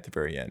doesn't die at the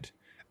very end.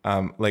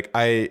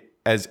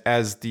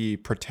 As the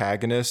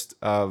protagonist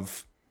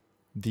of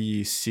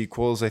the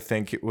sequels, I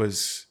think it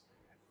was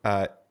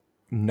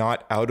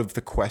not out of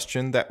the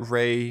question that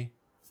Rey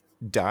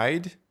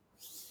died.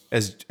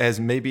 As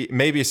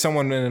maybe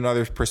someone in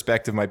another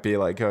perspective might be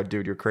like, oh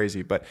dude, you're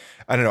crazy, but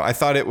I don't know, I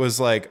thought it was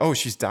like, oh,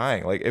 she's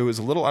dying. Like it was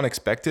a little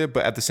unexpected,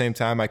 but at the same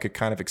time I could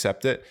kind of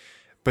accept it.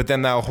 But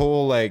then that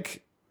whole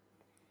like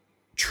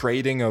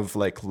trading of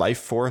like life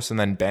force, and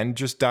then Ben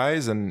just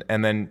dies, and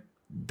then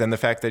the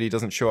fact that he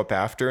doesn't show up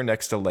after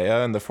next to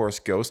Leia in the Force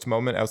Ghost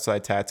moment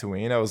outside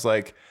Tatooine, I was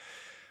like,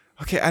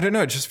 okay, I don't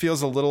know, it just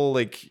feels a little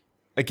like,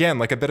 again,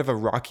 like a bit of a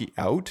Rocky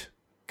out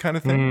kind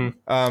of thing.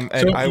 And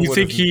so you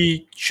think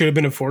he should have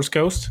been a Force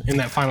Ghost in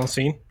that final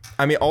scene?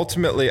 I mean,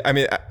 ultimately,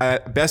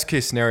 best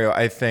case scenario,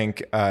 I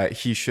think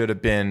he should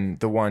have been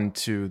the one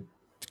to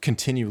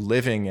continue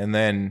living and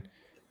then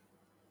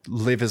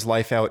live his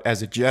life out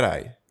as a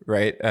Jedi,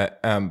 right?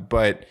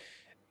 But,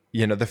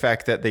 the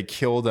fact that they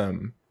killed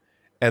him,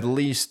 at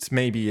least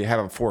maybe have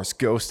a Force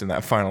Ghost in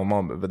that final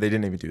moment, but they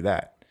didn't even do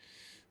that.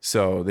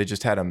 So they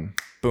just had him,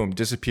 boom,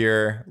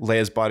 disappear.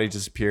 Leia's body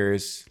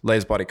disappears.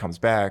 Leia's body comes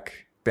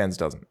back. Ben's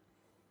doesn't.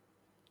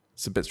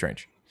 It's a bit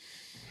strange.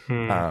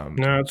 No,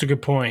 that's a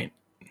good point.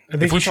 I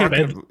think he should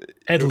have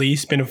at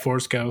least been a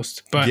Force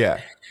Ghost. But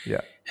yeah.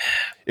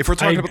 If we're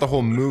talking about the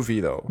whole movie,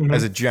 though,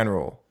 as a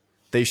general,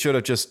 they should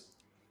have just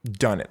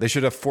done it. They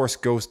should have Force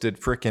Ghosted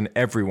freaking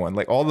everyone.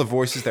 Like all the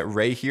voices that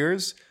Rey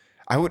hears,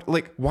 I would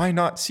like. Why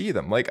not see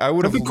them? Like I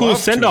would have. That'd be cool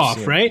send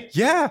off, right?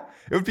 Yeah,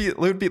 it would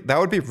be. That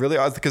would be really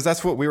odd because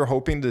that's what we were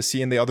hoping to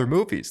see in the other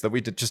movies that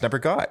we just never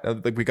got.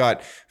 Like we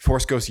got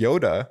Force Ghost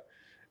Yoda,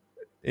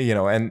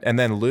 and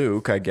then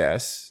Luke, I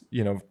guess,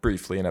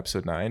 briefly in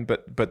Episode 9,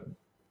 but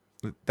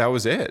that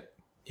was it.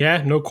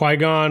 Yeah, no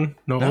Qui-Gon,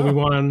 no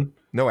Obi-Wan,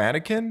 no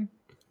Anakin,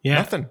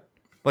 nothing.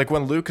 Like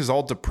when Luke is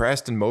all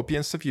depressed and mopey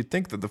and stuff, you'd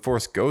think that the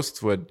Force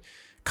Ghosts would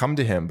come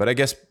to him, but I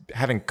guess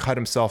having cut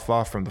himself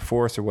off from the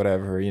Force or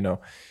whatever,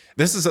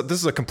 this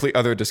is a complete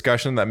other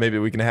discussion that maybe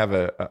we can have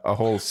a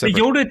whole separate.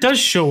 But Yoda does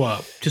show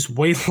up just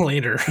way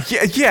later.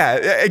 Yeah,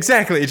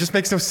 exactly. It just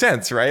makes no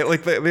sense, right?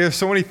 Like there's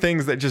so many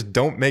things that just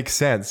don't make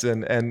sense.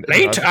 And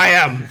late I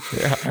am.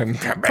 Yeah,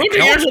 20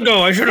 years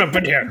ago, I should have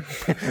been here.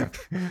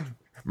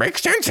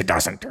 Makes sense. It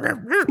doesn't.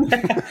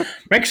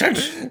 Makes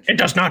sense. It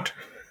does not.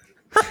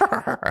 All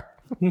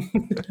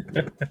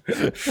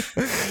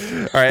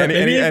right.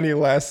 Any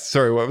last?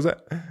 Sorry, what was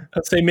that?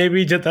 I'd say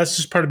maybe that's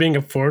just part of being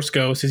a Force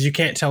Ghost, is you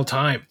can't tell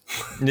time.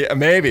 Yeah,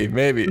 maybe.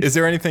 Is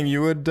there anything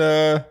you would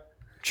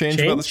change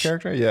about this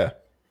character? Yeah.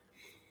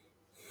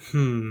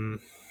 I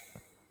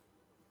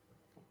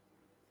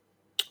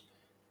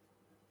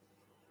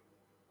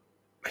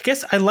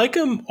guess I like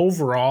him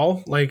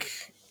overall, like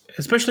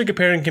especially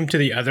comparing him to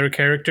the other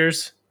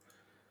characters.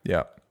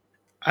 Yeah.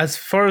 As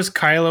far as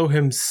Kylo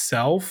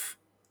himself,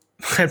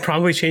 I'd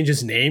probably change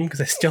his name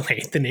because I still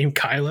hate the name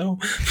Kylo.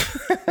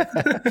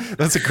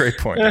 That's a great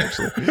point,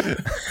 actually.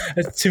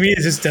 To me,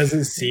 it just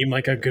doesn't seem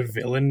like a good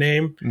villain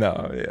name.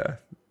 No, yeah.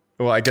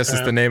 Well, I guess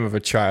it's the name of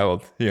a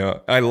child.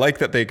 I like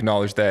that they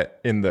acknowledge that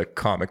in the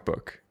comic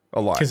book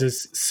a lot. Because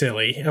it's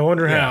silly. I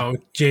wonder how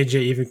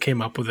JJ even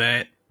came up with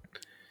that.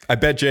 I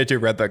bet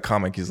JJ read that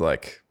comic. He's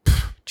like,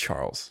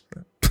 Charles.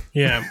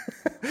 Yeah.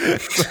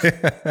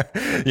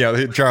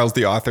 Charles,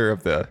 the author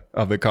of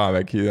the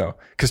comic,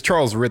 because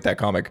Charles wrote that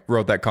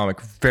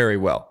comic very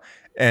well.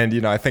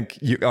 And, I think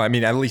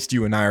at least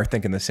you and I are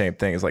thinking the same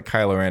thing. It's like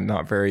Kylo Ren,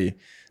 not a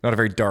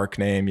very dark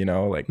name,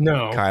 like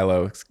no.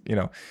 Kylo,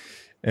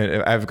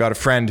 and I've got a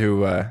friend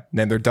who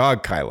named their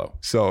dog Kylo.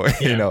 So,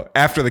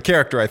 after the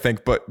character, I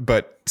think,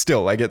 but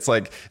still, like, it's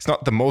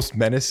not the most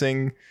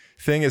menacing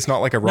thing. It's not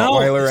like a No,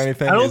 Rottweiler or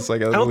anything. I don't- It's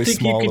like a I don't really think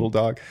you small could- little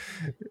dog.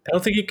 I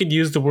don't think you could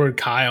use the word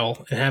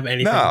Kyle and have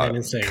anything No,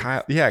 menacing.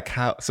 Kyle. Yeah,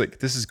 Kyle. It's like,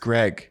 this is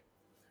Greg.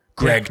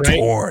 Greg right?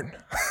 Torn.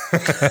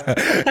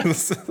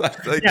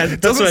 Like, Yeah,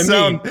 that's what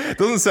I mean.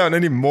 Doesn't sound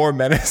any more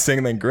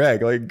menacing than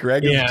Greg. Like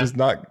Greg is Yeah. just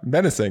not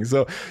menacing.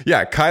 So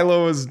yeah,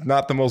 Kylo is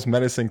not the most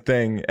menacing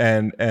thing,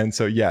 and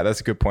so yeah, that's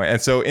a good point.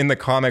 And so in the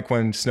comic,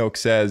 when Snoke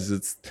says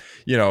it's,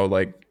 you know,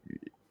 like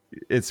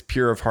it's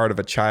pure of heart of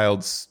a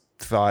child's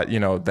thought, you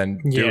know, then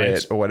do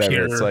it's it or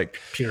whatever. It's like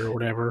pure or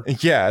whatever.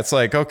 yeah, it's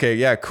like, okay,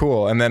 yeah,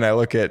 cool. And then I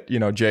look at, you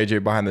know,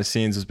 JJ behind the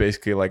scenes is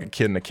basically like a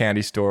kid in a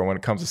candy store when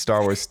it comes to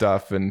Star Wars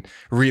stuff and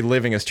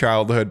reliving his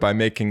childhood by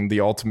making the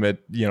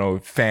ultimate, you know,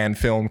 fan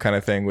film kind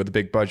of thing with a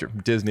big budget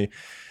from Disney.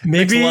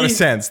 Makes a lot of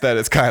sense that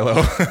it's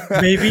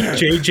Kylo. Maybe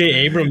J.J.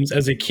 Abrams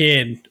as a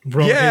kid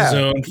wrote Yeah. his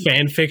own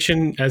fan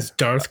fiction as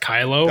Darth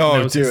Kylo. Oh,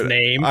 that was dude, his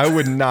name. I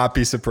would not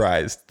be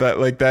surprised.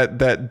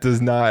 That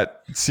does not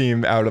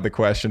seem out of the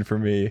question for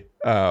me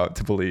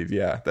to believe.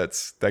 Yeah,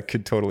 that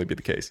could totally be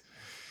the case.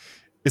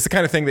 It's the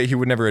kind of thing that he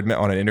would never admit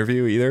on an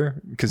interview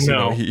either, because you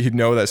know, he'd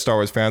know that Star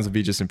Wars fans would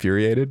be just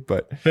infuriated.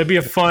 But that'd be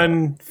a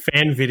fun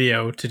fan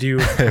video to do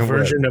a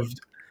version of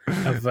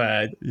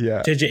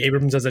yeah, J.J.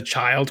 Abrams as a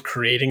child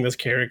creating this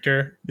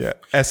character. Yeah,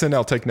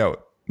 SNL, take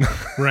note.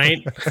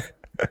 Right.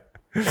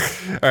 All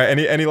right.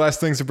 Any last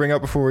things to bring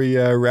up before we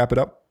wrap it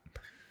up?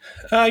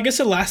 I guess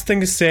the last thing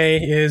to say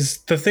is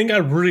the thing I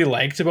really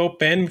liked about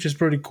Ben, which is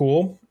pretty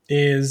cool,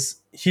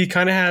 is he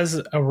kind of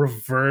has a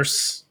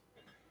reverse,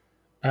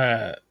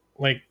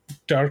 like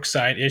dark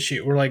side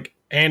issue where like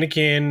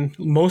Anakin,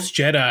 most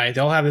Jedi,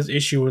 they'll have this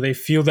issue where they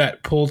feel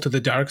that pull to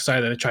the dark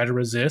side that they try to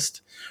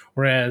resist,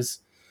 whereas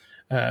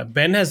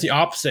Ben has the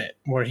opposite,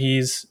 where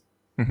he's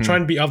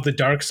trying to be of the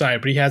dark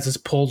side, but he has this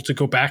pull to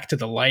go back to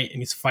the light, and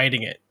he's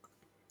fighting it.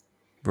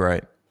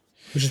 Right.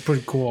 Which is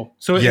pretty cool.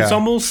 So Yeah. it's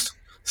almost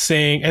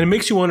saying, and it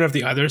makes you wonder if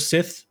the other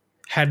Sith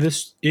had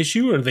this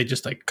issue, or they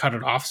just like cut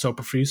it off so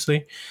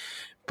profusely.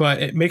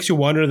 But it makes you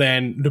wonder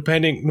then,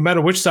 depending, no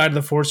matter which side of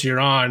the Force you're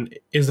on,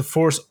 is the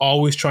Force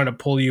always trying to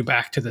pull you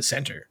back to the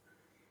center?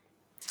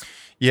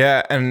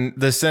 Yeah, and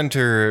the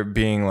center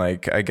being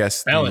like, I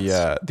guess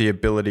Balance. the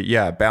ability,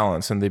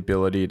 balance and the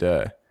ability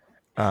to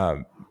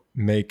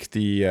make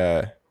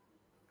the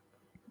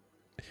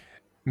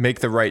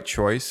right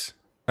choice,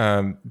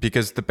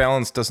 because the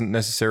balance doesn't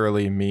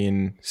necessarily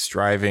mean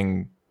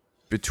striving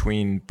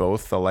between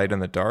both the light and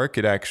the dark.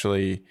 It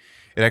actually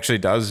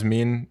does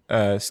mean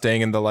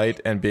staying in the light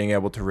and being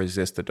able to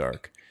resist the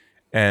dark.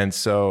 And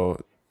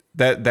so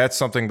that's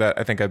something that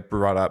I think I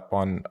brought up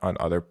on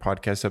other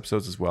podcast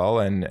episodes as well.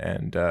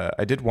 And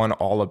I did one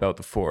all about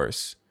the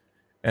Force,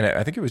 and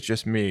I think it was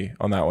just me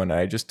on that one.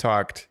 I just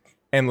talked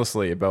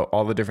endlessly about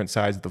all the different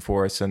sides of the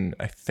Force, and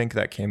I think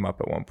that came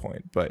up at one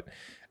point. But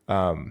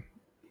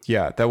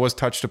that was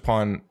touched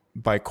upon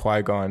by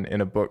Qui-Gon in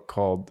a book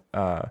called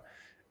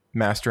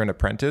Master and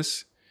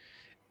Apprentice,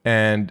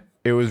 and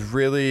it was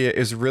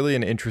really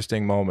an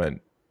interesting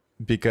moment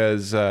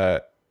because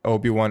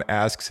Obi-Wan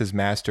asks his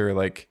master,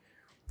 like,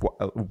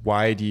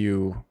 why do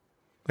you,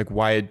 like,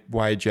 why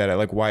Jedi,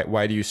 like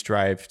why do you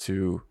strive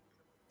to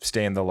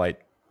stay in the light,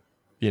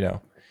 you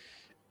know?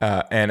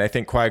 And I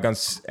think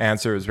Qui-Gon's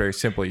answer is very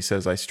simple. He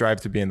says, I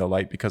strive to be in the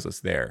light because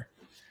it's there.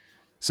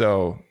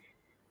 So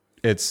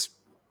it's,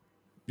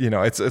 you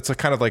know, it's a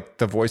kind of like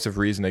the voice of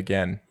reason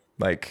again.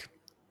 Like,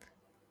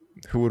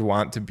 who would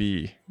want to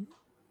be,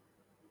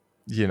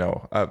 you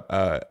know,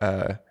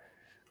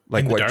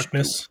 like in the what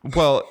darkness?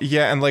 Well,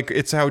 yeah, and like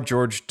it's how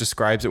George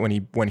describes it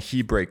when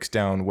he breaks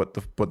down what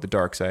the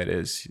dark side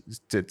is.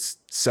 It's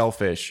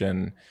selfish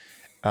and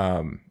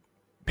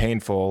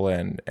painful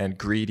and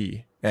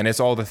greedy, and it's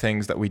all the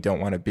things that we don't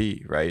want to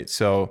be, right?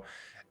 So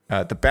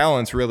the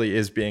balance really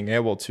is being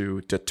able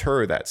to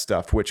deter that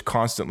stuff, which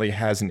constantly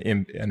has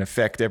an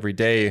effect every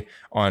day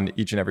on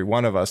each and every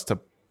one of us to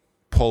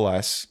pull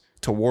us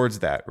towards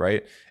that,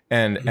 right?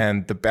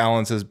 And the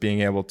balance is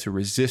being able to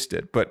resist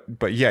it.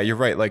 But yeah, you're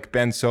right. Like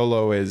Ben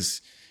Solo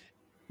is,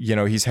 you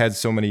know, he's had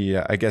so many,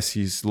 I guess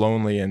he's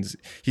lonely, and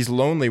he's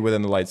lonely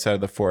within the light side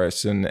of the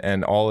Force,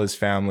 and all his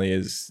family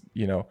is,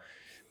 you know,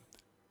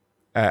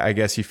 I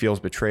guess he feels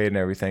betrayed and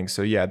everything.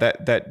 So yeah,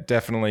 that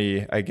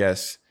definitely, I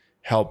guess,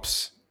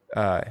 helps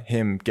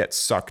him get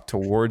sucked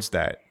towards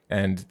that.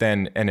 And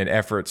then, and in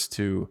efforts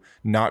to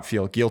not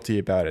feel guilty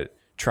about it,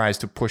 tries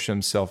to push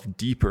himself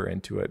deeper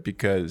into it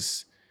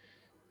because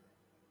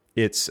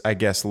it's, I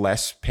guess,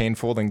 less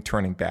painful than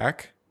turning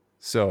back.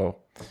 So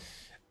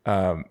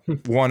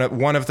one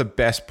of the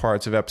best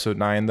parts of Episode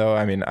 9, though,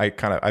 I mean, I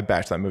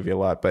bash that movie a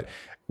lot, but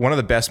one of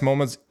the best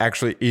moments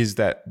actually is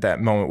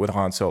that moment with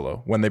Han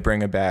Solo when they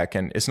bring him back,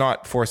 and it's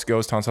not Force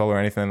Ghost Han Solo or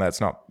anything. That's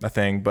not a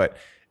thing, but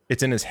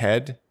it's in his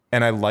head,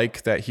 and I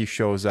like that he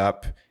shows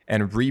up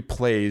and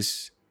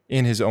replays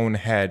in his own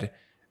head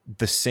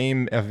the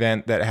same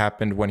event that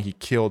happened when he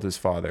killed his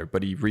father,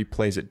 but he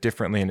replays it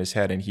differently in his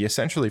head, and he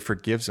essentially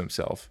forgives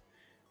himself,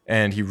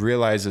 and he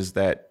realizes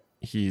that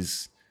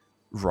he's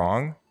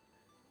wrong,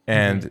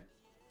 and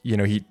you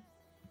know, he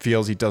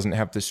feels he doesn't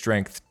have the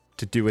strength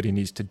to do what he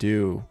needs to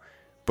do.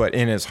 But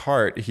in his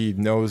heart, he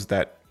knows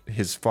that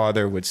his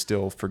father would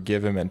still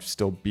forgive him and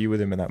still be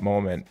with him in that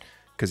moment,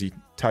 because he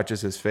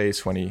touches his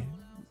face when he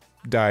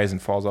dies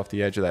and falls off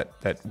the edge of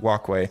that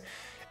walkway.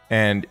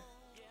 And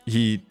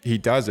he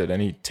does it,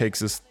 and he takes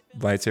this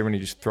lightsaber and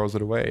he just throws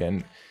it away.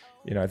 And,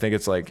 you know, I think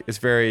it's a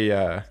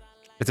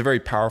very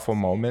powerful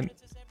moment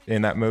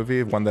in that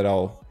movie, one that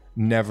I'll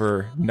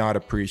never not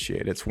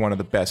appreciate. It's one of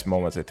the best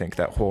moments I think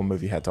that whole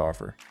movie had to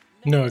offer.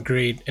 No,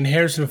 agreed. And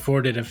Harrison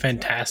Ford did a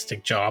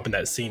fantastic job in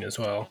that scene as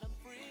well.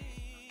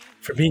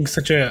 For being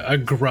such a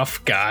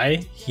gruff guy,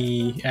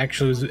 he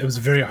actually it was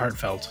very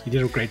heartfelt. He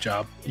did a great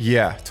job.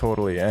 Yeah,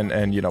 totally.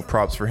 And you know,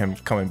 props for him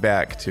coming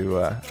back to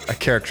a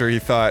character he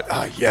thought,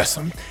 yes,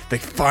 they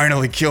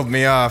finally killed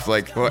me off.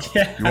 Like, what?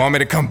 Yeah. You want me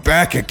to come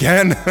back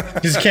again?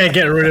 Just can't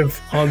get rid of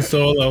Han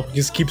Solo.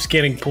 Just keeps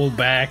getting pulled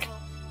back.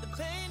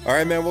 All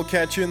right, man, we'll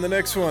catch you in the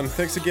next one.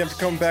 Thanks again for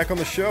coming back on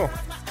the show.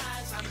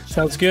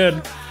 Sounds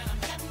good.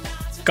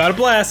 Got a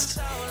blast.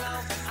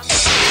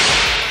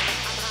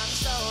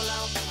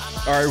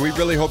 All right, we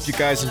really hope you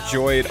guys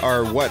enjoyed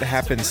our What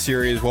Happened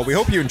series. Well, we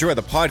hope you enjoy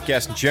the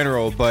podcast in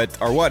general, but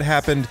our What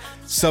Happened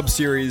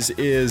sub-series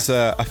is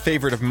a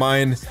favorite of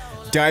mine.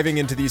 Diving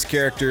into these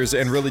characters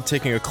and really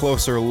taking a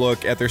closer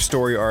look at their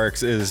story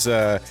arcs is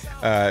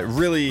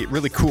really,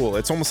 really cool.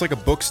 It's almost like a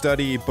book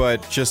study,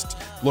 but just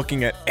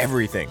looking at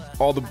everything.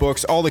 All the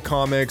books, all the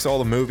comics, all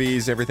the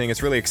movies, everything.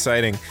 It's really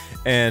exciting.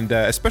 And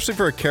especially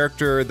for a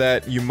character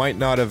that you might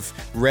not have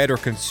read or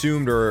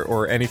consumed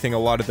or anything, a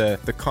lot of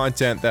the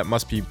content that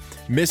must be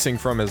missing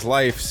from his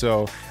life.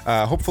 So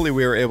hopefully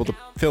we were able to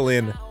fill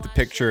in the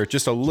picture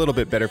just a little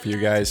bit better for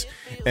you guys.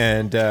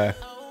 And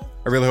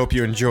I really hope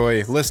you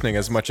enjoy listening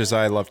as much as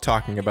I love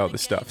talking about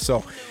this stuff.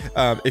 So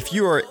if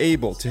you are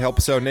able to help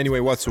us out in any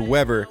way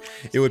whatsoever,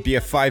 it would be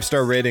a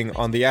 5-star rating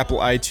on the Apple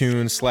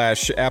iTunes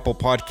 / Apple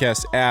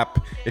Podcast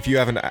app if you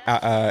have an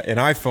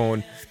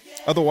iPhone.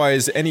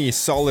 Otherwise, any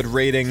solid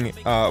rating,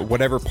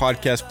 whatever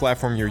podcast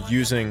platform you're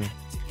using,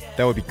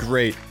 that would be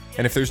great.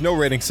 And if there's no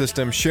rating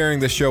system, sharing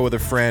the show with a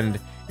friend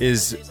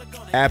is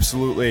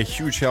absolutely a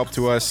huge help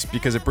to us,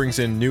 because it brings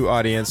in new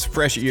audience,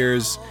 fresh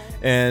ears,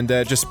 and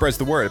just spreads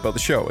the word about the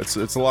show. It's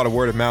a lot of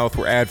word of mouth.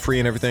 We're ad free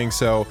and everything,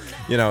 so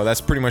you know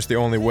that's pretty much the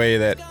only way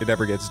that it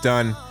ever gets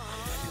done.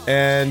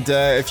 And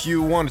if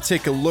you want to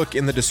take a look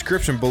in the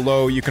description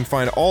below, you can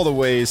find all the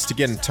ways to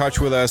get in touch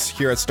with us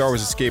here at Star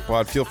Wars Escape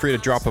Pod. Feel free to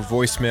drop a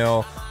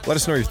voicemail. Let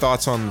us know your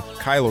thoughts on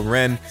Kylo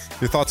Ren,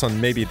 your thoughts on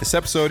maybe this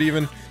episode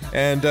even,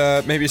 and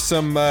maybe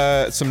some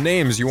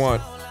names you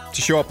want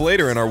to show up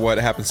later in our What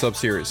Happened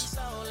sub-series.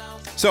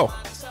 So,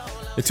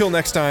 until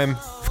next time,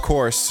 of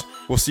course,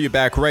 we'll see you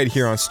back right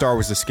here on Star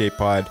Wars Escape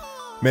Pod.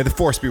 May the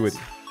Force be with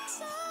you.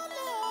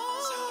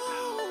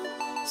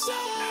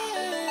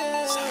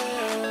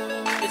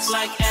 It's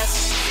like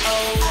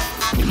S-O-L-O.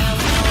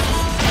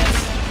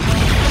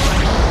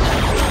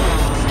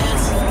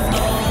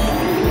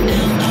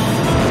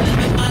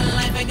 Living my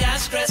life, I got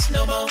stress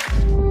no more.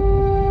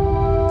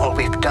 All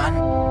we've done,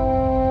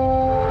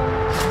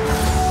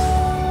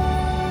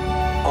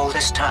 all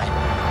this time,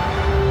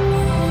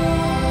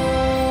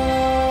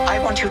 I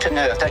want you to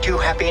know that you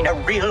have been a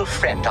real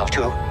friend,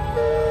 R2.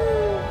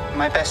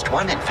 My best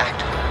one, in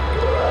fact.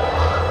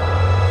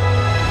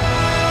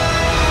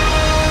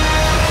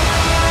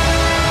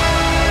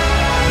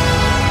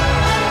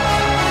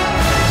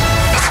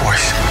 The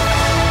Force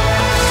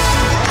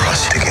brought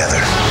us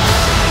together.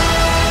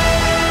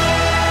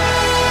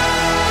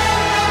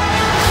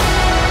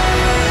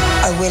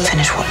 I will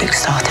finish what Luke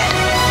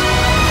started.